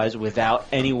improvised without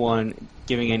anyone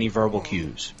giving any verbal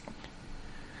cues.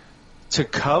 To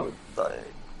cover,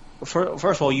 first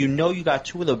of all, you got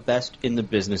 2 of the best in the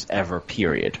business ever,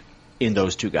 period, in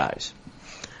those 2 guys.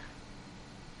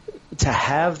 To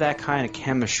have that kind of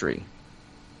chemistry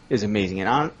is amazing.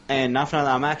 And not for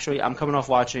nothing, I'm coming off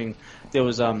watching. There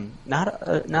was not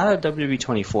a WWE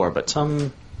 24, but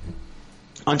some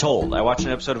Untold. I watched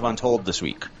an episode of Untold this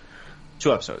week.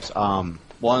 2 episodes.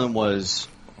 One was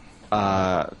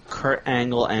Kurt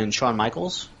Angle and Shawn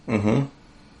Michaels. Mm-hmm.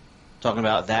 Talking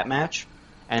about that match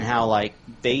and how, like,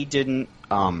 they didn't.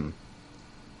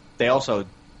 They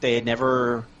had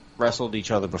never wrestled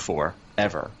each other before,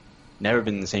 ever. Never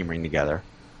been in the same ring together.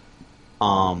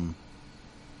 And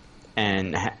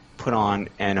put on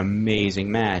an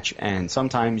amazing match. And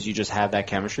sometimes you just have that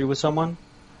chemistry with someone.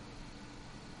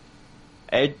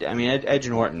 Edge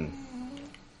and Orton.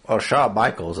 Well, Shawn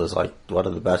Michaels is like one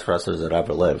of the best wrestlers that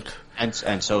ever lived. And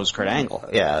so is Kurt Angle.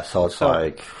 Yeah, so it's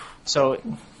like... So,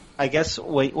 I guess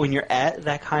when you're at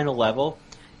that kind of level,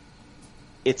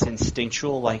 it's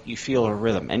instinctual, like you feel a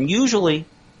rhythm. And usually,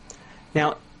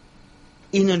 now,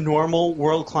 in a normal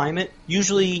world climate,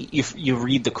 usually you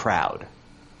read the crowd.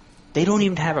 They don't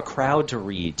even have a crowd to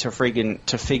read to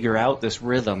figure out this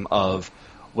rhythm of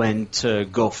when to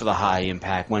go for the high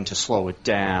impact, when to slow it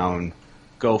down,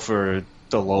 go for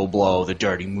the low blow, the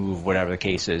dirty move, whatever the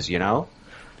case is,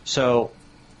 So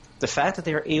the fact that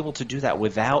they are able to do that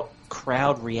without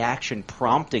crowd reaction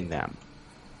prompting them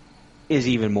is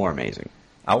even more amazing.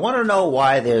 I want to know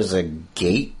why there's a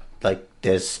gate, like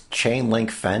there's chain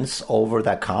link fence over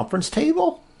that conference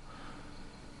table?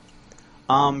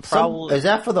 Probably. Is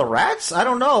that for the rats? I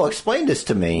don't know. Explain this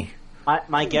to me.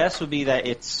 My guess would be that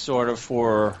it's sort of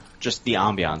for just the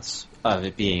ambiance of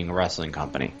it being a wrestling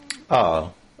company.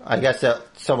 Oh, I guess that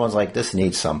someone's like, this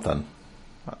needs something.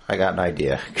 I got an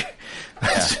idea.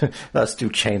 Let's do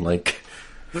chain link.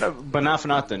 But not for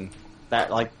nothing.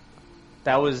 That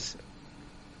was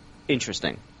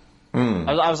interesting.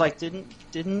 I was like,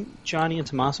 didn't Johnny and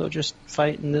Tomaso just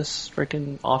fight in this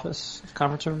freaking office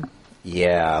conference room?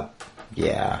 Yeah.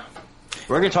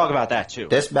 We're gonna talk about that too.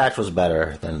 This match was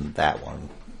better than that one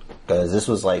because this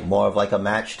was like more of like a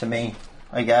match to me,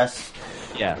 I guess.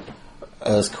 Yeah, it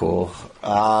was cool.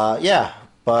 Yeah,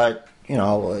 but you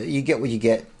know, you get what you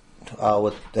get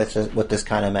with this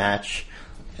kind of match,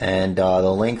 and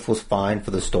the length was fine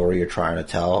for the story you're trying to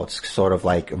tell. It's sort of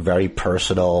like a very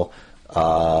personal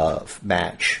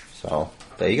match. So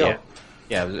there you go.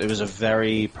 Yeah, it was a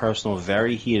very personal,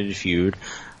 very heated feud.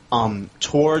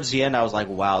 Towards the end, I was like,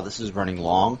 wow, this is running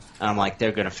long. And I'm like,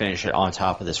 they're going to finish it on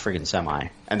top of this friggin' semi.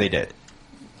 And they did.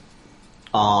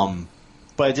 But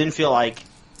it didn't feel like,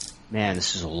 man,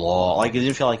 this is long. Like, it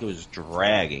didn't feel like it was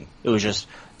dragging. It was just,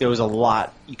 there was a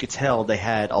lot. You could tell they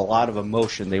had a lot of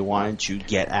emotion they wanted to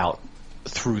get out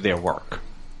through their work.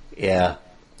 Yeah.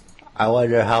 I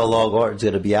wonder how long Orton's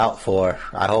going to be out for.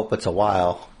 I hope it's a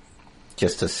while.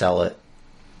 Just to sell it.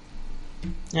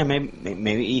 Yeah,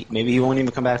 maybe he won't even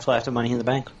come back till after Money in the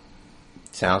Bank.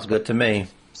 Sounds good to me.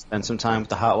 Spend some time with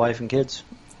the hot wife and kids.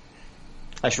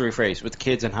 I should rephrase, with the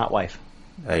kids and hot wife.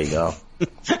 There you go.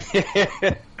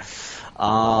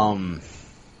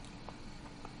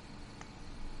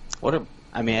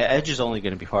 Edge is only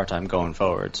going to be part-time going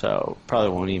forward, so probably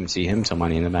won't even see him till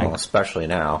Money in the Bank. Well, especially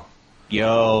now.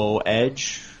 Yo,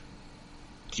 Edge,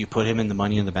 do you put him in the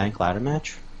Money in the Bank ladder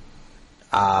match?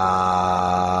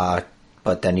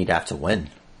 But then he'd have to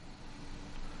win.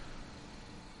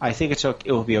 I think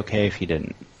it will be okay if he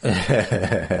didn't.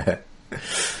 I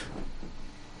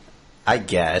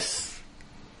guess.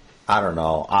 I don't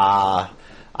know. I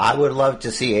would love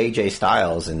to see AJ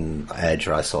Styles and Edge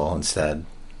wrestle instead.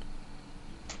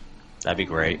 That'd be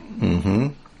great. Mm-hmm.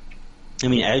 I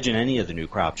mean, Edge and any of the new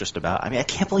crop, just about. I mean, I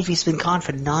can't believe he's been gone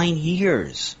for 9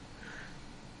 years.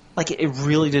 Like, it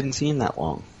really didn't seem that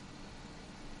long.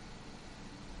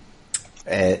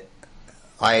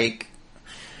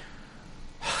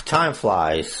 Time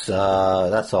flies.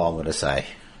 That's all I'm going to say.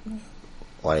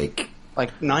 Like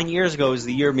 9 years ago is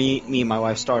the year me and my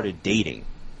wife started dating.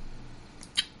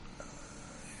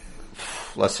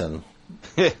 Listen,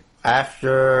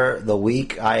 after the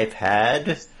week I've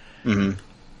had,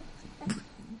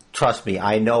 trust me,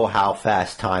 I know how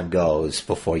fast time goes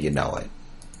before you know it.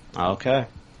 Okay.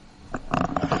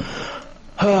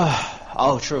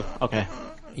 Oh, true. Okay.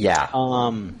 Yeah.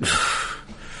 All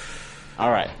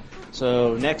right.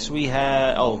 So next we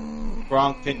had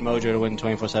Gronk pinned Mojo to win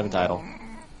 24/7 title.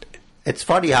 It's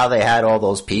funny how they had all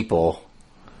those people,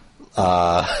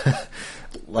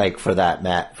 like for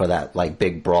that like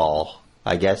big brawl.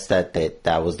 I guess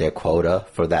that was their quota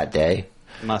for that day.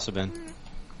 It must have been.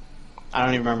 I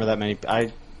don't even remember that many.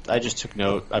 I just took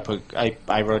note.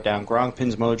 I wrote down Gronk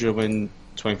pins Mojo to win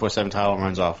 24/7 title and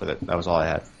runs off with it. That was all I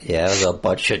had. Yeah, it was a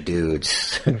bunch of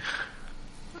dudes.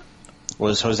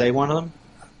 Was Jose one of them?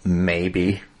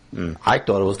 Maybe. I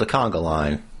thought it was the conga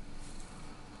line.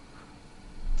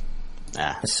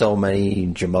 So many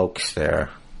jamokes there.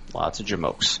 Lots of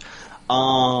jamokes.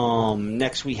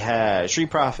 Next we had Street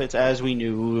Profits, as we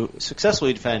knew,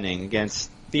 successfully defending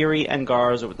against Theory and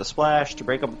Garza with the splash to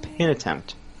break up a pin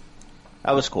attempt.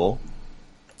 That was cool.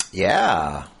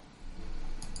 Yeah.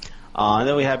 And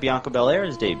then we had Bianca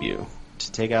Belair's debut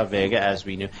to take out Vega, as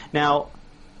we knew. Now,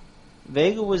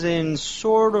 Vega was in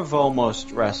sort of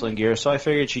almost wrestling gear, so I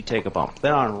figured she'd take a bump.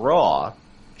 Then on Raw,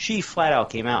 she flat out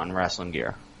came out in wrestling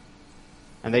gear.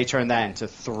 And they turned that into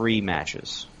 3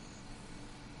 matches.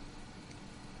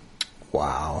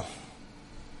 Wow.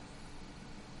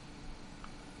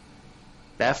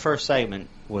 That first segment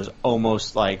was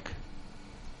almost like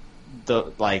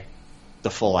the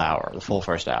full hour, the full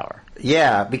first hour.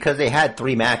 Yeah, because they had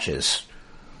 3 matches.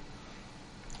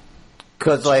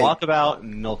 Talk about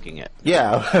milking it.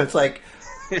 Yeah, it's like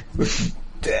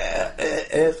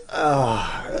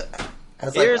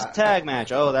here's a tag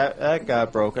match. Oh, that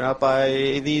got broken up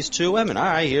by these 2 women. All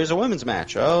right, here's a women's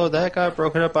match. Oh, that got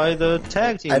broken up by the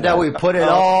tag team. And then we put it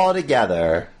all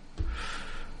together.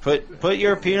 Put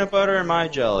your peanut butter in my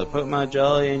jelly. Put my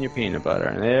jelly in your peanut butter.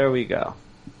 And there we go.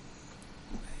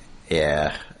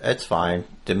 Yeah, it's fine.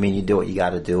 I mean, you do what you got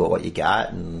to do with what you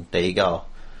got, and there you go.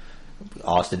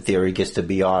 Austin Theory gets to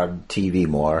be on TV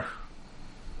more.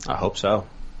 I hope so.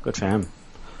 Good for him.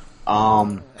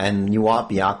 And you want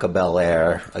Bianca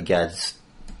Belair against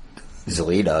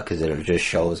Zelina because it just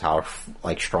shows how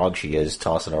strong she is,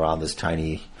 tossing around this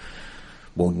tiny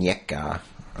muñeca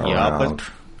around.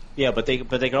 Yeah, but they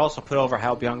could also put over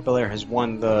how Bianca Belair has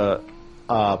won the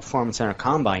Performance Center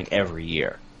Combine every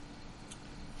year.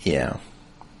 Yeah.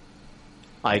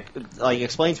 Like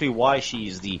explain to me why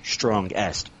she's the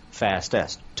strongest,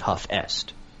 fastest,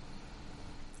 toughest.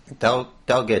 They'll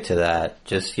get to that.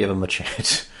 Just give them a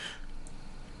chance.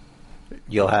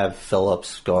 You'll have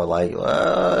Phillips go like,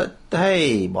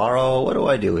 "Hey, Morrow, what do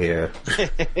I do here?"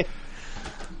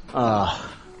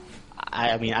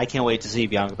 I mean, I can't wait to see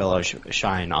Bianca Belair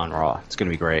shine on Raw. It's going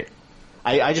to be great.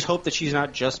 I just hope that she's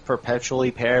not just perpetually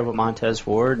paired with Montez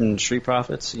Ford and Street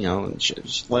Profits. You know,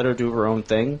 just let her do her own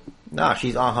thing. No,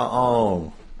 she's on her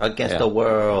own against the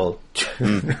world.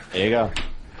 There you go.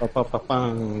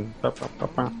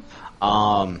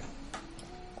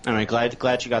 Anyway,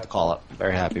 glad she got the call up.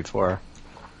 Very happy for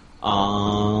her.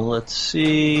 Let's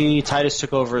see. Titus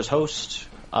took over as host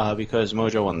because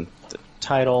Mojo won the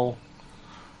title.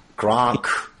 Gronky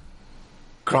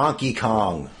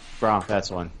Kong. Gronk, that's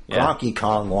the one. Yeah. Gronky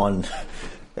Kong won,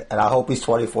 and I hope he's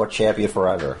 24 champion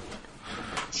forever.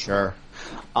 Sure.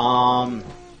 Then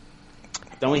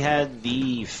we had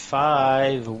the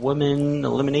 5-woman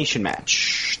elimination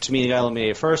match. Tamina got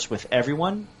eliminated first with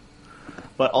everyone,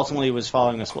 but ultimately was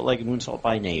following a split-legged moonsault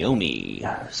by Naomi.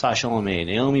 Sasha eliminated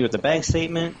Naomi with the bag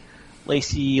statement.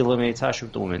 Lacey eliminated Sasha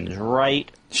with the women's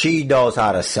right. She knows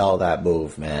how to sell that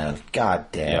move, man.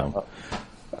 God damn. Yeah.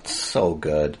 That's so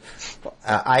good.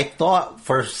 I thought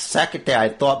for a second there, I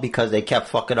thought because they kept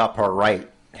fucking up her right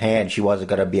hand, she wasn't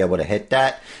going to be able to hit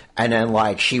that. And then,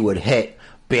 like, she would hit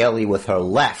Bayley with her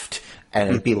left, and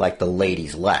it'd be like the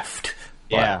lady's left.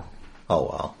 But, yeah. Oh,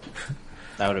 well.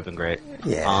 That would have been great.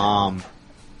 Yeah.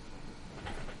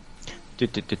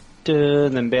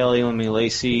 Then Bayley eliminated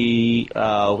Lacey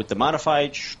with the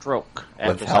modified stroke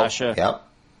after Sasha.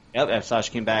 Yep, after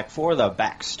Sasha came back for the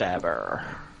backstabber.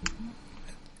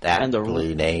 That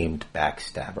named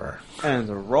backstabber. And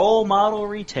the role model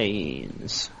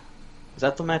retains. Is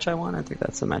that the match I won? I think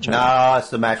that's the match I won. No, it's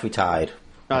the match we tied.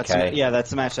 No, okay. That's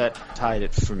the match that tied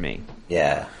it for me.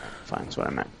 Yeah. Fine, that's what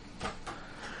I meant.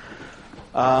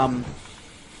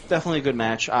 Definitely a good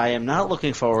match. I am not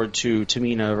looking forward to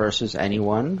Tamina versus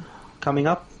anyone coming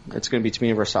up. It's going to be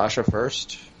Tamina versus Sasha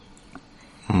first.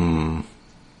 And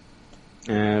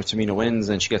if Tamina wins,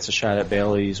 then she gets a shot at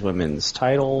Bayley's women's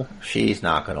title. She's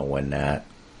not going to win that.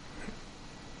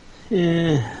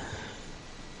 She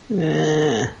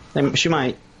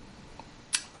might.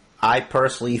 I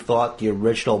personally thought the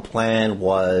original plan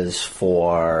was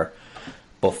for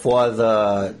before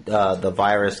the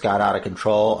virus got out of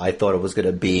control. I thought it was going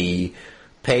to be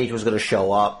Paige was going to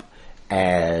show up,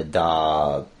 and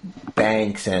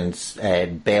Banks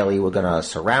and Bayley were going to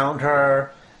surround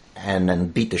her and then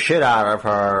beat the shit out of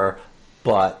her.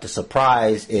 But the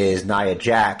surprise is Nia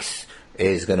Jax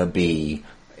is going to be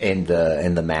in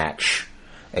the match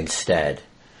instead,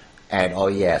 and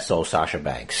so Sasha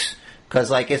Banks. Because,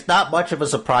 like, it's not much of a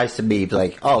surprise to me.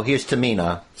 Like, oh, here's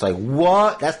Tamina. It's like,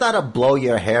 what? That's not a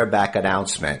blow-your-hair-back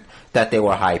announcement that they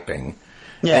were hyping.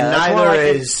 Yeah, and neither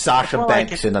is Sasha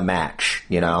Banks in the match,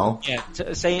 you know? Yeah,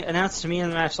 announce Tamina in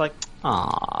the match, like,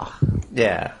 ah.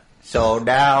 Yeah. So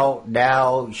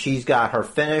now she's got her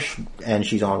finish, and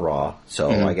she's on Raw. So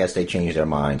I guess they changed their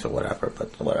minds or whatever,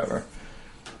 but whatever.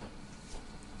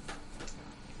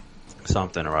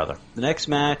 Something or other. The next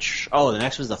match... Oh, the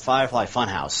next was the Firefly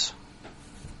Funhouse.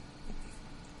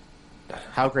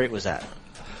 How great was that?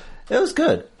 It was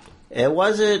good. It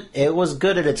was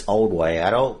good in its own way. I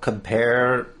don't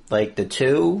compare like the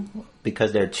two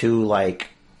because they're two like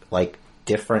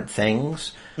different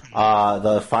things.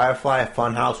 The Firefly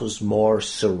Funhouse was more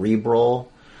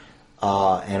cerebral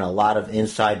and a lot of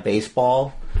inside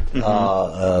baseball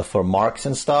for marks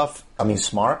and stuff. I mean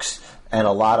smarks, and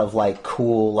a lot of like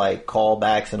cool like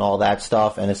callbacks and all that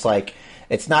stuff. And it's like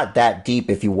it's not that deep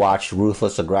if you watch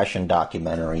Ruthless Aggression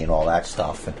documentary and all that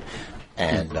stuff.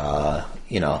 And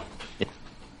you know,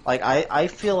 like I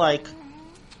feel like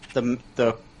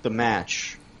the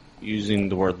match, using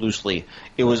the word loosely,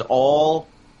 it was all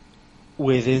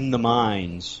within the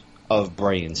minds of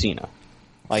Bray and Cena.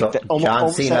 Like so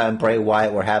John Cena and Bray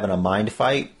Wyatt were having a mind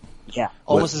fight. Yeah,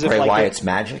 almost as if Bray like Wyatt's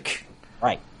magic.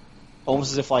 Right.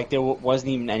 Almost as if like there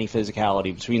wasn't even any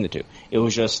physicality between the two. It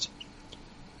was just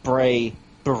Bray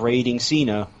berating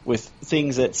Cena with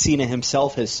things that Cena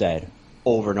himself has said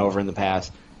over and over in the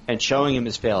past, and showing him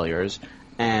his failures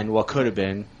and what could have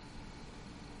been,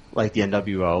 like the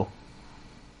NWO.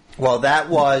 Well, that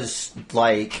was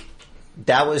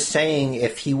saying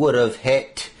if he would have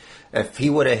hit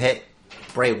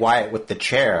Bray Wyatt with the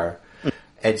chair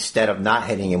instead of not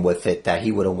hitting him with it, that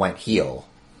he would have went heel.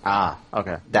 Ah,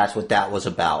 okay. That's what that was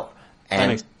about.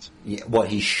 and what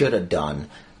he should have done.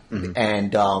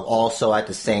 And also at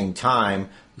the same time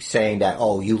saying that,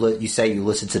 you say you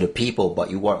listen to the people, but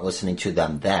you weren't listening to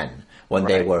them then when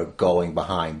they were going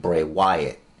behind Bray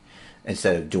Wyatt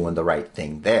instead of doing the right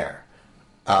thing there.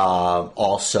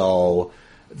 Also,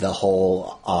 the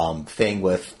whole thing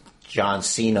with John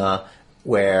Cena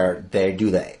where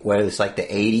where it's like the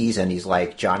 80s and he's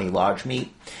like Johnny Largemeat,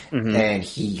 and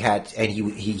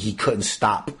he couldn't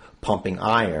stop pumping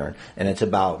iron, and it's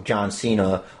about John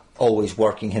Cena always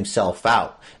working himself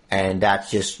out, and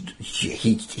that's just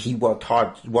he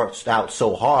worked out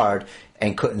so hard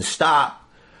and couldn't stop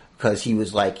because he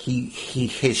was like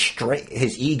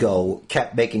his ego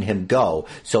kept making him go,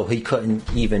 so he couldn't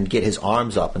even get his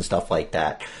arms up and stuff like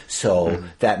that. So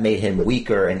that made him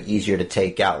weaker and easier to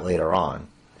take out later on.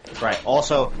 Right.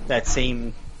 Also, that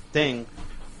same thing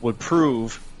would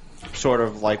prove sort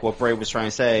of like what Bray was trying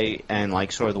to say, and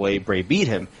like sort of the way Bray beat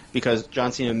him, because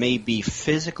John Cena may be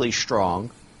physically strong,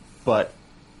 but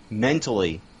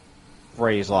mentally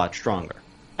Bray is a lot stronger.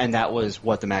 And that was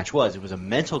what the match was. It was a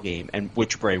mental game, and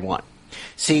which Bray won.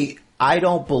 See, I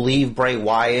don't believe Bray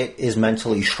Wyatt is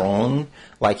mentally strong,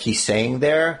 like he's saying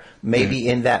there. Maybe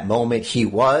in that moment he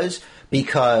was,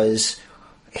 because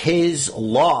his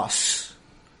loss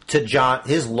to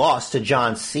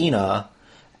John Cena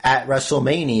at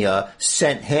WrestleMania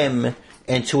sent him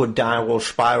into a downward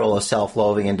spiral of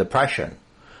self-loathing and depression.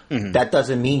 That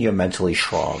doesn't mean you're mentally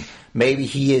strong. Maybe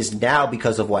he is now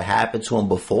because of what happened to him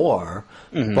before,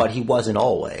 but he wasn't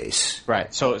always.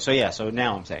 Right. So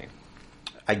now I'm saying,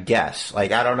 I guess.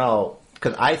 Like, I don't know,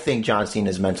 because I think John Cena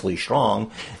is mentally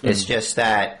strong. It's just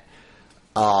that,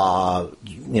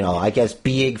 I guess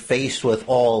being faced with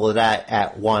all of that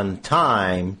at one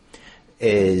time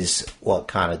is what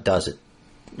kind of does it.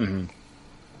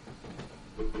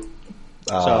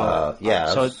 So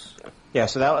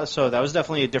that was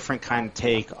definitely a different kind of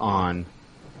take on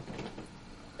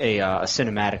a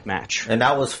cinematic match, and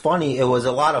that was funny. It was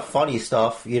a lot of funny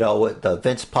stuff, with the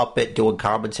Vince puppet doing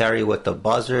commentary with the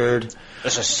buzzard.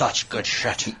 This is such good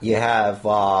shit. You have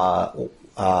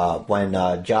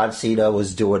when John Cena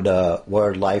was doing the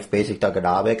Word Life Basic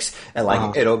Thugonomics,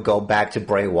 and it'll go back to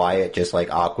Bray Wyatt just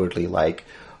like awkwardly like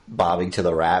bobbing to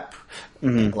the rap.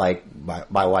 Like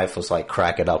my wife was like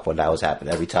cracking up when that was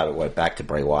happening every time it went back to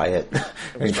Bray Wyatt.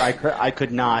 I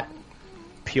could not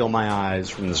peel my eyes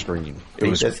from the screen.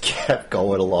 He just kept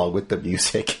going along with the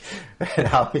music and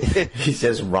how he's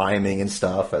just rhyming and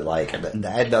stuff, and like the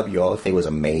NWO thing was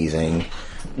amazing.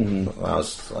 I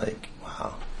was like,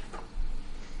 wow.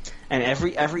 And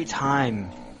every time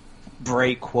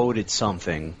Bray quoted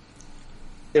something,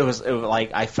 it was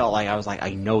like I felt like I was like,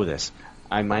 I know this.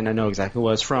 I might not know exactly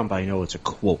what it's from, but I know it's a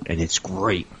quote, and it's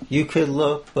great. You could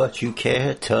look, but you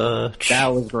can't touch. That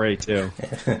was great, too.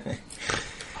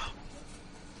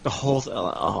 The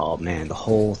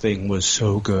whole thing was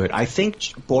so good. I think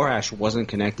Borash wasn't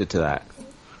connected to that.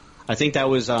 I think that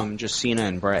was just Cena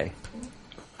and Bray.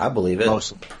 I believe it.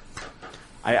 Mostly.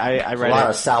 I read a lot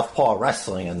of Southpaw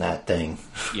wrestling in that thing.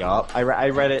 Yeah, I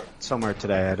read it somewhere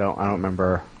today. I don't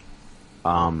remember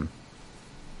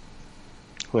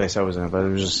who I said was in it, but it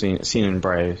was just Cena and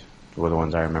Bray were the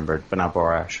ones I remembered, but not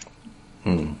Borash.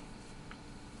 And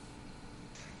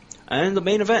the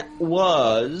main event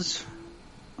was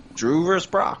Drew vs.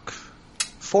 Brock.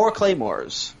 4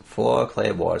 Claymores. 4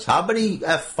 Claymores. How many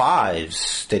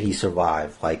F5s did he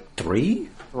survive? Like 3?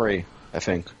 3, I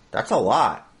think. That's a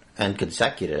lot. And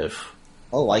consecutive.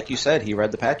 Oh, like you said, he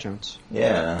read the patch notes.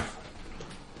 Yeah.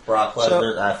 Brock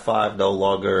Lesnar's F5 no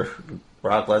longer...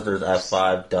 Brock Lesnar's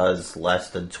F5 does less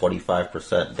than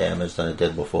 25% damage than it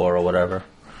did before or whatever.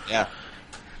 Yeah.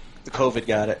 The COVID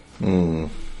got it.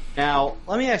 Now,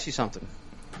 let me ask you something.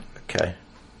 Okay.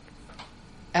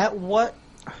 At what...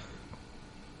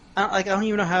 I don't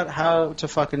even know how to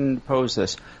fucking pose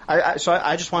this. So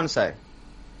I just want to say,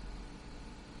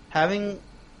 having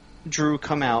Drew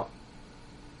come out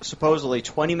supposedly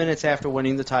 20 minutes after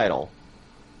winning the title,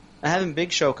 and having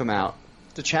Big Show come out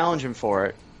to challenge him for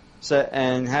it,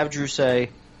 and have Drew say,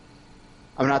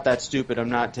 "I'm not that stupid. I'm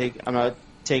not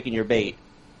taking your bait."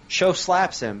 Show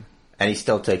slaps him, and he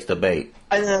still takes the bait.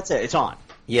 And that's it. It's on.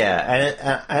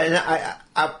 Yeah,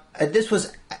 and this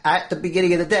was at the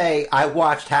beginning of the day. I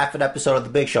watched half an episode of the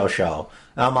Big Show show.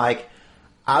 And I'm like,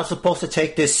 I was supposed to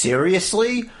take this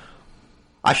seriously.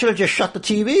 I should have just shut the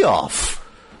TV off.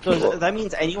 So that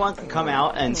means anyone can come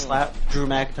out and slap Drew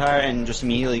McIntyre and just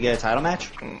immediately get a title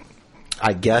match?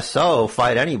 I guess so.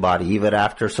 Fight anybody, even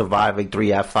after surviving 3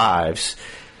 F5s.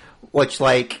 Which,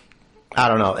 like, I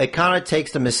don't know. It kind of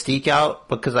takes the mystique out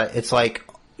because it's like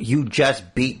you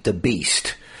just beat the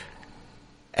beast.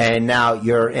 and now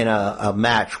you're in a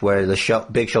match where the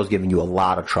Big Show's giving you a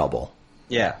lot of trouble.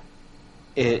 Yeah.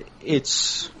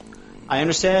 It's... I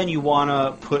understand you want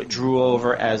to put Drew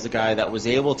over as the guy that was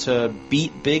able to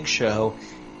beat Big Show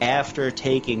after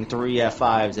taking 3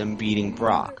 F5s and beating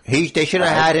Brock. They should have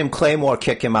had him Claymore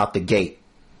kick him out the gate,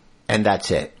 and that's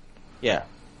it. Yeah.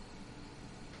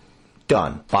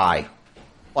 Done. Bye.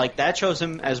 Like, that shows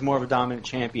him as more of a dominant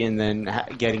champion than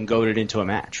getting goaded into a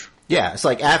match. Yeah, it's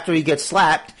like after he gets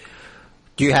slapped,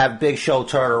 do you have Big Show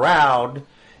turn around,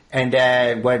 and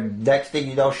then when next thing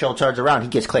you know, Show turns around, he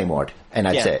gets Claymored, and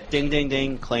that's it. Ding, ding,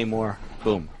 ding, Claymore,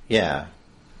 boom. Yeah,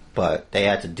 but they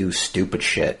had to do stupid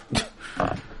shit.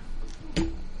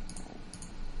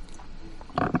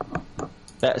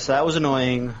 So that was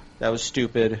annoying. That was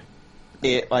stupid.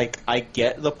 I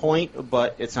get the point,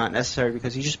 but it's not necessary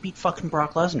because he just beat fucking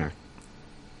Brock Lesnar.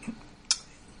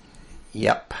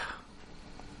 Yep.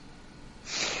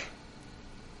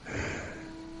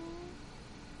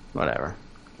 Whatever.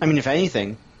 I mean, if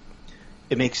anything,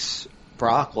 it makes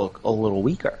Brock look a little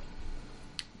weaker.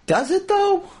 Does it,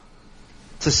 though?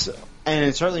 And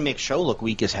it certainly makes Show look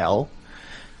weak as hell.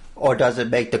 Or does it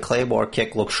make the Claymore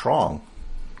kick look strong?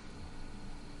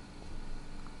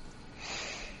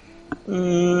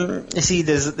 See,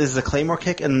 there's the Claymore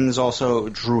kick, and there's also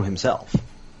Drew himself.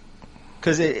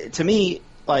 Because to me,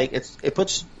 like it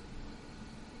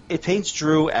paints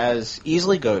Drew as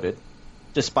easily goated,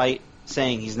 despite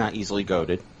saying he's not easily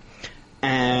goated,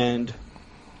 and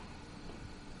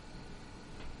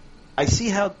I see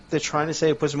how they're trying to say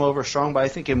it puts him over strong, but I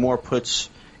think it more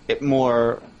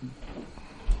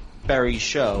buries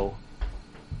Show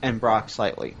and Brock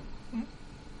slightly.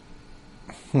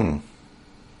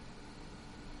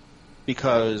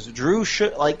 Because Drew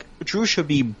should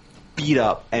be beat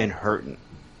up and hurting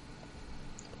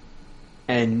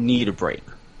and need a break.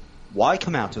 Why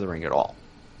come out to the ring at all?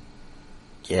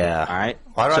 Yeah. All right.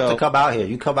 Why do I have to come out here?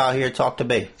 You come out here and talk to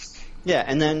me. Yeah,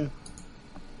 and then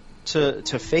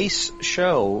to face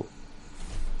Show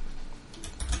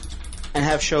and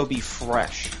have Show be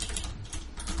fresh.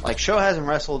 Like, Show hasn't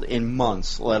wrestled in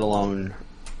months, let alone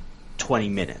 20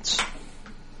 minutes.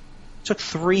 Took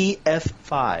 3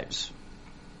 F5s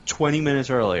 20 minutes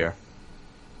earlier,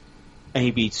 and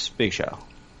he beats Big Show.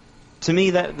 To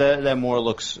me, that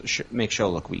more makes Show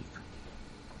look weak.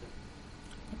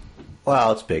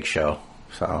 Well, it's Big Show,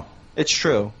 so it's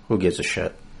true. Who gives a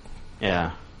shit?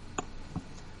 Yeah.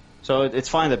 So it's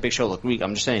fine that Big Show looked weak.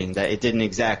 I'm just saying that it didn't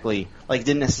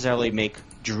necessarily make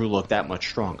Drew look that much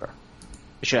stronger.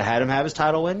 It should have had him have his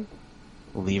title win.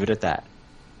 Leave it at that.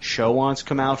 Show wants to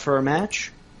come out for a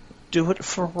match. Do it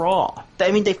for Raw.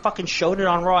 I mean, they fucking showed it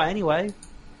on Raw anyway.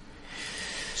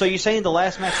 So you're saying the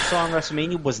last match you saw on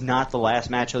WrestleMania was not the last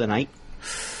match of the night?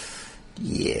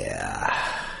 Yeah.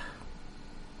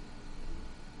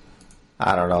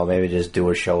 I don't know. Maybe just do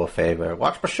a Show a favor.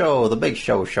 Watch my show, the Big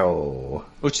Show.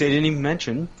 Which they didn't even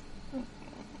mention.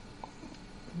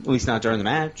 At least not during the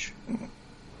match.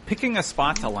 Picking a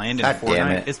spot to land in God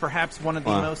Fortnite is perhaps one of the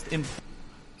most...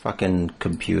 Fucking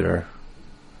computer.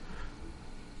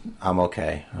 I'm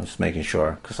okay. I'm just making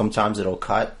sure. Because sometimes it'll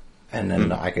cut, and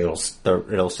then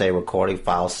it'll say recording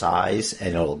file size,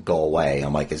 and it'll go away.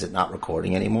 I'm like, is it not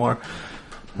recording anymore?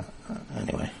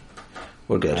 Anyway,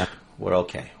 we're good. Yeah. We're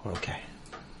okay. We're okay.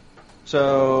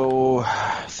 So,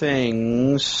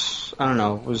 things... I don't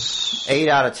know. Was 8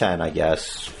 out of 10, I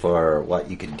guess, for what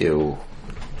you could do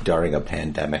during a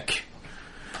pandemic.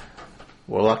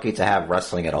 We're lucky to have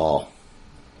wrestling at all.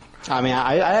 I mean,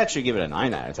 I actually give it a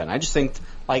 9 out of 10. I just think,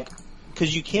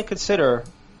 because you can't consider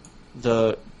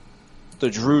the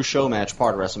Drew Show match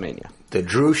part of WrestleMania. The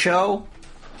Drew Show?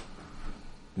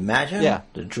 Imagine? Yeah.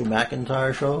 The Drew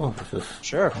McIntyre Show?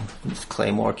 Sure. Just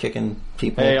Claymore kicking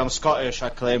people. Hey, I'm Scottish. I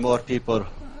Claymore people.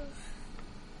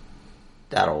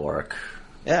 That'll work.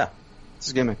 Yeah.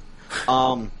 It's a gimmick.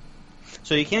 So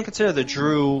you can't consider the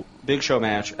Drew Big Show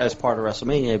match as part of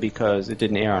WrestleMania because it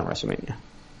didn't air on WrestleMania.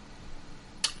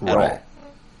 At all.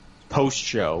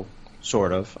 Post-show,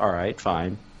 sort of. All right,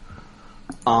 fine.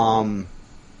 I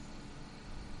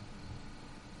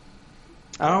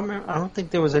don't think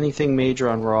there was anything major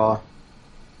on Raw.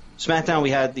 SmackDown,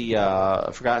 we had the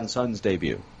Forgotten Sons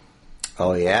debut.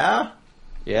 Oh yeah?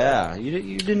 Yeah,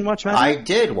 you didn't watch SmackDown? I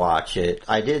did watch it.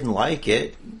 I didn't like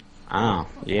it. Oh,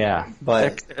 yeah.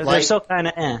 But they're still kind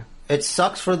of It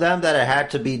sucks for them that it had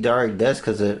to be during this,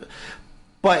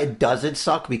 but it doesn't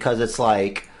suck because it's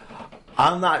like,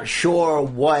 I'm not sure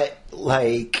what,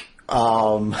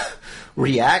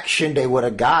 reaction they would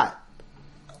have got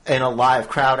in a live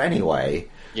crowd anyway.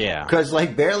 Yeah. Because,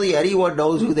 like, barely anyone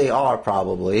knows who they are,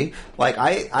 probably. Like,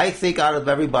 I think out of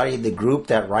everybody in the group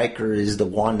that Riker is the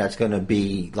one that's going to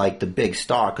be, like, the big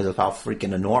star because of how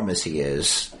freaking enormous he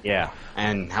is. Yeah,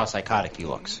 and how psychotic he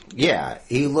looks. Yeah,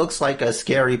 he looks like a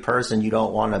scary person you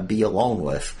don't want to be alone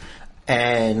with.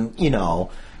 And, you know,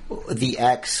 the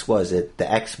ex Buddy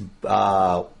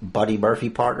Murphy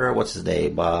partner, what's his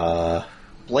name?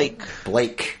 Blake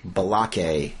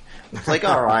Balake. It's like,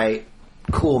 all right,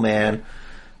 cool, man.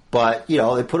 But, you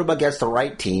know, they put him against the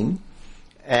right team.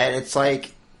 And it's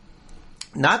like,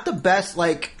 not the best,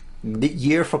 like,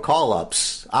 year for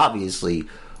call-ups, obviously.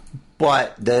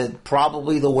 But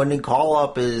probably the winning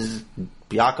call-up is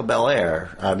Bianca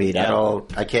Belair. I mean, Yeah.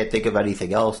 I can't think of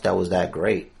anything else that was that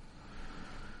great.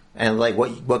 And, like,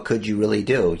 what could you really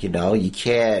do? You know, you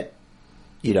can't,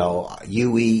 you know,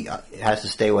 UE has to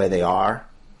stay where they are.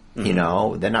 Mm-hmm. You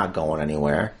know, they're not going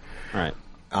anywhere. Right.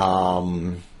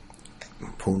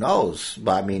 Who knows?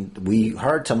 But I mean, we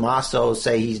heard Tomaso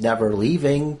say he's never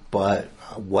leaving, but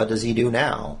what does he do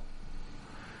now?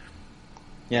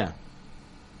 Yeah.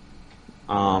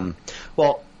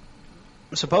 Well,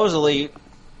 supposedly,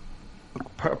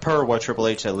 per what Triple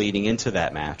H said leading into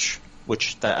that match,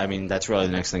 that's really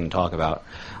the next thing to talk about.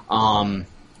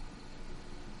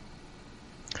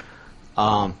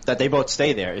 That they both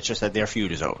stay there. It's just that their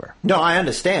feud is over. No, I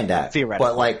understand that. Theoretically.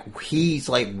 But like, he's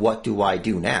like, what do I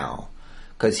do now?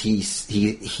 Because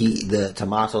the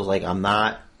Tommaso's like, I'm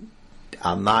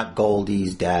not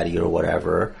Goldie's daddy or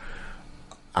whatever.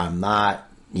 I'm not,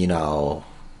 you know,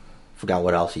 forgot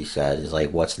what else he said. He's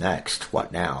like, what's next?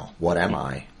 What now? What am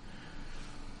I?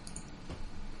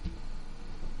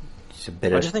 It's a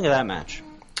bit. What did you think of that match?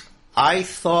 I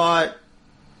thought,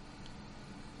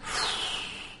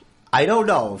 I don't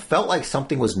know. It felt like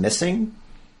something was missing.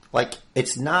 Like,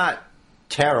 it's not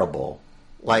terrible.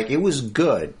 Like, it was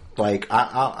good. Like,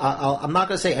 I'm not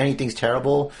going to say anything's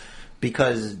terrible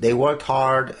because they worked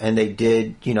hard and they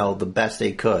did, you know, the best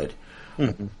they could.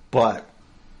 Mm-hmm. But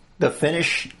the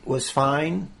finish was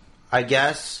fine, I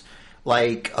guess.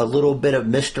 Like, a little bit of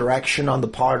misdirection on the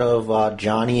part of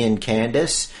Johnny and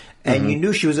Candice. And you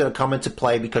knew she was going to come into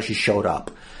play because she showed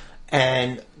up.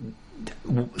 And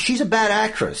she's a bad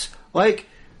actress. Like,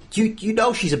 you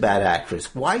know she's a bad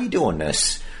actress. Why are you doing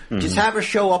this? Mm-hmm. Just have her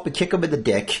show up and kick him in the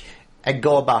dick and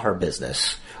go about her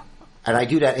business. And I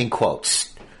do that in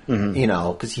quotes. Mm-hmm. You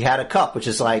know, because he had a cup, which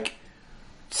is like,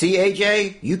 see,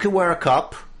 AJ, you can wear a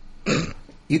cup.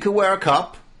 You can wear a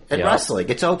cup in wrestling.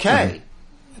 It's okay.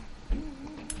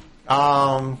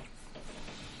 Mm-hmm.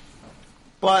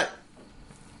 But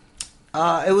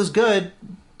it was good.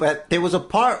 But there was a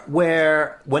part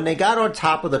where when they got on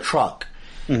top of the truck,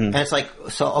 and it's like,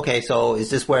 so is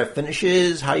this where it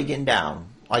finishes? How are you getting down?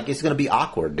 Like, it's going to be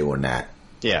awkward doing that.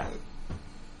 Yeah.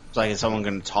 It's like, is someone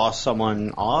going to toss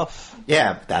someone off?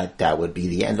 Yeah, that would be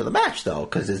the end of the match, though,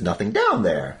 because there's nothing down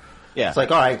there. Yeah. It's like,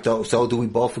 all right, so do we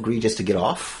both agree just to get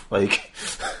off? Like,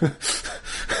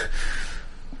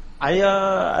 I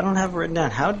don't have it written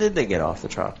down. How did they get off the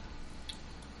truck?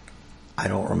 I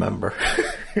don't remember.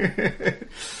 They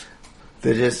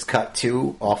just cut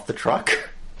two off the truck.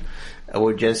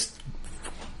 Or just...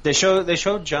 They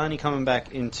showed Johnny coming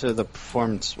back into the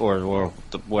performance or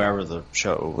wherever the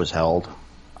show was held.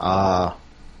 The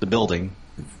building.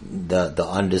 The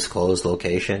undisclosed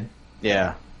location.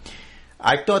 Yeah.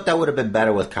 I thought that would have been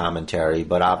better with commentary,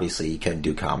 but obviously you couldn't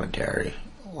do commentary.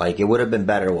 Like, it would have been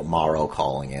better with Morrow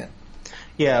calling it.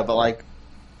 Yeah, but like,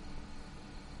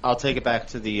 I'll take it back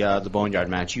to the Boneyard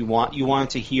match. You wanted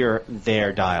to hear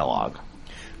their dialogue.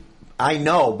 I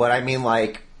know, but I mean,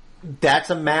 like, that's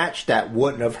a match that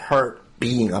wouldn't have hurt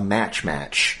being a match,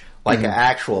 like an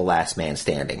actual last man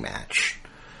standing match.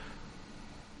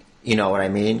 You know what I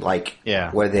mean? Like,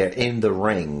 where they're in the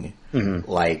ring,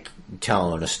 like,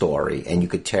 telling a story, and you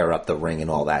could tear up the ring and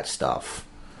all that stuff.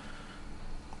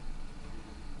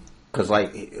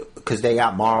 Because they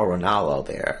got Mauro Ranallo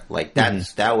there. Like,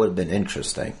 that would have been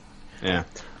interesting. Yeah.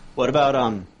 What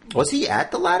about, Was he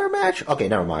at the ladder match? Okay,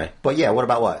 never mind. But yeah, what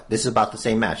about what? This is about the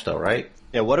same match, though, right?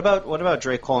 Yeah, what about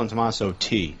Drake calling Tomaso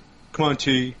T? Come on,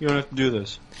 T, you don't have to do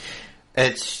this.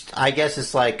 I guess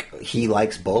it's like he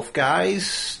likes both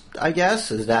guys, I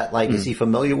guess. Is that like, is he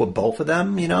familiar with both of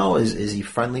them, you know? Is he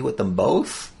friendly with them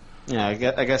both? Yeah,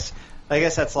 I guess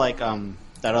that's like,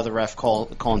 that other ref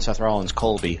calling Seth Rollins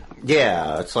Colby.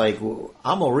 Yeah, it's like,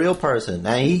 I'm a real person.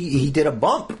 And he did a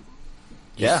bump.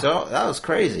 Yeah. So that was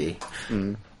crazy.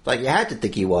 Mm. Like, you had to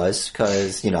think he was,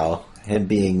 because, you know, him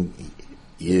being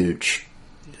huge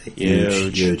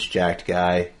jacked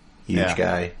guy. Huge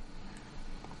guy.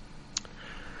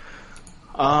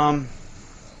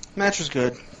 Match was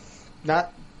good.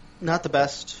 Not not the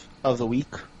best of the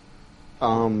week.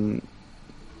 But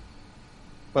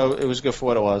it was good for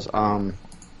what it was.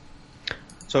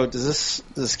 So is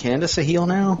Candice a heel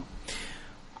now?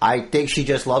 I think she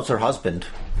just loves her husband.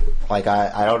 Like,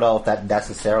 I don't know if that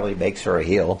necessarily makes her a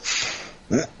heel.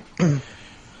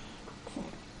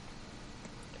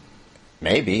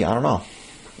 Maybe, I don't know.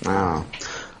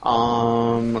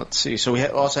 Let's see. So we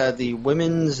also had the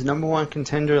women's number one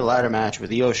contender ladder match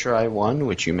with Io Shirai won,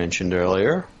 which you mentioned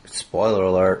earlier. Spoiler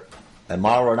alert. And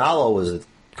Mauro Ranallo was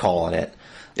calling it.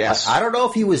 Yes. I don't know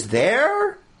if he was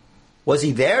there. Was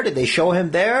he there? Did they show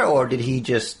him there? Or did he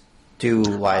just do,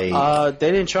 like...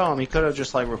 They didn't show him. He could have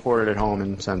just, like, recorded at home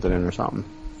and sent it in or something.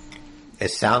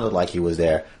 It sounded like he was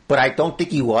there. But I don't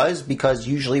think he was, because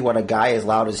usually when a guy as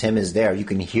loud as him is there, you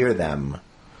can hear them,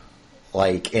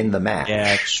 like, in the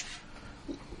match.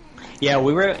 Yeah,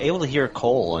 we were able to hear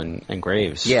Cole and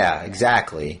Graves. Yeah,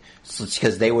 exactly. So it's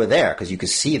because they were there, because you could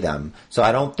see them. So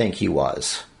I don't think he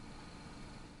was.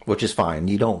 Which is fine.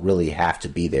 You don't really have to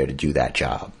be there to do that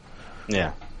job.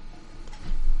 Yeah.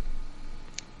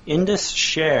 Indus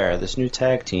Share, this new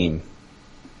tag team.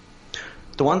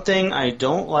 The one thing I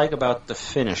don't like about the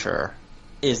finisher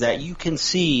is that you can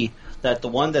see that the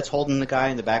one that's holding the guy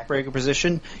in the backbreaker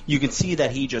position, you can see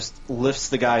that he just lifts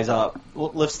the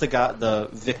the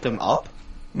victim up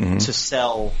to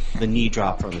sell the knee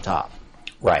drop from the top.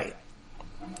 Right.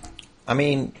 I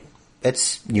mean,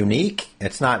 it's unique.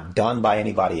 It's not done by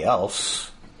anybody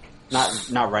else.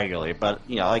 Not regularly, but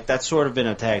like that's sort of been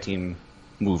a tag team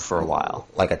move for a while.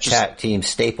 Like a tag team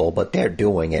staple, but they're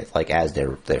doing it like as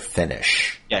their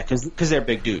finish. Yeah, because they're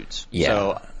big dudes.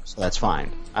 Yeah. So that's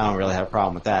fine. I don't really have a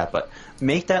problem with that, but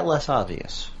make that less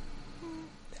obvious.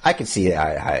 I can see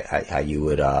how you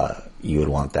would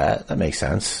want that. That makes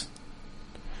sense.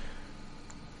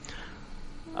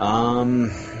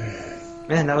 Man,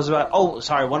 that was about... Oh,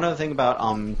 sorry, one other thing about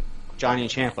Johnny and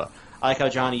Ciampa. I like how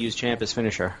Johnny used Ciampa's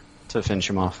finisher to finish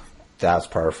him off. That's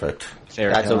perfect.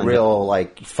 Fair That's a real,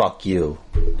 like, fuck you.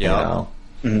 Yeah. You know?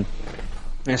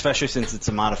 Mm-hmm. Especially since it's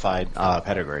a modified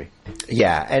pedigree.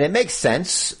 Yeah, and it makes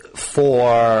sense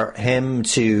for him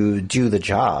to do the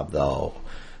job, though,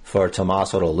 for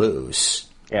Tommaso to lose.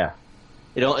 Yeah.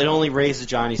 It only raises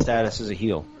Johnny's status as a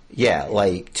heel. Yeah,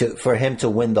 like, for him to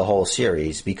win the whole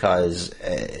series because,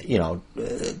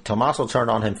 Tommaso turned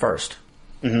on him first.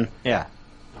 Mm-hmm. Yeah.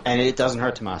 And it doesn't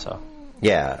hurt Tommaso.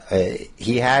 Yeah,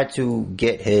 he had to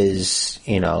get his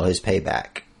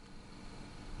payback.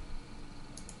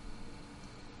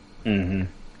 Mm-hmm.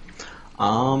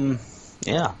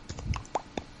 Yeah.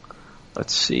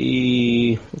 Let's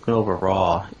see. Looking over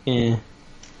Raw. Had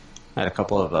a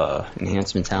couple of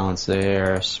enhancement talents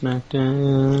there.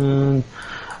 SmackDown.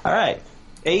 All right.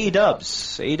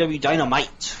 AEW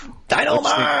Dynamite.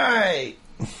 Dynamite!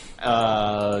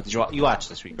 Did you watch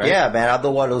this week, right? Yeah, man. I'm the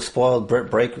one who spoiled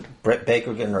Britt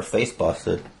Baker getting her face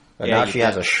busted. And now she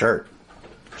has a shirt.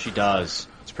 She does.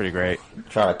 It's pretty great.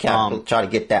 Try to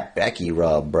get that Becky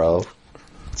rub, bro.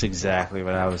 That's exactly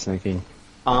what I was thinking.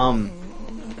 Between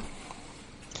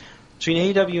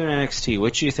AEW and NXT,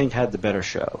 which do you think had the better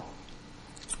show?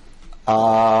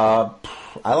 I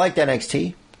liked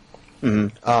NXT.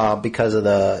 Mm-hmm. Because of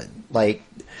the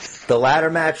ladder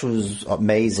match was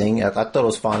amazing. I thought it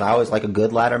was fun. I always like a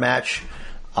good ladder match.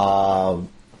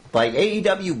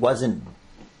 AEW wasn't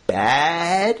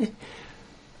bad.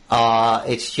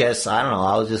 It's just, I don't know,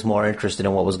 I was just more interested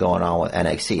in what was going on with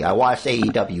NXT. I watched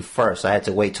AEW first. I had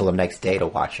to wait till the next day to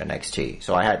watch NXT.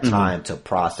 So I had time to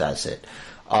process it.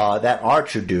 That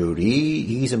Archer dude,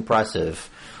 he's impressive.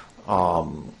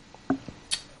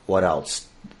 What else?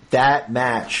 That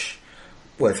match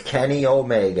with Kenny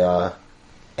Omega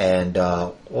and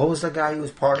what was the guy he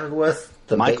was partnered with?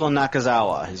 Michael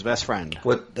Nakazawa, his best friend.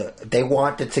 They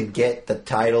wanted to get the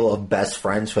title of best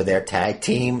friends for their tag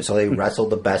team, so they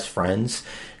wrestled the best friends.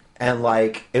 And,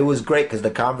 it was great because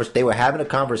they were having a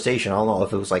conversation. I don't know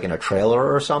if it was, in a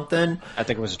trailer or something. I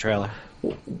think it was a trailer.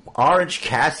 Orange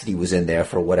Cassidy was in there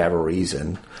for whatever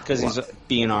reason. Because he's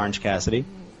being Orange Cassidy.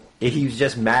 He was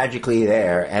just magically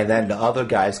there, and then the other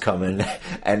guys come in,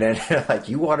 and then they're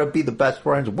you want to be the best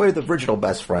friends? We're the original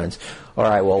best friends. All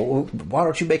right, well, why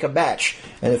don't you make a match?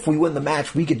 And if we win the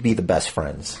match, we could be the best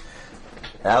friends.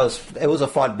 It was a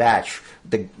fun match.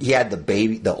 He had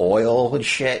the oil and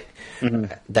shit,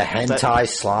 the hentai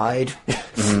slide.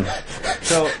 Mm-hmm.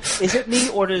 So, is it me,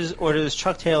 or does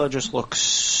Chuck Taylor just look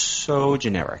so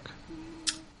generic?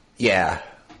 Yeah,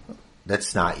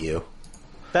 that's not you.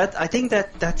 I think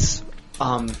that's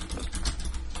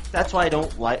why I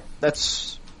don't like.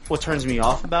 That's what turns me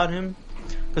off about him,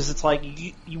 because it's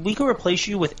we could replace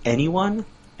you with anyone,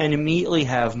 and immediately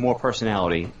have more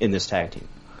personality in this tag team?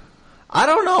 I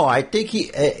don't know. I think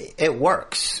it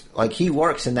works. Like, he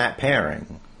works in that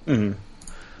pairing. Mm-hmm.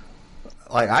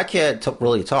 Like, I can't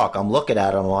really talk. I'm looking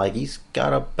at him like, he's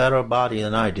got a better body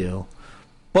than I do.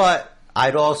 But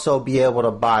I'd also be able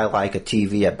to buy, like, a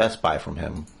TV at Best Buy from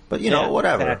him. But, you know,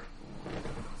 whatever.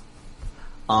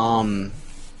 You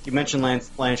mentioned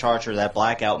Lance Archer. That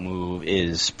blackout move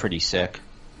is pretty sick.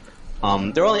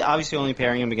 They're obviously only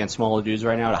pairing him against smaller dudes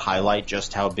right now to highlight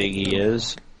just how big he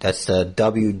is. That's the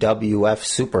WWF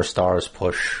Superstars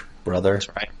push, brother. That's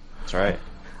right. That's right.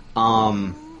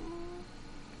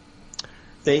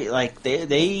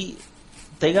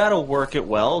 They gotta work it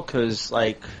well, because,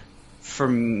 like, for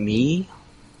me,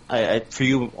 for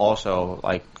you also,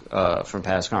 like, from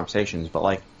past conversations, but,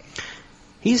 like,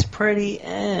 he's pretty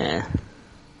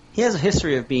He has a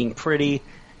history of being pretty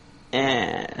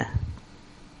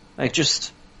like,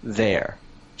 just there.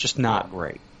 Just not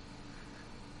great.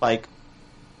 Like,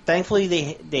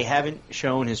 thankfully they haven't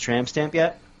shown his tramp stamp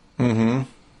yet. Mm-hmm.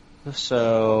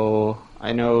 So,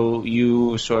 I know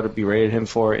you sort of berated him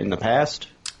for it in the past.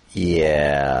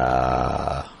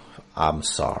 Yeah. I'm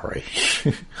sorry.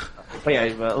 But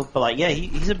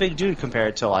he's a big dude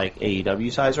compared to, like,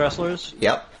 AEW size wrestlers.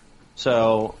 Yep.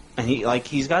 So, and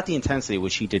he's got the intensity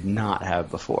which he did not have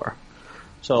before.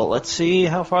 So let's see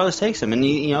how far this takes him. And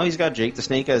he's got Jake the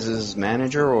Snake as his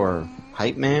manager or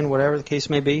hype man, whatever the case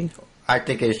may be. I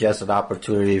think it's just an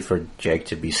opportunity for Jake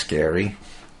to be scary.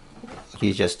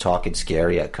 He's just talking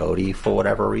scary at Cody for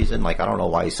whatever reason. Like, I don't know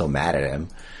why he's so mad at him.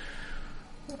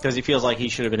 Because he feels like he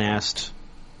should have been asked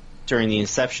during the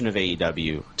inception of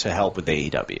AEW to help with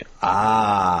AEW.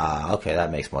 Ah, okay, that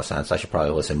makes more sense. I should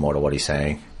probably listen more to what he's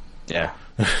saying. Yeah.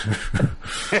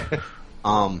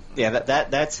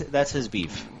 That's his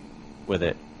beef with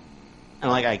it.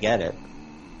 And, like, I get it.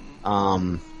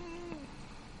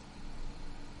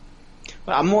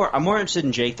 But I'm more interested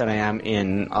in Jake than I am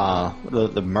in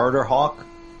the Murder Hawk.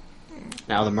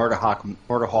 Now the Murder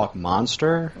Hawk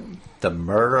monster. The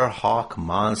Murder Hawk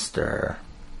monster.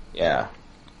 Yeah.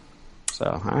 So,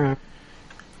 alright.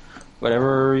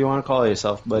 Whatever you want to call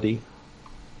yourself, buddy.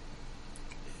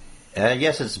 I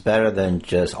guess it's better than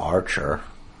just Archer.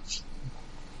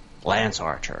 Lance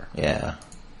Archer. Yeah.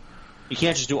 You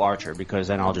can't just do Archer, because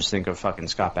then I'll just think of fucking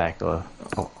Scott Bakula.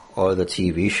 Or the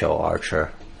TV show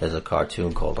Archer. There's a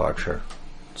cartoon called Archer.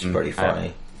 It's pretty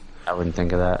funny. I wouldn't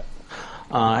think of that.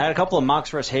 I had a couple of Mox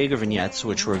vs. Hager vignettes,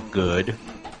 which were good.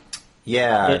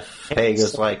 Yeah,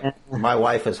 Hager's like, my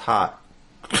wife is hot.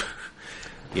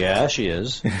 Yeah, she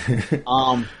is.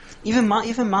 Even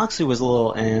Moxley was a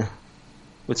little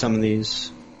with some of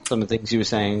the things he was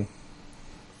saying.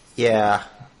 Yeah.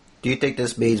 Do you think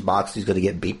this means Moxley's going to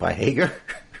get beat by Hager?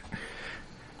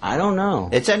 I don't know.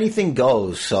 It's anything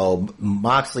goes, so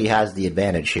Moxley has the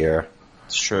advantage here.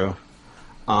 It's true.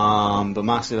 But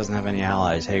Moxley doesn't have any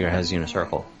allies. Hager has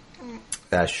Unicircle.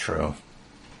 That's true.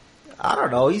 I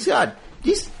don't know.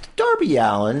 Darby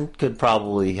Allin could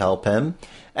probably help him.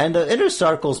 And the Inner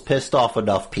Circle's pissed off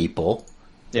enough people.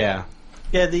 Yeah.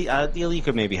 Yeah, the Elite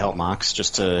could maybe help Mox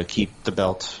just to keep the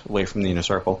belt away from the Inner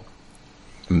Circle.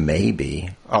 Maybe.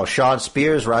 Oh, Sean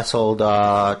Spears wrestled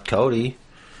Cody.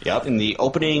 Yep, in the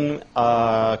opening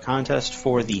contest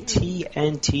for the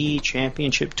TNT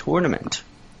Championship Tournament.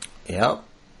 Yep.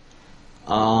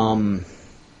 What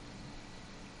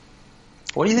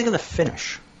do you think of the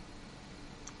finish?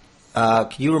 Can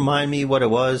you remind me what it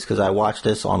was? Because I watched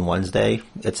this on Wednesday.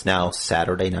 It's now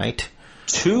Saturday night.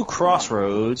 2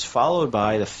 crossroads followed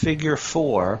by the figure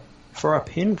 4 for a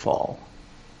pinfall.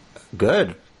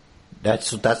 Good.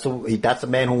 That's the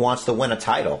man who wants to win a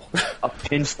title. A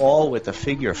pinfall with a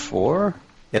figure 4?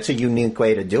 It's a unique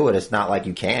way to do it. It's not like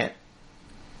you can't.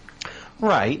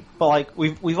 Right, but like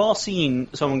we've all seen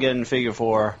someone get in figure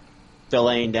 4, they're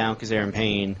laying down because they're in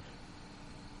pain,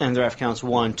 and the ref counts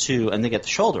 1, 2, and they get the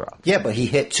shoulder up. Yeah, but he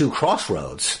hit 2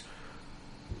 crossroads.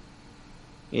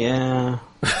 Yeah.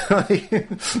 What do you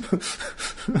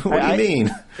mean?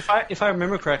 If I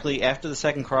remember correctly, after the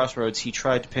second crossroads, he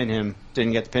tried to pin him,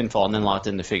 didn't get the pinfall, and then locked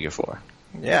in the figure 4.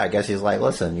 Yeah, I guess he's like,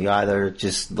 listen, you either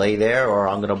just lay there or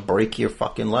I'm going to break your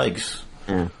fucking legs.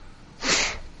 Yeah.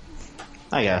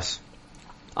 I guess.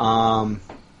 A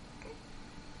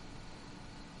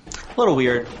little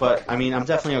weird, but I mean, I'm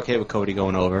definitely okay with Cody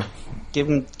going over. Give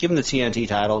him the TNT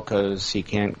title because he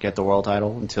can't get the world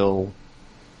title until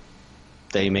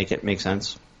they make it make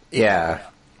sense. Yeah.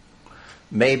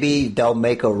 Maybe they'll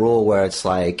make a rule where it's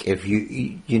like, if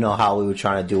you know how we were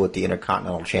trying to do with the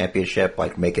Intercontinental Championship,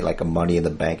 like make it like a Money in the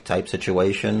Bank type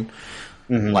situation.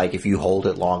 Mm-hmm. Like if you hold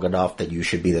it long enough that you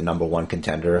should be the number 1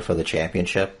 contender for the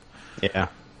championship. Yeah.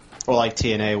 Or like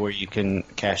TNA where you can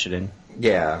cash it in.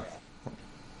 Yeah.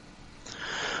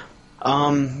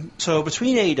 So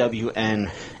between AEW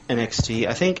and NXT,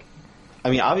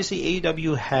 obviously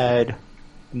AEW had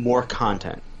more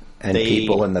content. And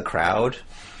people in the crowd.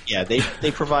 Yeah,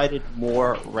 they provided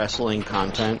more wrestling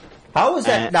content. How is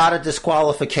that not a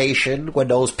disqualification when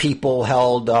those people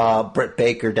held Britt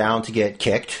Baker down to get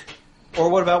kicked? Or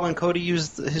what about when Cody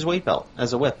used his weight belt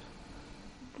as a whip?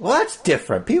 Well, that's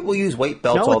different. People use weight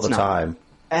belts all the time.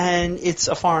 And it's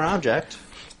a foreign object.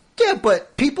 Yeah,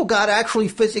 but people got actually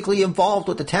physically involved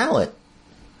with the talent.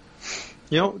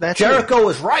 That's Jericho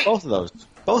was right. Both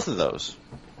of those.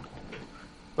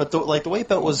 But the weight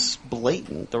belt was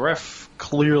blatant. The ref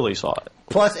clearly saw it.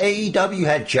 Plus, AEW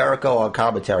had Jericho on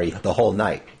commentary the whole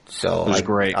night. So it was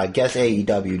great. I guess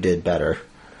AEW did better.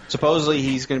 Supposedly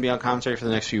he's going to be on commentary for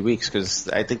the next few weeks because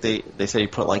I think they say he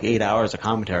put like 8 hours of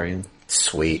commentary in.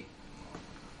 Sweet.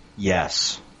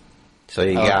 Yes. So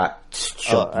you got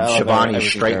Shivani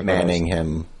straight manning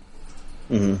him.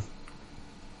 Mm-hmm.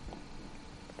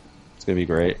 It's going to be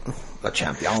great. The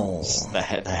champion. The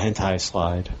hentai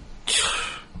slide.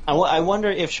 I wonder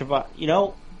if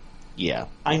Shivani... Yeah,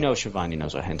 I know Shivani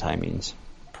knows what hentai means.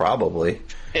 Probably.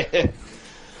 So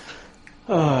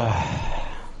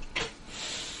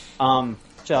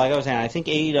like I was saying, I think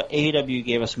AEW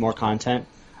gave us more content.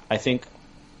 I think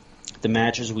the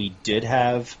matches we did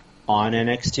have on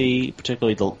NXT,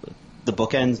 particularly the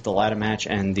bookends, the ladder match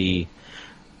and the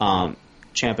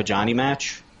Ciampa Johnny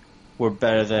match, were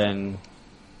better than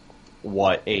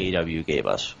what AEW gave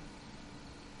us.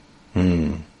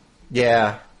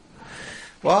 Yeah.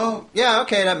 Well, yeah,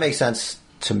 okay, that makes sense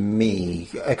to me.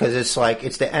 Because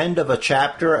it's the end of a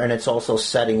chapter and it's also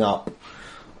setting up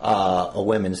a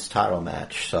women's title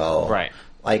match. So, right.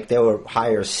 Like, there were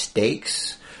higher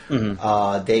stakes.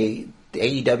 Mm-hmm. The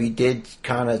AEW did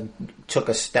kind of took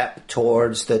a step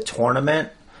towards the tournament.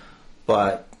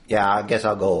 But, yeah, I guess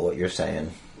I'll go with what you're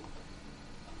saying.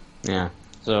 Yeah.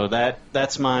 So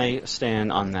that's my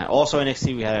stand on that. Also,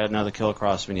 NXT, we had another Killer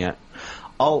Cross vignette.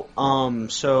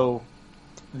 So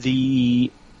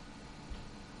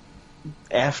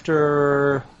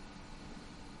after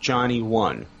Johnny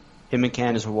won, him and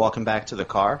Candice were walking back to the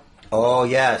car. Oh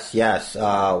yes.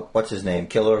 What's his name?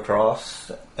 Killer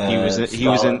Cross. He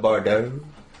was in Bordeaux.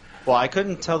 Well, I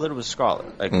couldn't tell that it was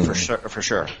Scarlett, for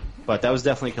sure. But that was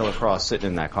definitely Killer Cross sitting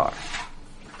in that car.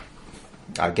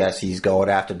 I guess he's going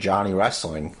after Johnny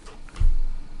Wrestling.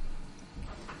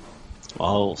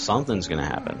 Well, something's going to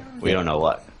happen. We don't know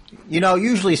what.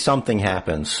 Usually something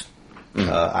happens.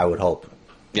 I would hope.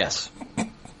 Yes.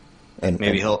 And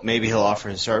maybe he'll offer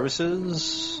his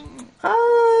services.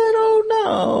 I don't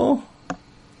know.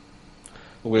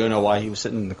 We don't know why he was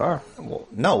sitting in the car. Well,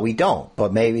 no, we don't.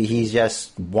 But maybe he's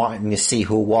just wanting to see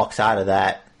who walks out of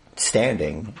that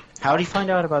standing. How did he find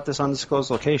out about this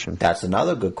undisclosed location? That's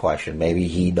another good question. Maybe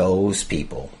he knows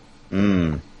people.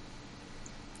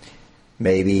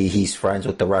 Maybe he's friends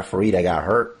with the referee that got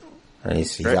hurt, and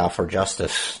he's out for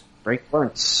justice. Drake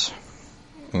Burns.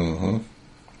 Mm-hmm.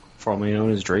 Formerly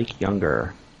known as Drake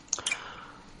Younger.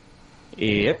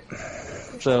 Yep.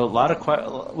 So a lot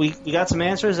of we got some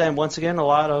answers, and once again, a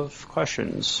lot of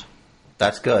questions.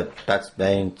 That's good.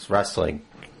 It's wrestling.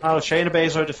 Oh, Shayna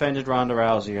Baszler defended Ronda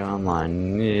Rousey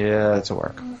online. Yeah, it's a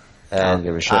work. And I don't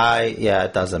give a shit.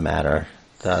 It doesn't matter.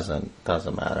 Doesn't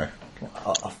matter.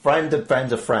 A friend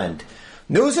defends a friend.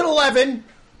 News at 11.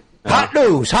 Hot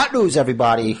news,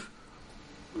 everybody.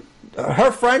 Her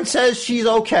friend says she's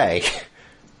okay.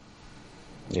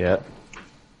 Yeah.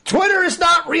 Twitter is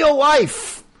not real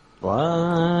life.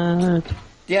 What?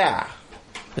 Yeah.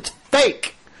 It's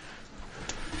fake.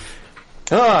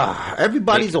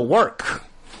 Everybody's a work.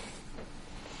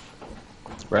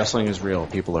 Wrestling is real.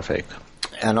 People are fake.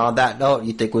 And on that note,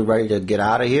 you think we're ready to get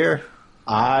out of here?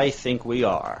 I think we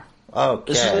are.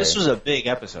 Okay. This was a big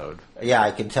episode. Yeah,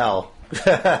 I can tell.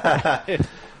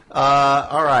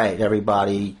 All right,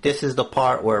 everybody. This is the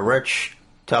part where Rich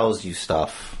tells you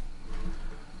stuff.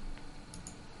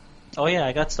 Oh yeah,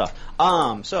 I got stuff.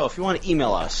 So if you want to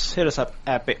email us, hit us up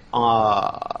at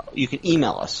you can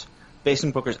email us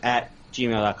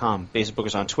basementbookers@gmail.com.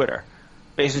 Basementbookers on Twitter.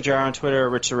 BasementJR on Twitter.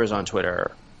 Richard is on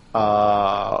Twitter.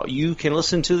 You can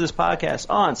listen to this podcast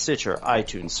on Stitcher,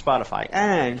 iTunes, Spotify,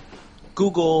 and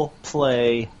Google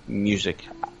Play Music.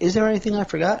 Is there anything I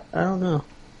forgot? I don't know.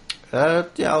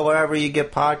 Wherever you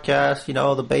get podcasts,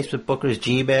 the Basement Bookers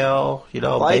Gmail,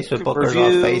 like, Basement Bookers review,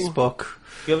 on Facebook.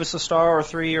 Give us a star or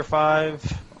 3 or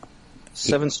 5.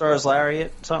 7 stars,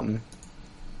 Lariat, something.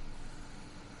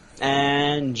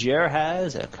 And Jer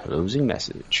has a closing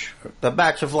message. The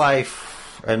Batch of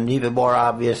Life and even more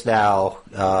obvious now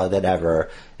than ever,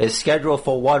 is scheduled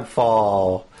for one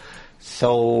fall.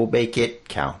 So make it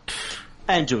count.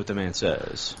 And do what the man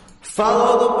says.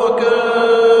 Follow the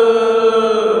booker!